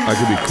right for you. I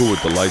could be cool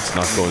with the lights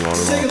not going on at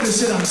all. Taking this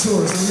shit on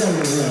tour, so we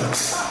gotta get around.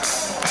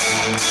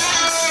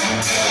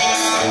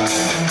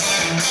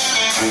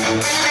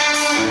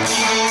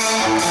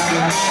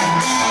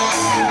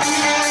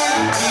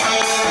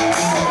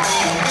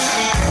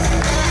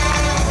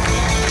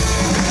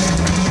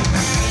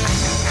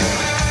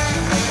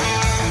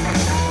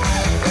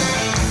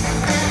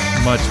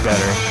 Much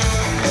better.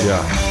 Yeah.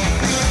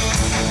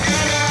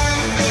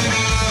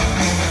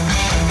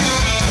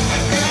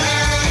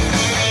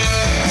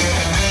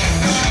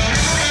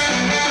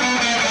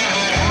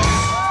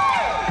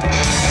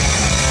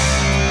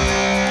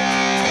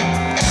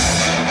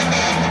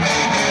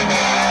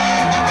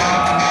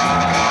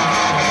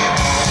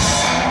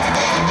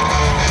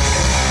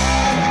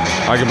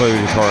 I can play the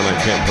guitar and I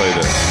can't play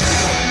this.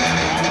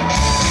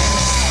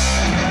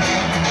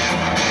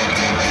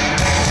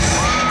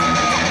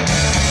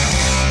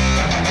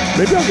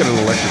 Maybe I'll get an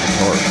electric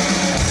guitar.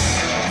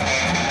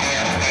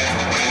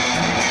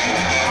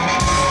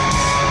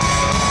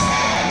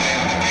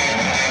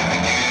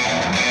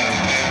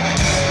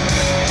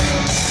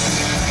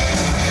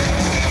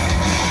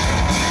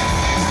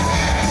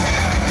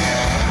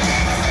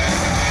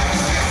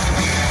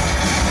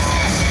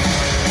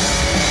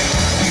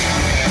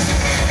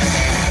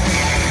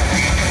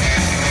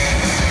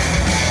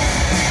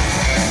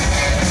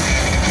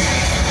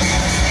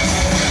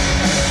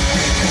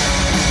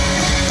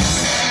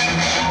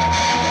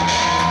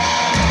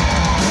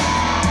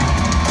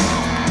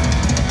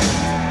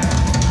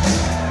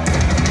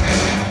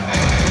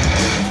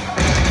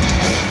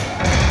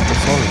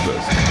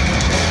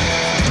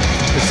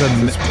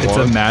 It's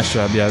a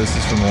mashup. Yeah, this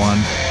is from one.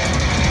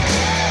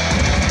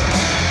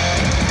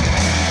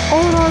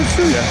 All I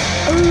see,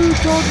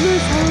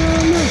 darkness,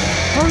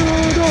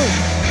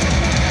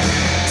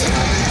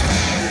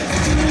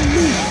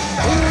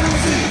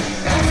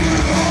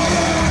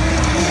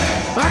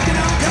 I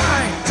cannot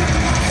die.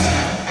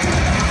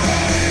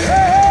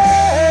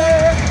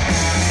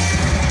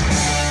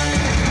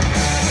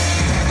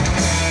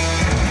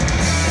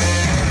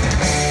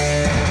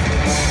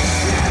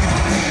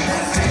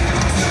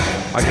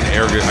 I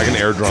can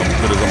air drum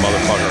good as a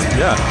motherfucker.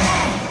 Yeah.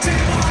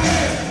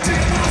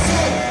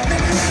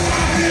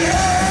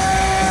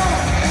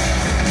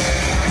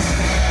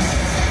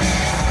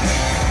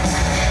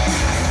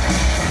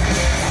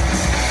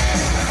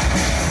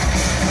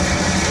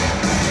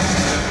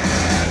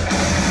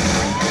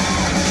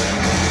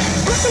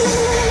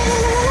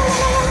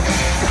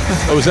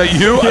 Oh, was that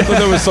you? I thought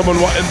that was someone,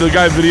 the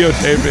guy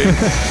videotaping.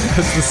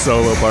 That's the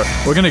solo part.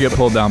 We're going to get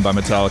pulled down by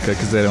Metallica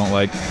because they don't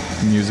like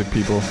music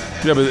people.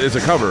 Yeah, but it's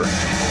a cover.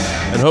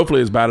 And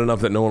hopefully it's bad enough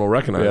that no one will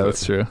recognize it. Yeah,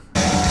 that's true.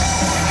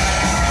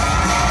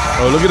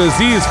 Oh, look at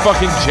Aziz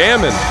fucking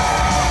jamming.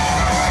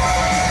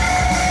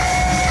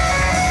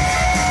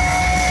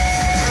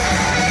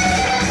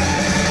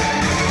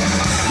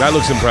 That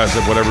looks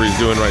impressive, whatever he's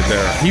doing right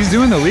there. He's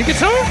doing the lead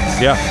guitar?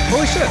 Yeah.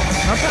 Holy shit.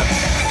 Not bad.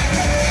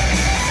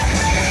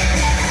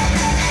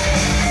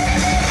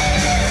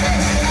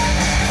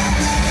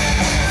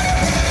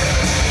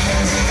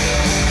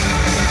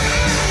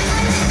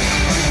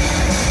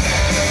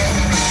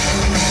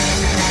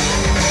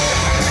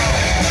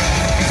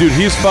 Dude,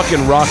 he's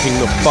fucking rocking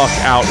the fuck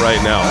out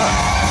right now.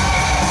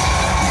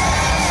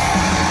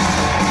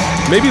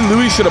 Maybe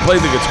Louis should have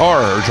played the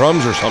guitar or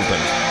drums or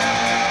something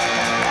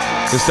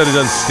instead of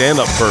done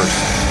stand-up first.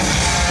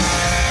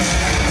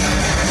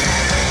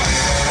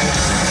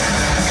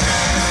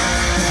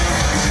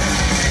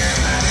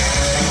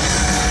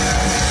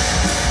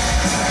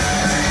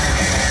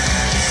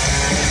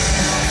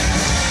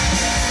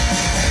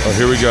 Oh,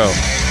 here we go.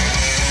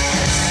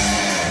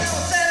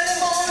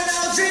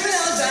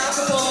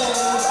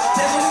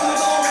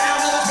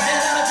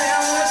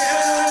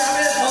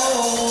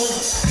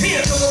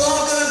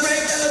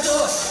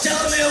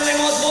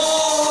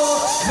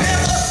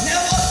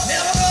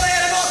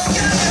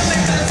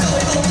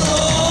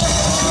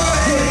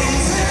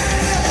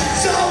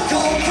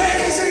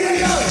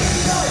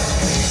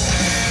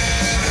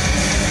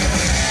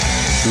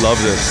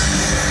 Love this.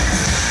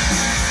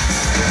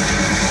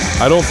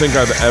 I don't think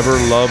I've ever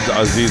loved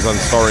Aziz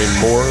Ansari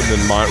more than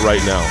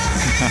right now.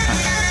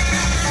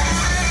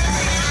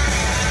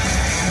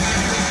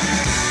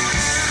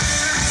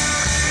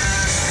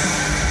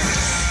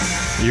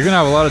 You're gonna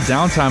have a lot of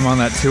downtime on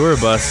that tour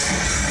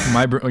bus.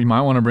 You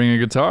might want to bring a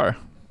guitar.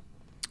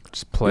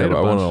 Just play it.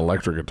 I want an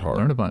electric guitar.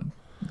 Learn a bunch.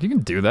 You can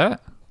do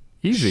that.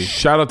 Easy.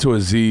 Shout out to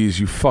Aziz.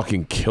 You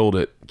fucking killed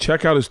it.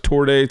 Check out his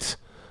tour dates.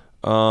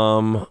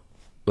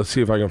 Let's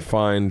see if I can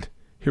find.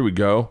 Here we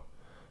go.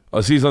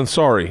 Aziz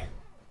Ansari.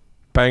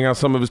 Bang out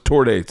some of his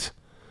tour dates.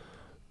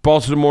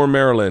 Baltimore,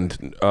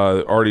 Maryland.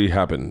 Already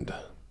happened.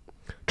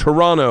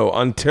 Toronto,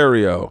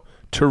 Ontario.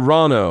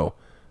 Toronto.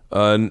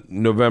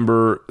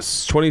 November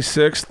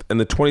 26th and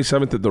the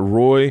 27th at the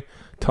Roy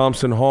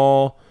Thompson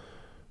Hall.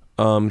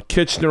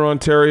 Kitchener,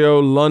 Ontario.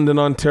 London,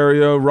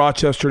 Ontario.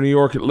 Rochester, New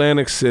York.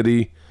 Atlantic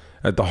City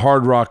at the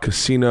Hard Rock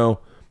Casino.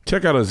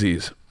 Check out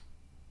Aziz.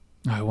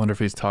 I wonder if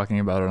he's talking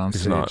about it on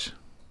stage. Not.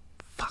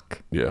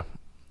 Fuck. Yeah.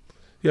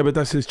 Yeah, but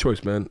that's his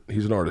choice, man.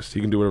 He's an artist. He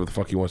can do whatever the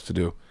fuck he wants to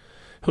do.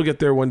 He'll get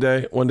there one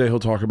day. One day he'll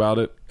talk about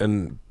it,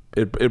 and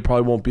it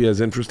probably won't be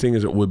as interesting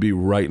as it would be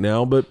right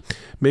now, but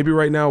maybe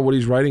right now what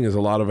he's writing is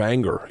a lot of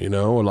anger, a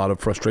lot of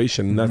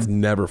frustration, and that's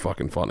never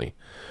fucking funny.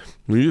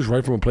 When you just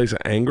write from a place of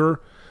anger,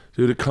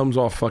 dude, it comes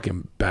off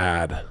fucking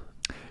bad.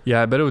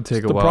 Yeah, I bet it would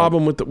take a while. The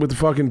problem with the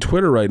fucking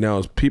Twitter right now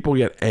is people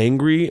get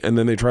angry and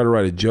then they try to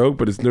write a joke,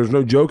 but there's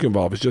no joke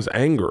involved. It's just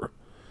anger.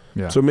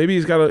 Yeah. So maybe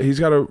he's got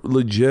to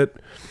legit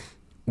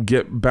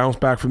bounce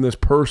back from this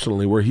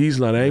personally, where he's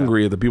not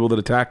angry at the people that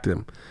attacked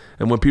him,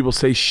 and when people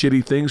say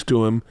shitty things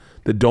to him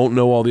that don't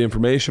know all the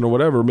information or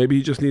whatever, maybe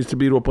he just needs to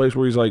be to a place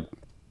where he's like,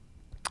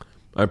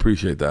 I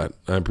appreciate that.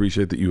 I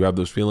appreciate that you have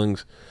those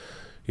feelings.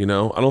 I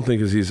don't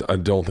think Aziz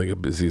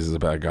is a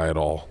bad guy at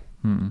all.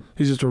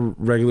 He's just a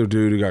regular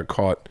dude who got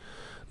caught.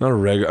 Not a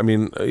regular. I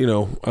mean,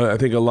 I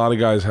think a lot of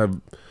guys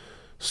have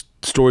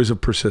stories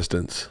of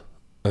persistence.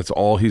 That's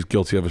all he's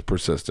guilty of is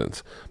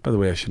persistence. By the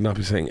way, I should not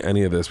be saying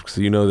any of this because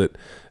you know that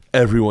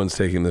everyone's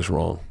taking this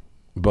wrong.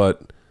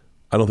 But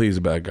I don't think he's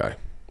a bad guy.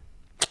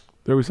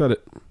 There, we said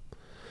it.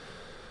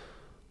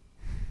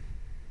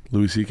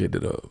 Louis C.K.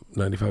 did a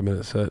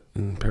 95-minute set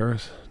in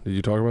Paris. Did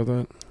you talk about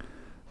that?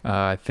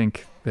 I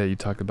think that you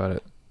talked about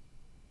it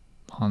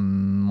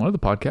on one of the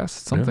podcasts.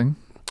 Something.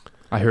 Yeah.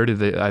 I heard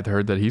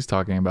that he's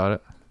talking about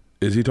it.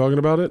 Is he talking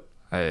about it?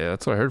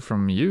 That's what I heard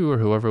from you or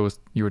whoever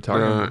you were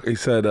talking about. He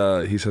said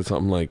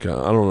something like, I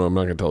don't know, I'm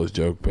not going to tell his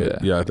joke,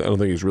 but I don't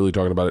think he's really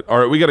talking about it. All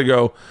right, we got to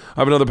go. I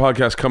have another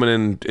podcast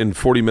coming in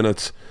 40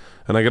 minutes,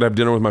 and I got to have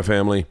dinner with my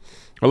family.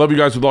 I love you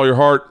guys with all your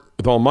heart.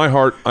 With all my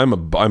heart, I'm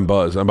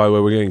Buzz. And by the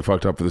way, we're getting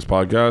fucked up for this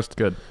podcast.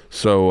 Good.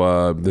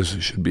 So this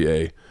should be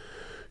a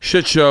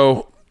shit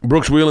show.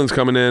 Brooks Wheelan's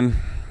coming in.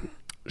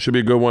 Should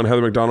be a good one.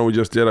 Heather McDonald we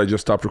just did. I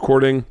just stopped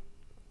recording.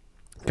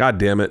 God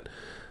damn it.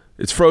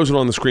 It's frozen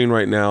on the screen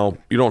right now.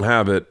 You don't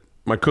have it.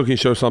 My cooking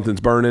show,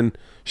 Something's Burning.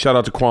 Shout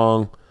out to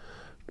Kwong.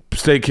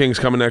 Steak King's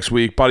coming next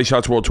week. Body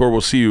Shots World Tour.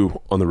 We'll see you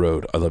on the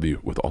road. I love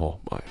you with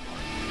all my heart.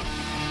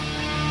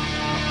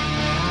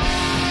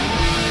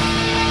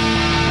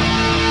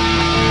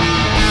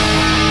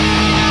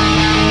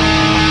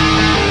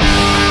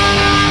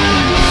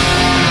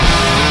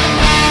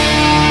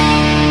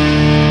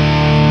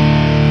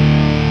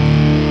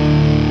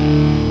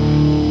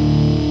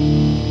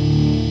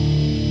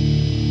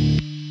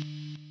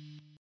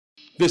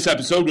 This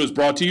episode was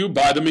brought to you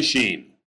by The Machine.